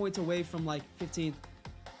of points away from like 15th.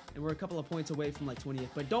 And we're a couple of points away from like 20th.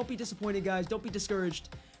 But don't be disappointed, guys. Don't be discouraged.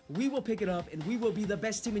 We will pick it up, and we will be the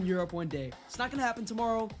best team in Europe one day. It's not going to happen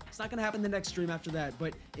tomorrow. It's not going to happen the next stream after that.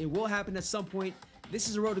 But it will happen at some point. This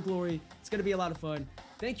is a road to glory. It's going to be a lot of fun.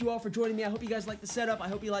 Thank you all for joining me. I hope you guys like the setup. I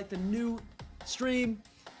hope you like the new stream,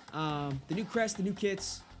 the new crest, the new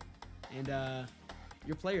kits, and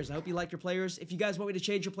your players. I hope you like your players. If you guys want me to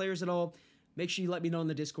change your players at all, make sure you let me know in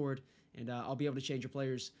the Discord, and I'll be able to change your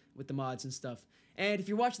players with the mods and stuff. And if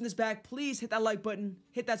you're watching this back, please hit that like button,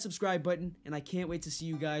 hit that subscribe button, and I can't wait to see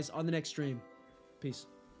you guys on the next stream. Peace.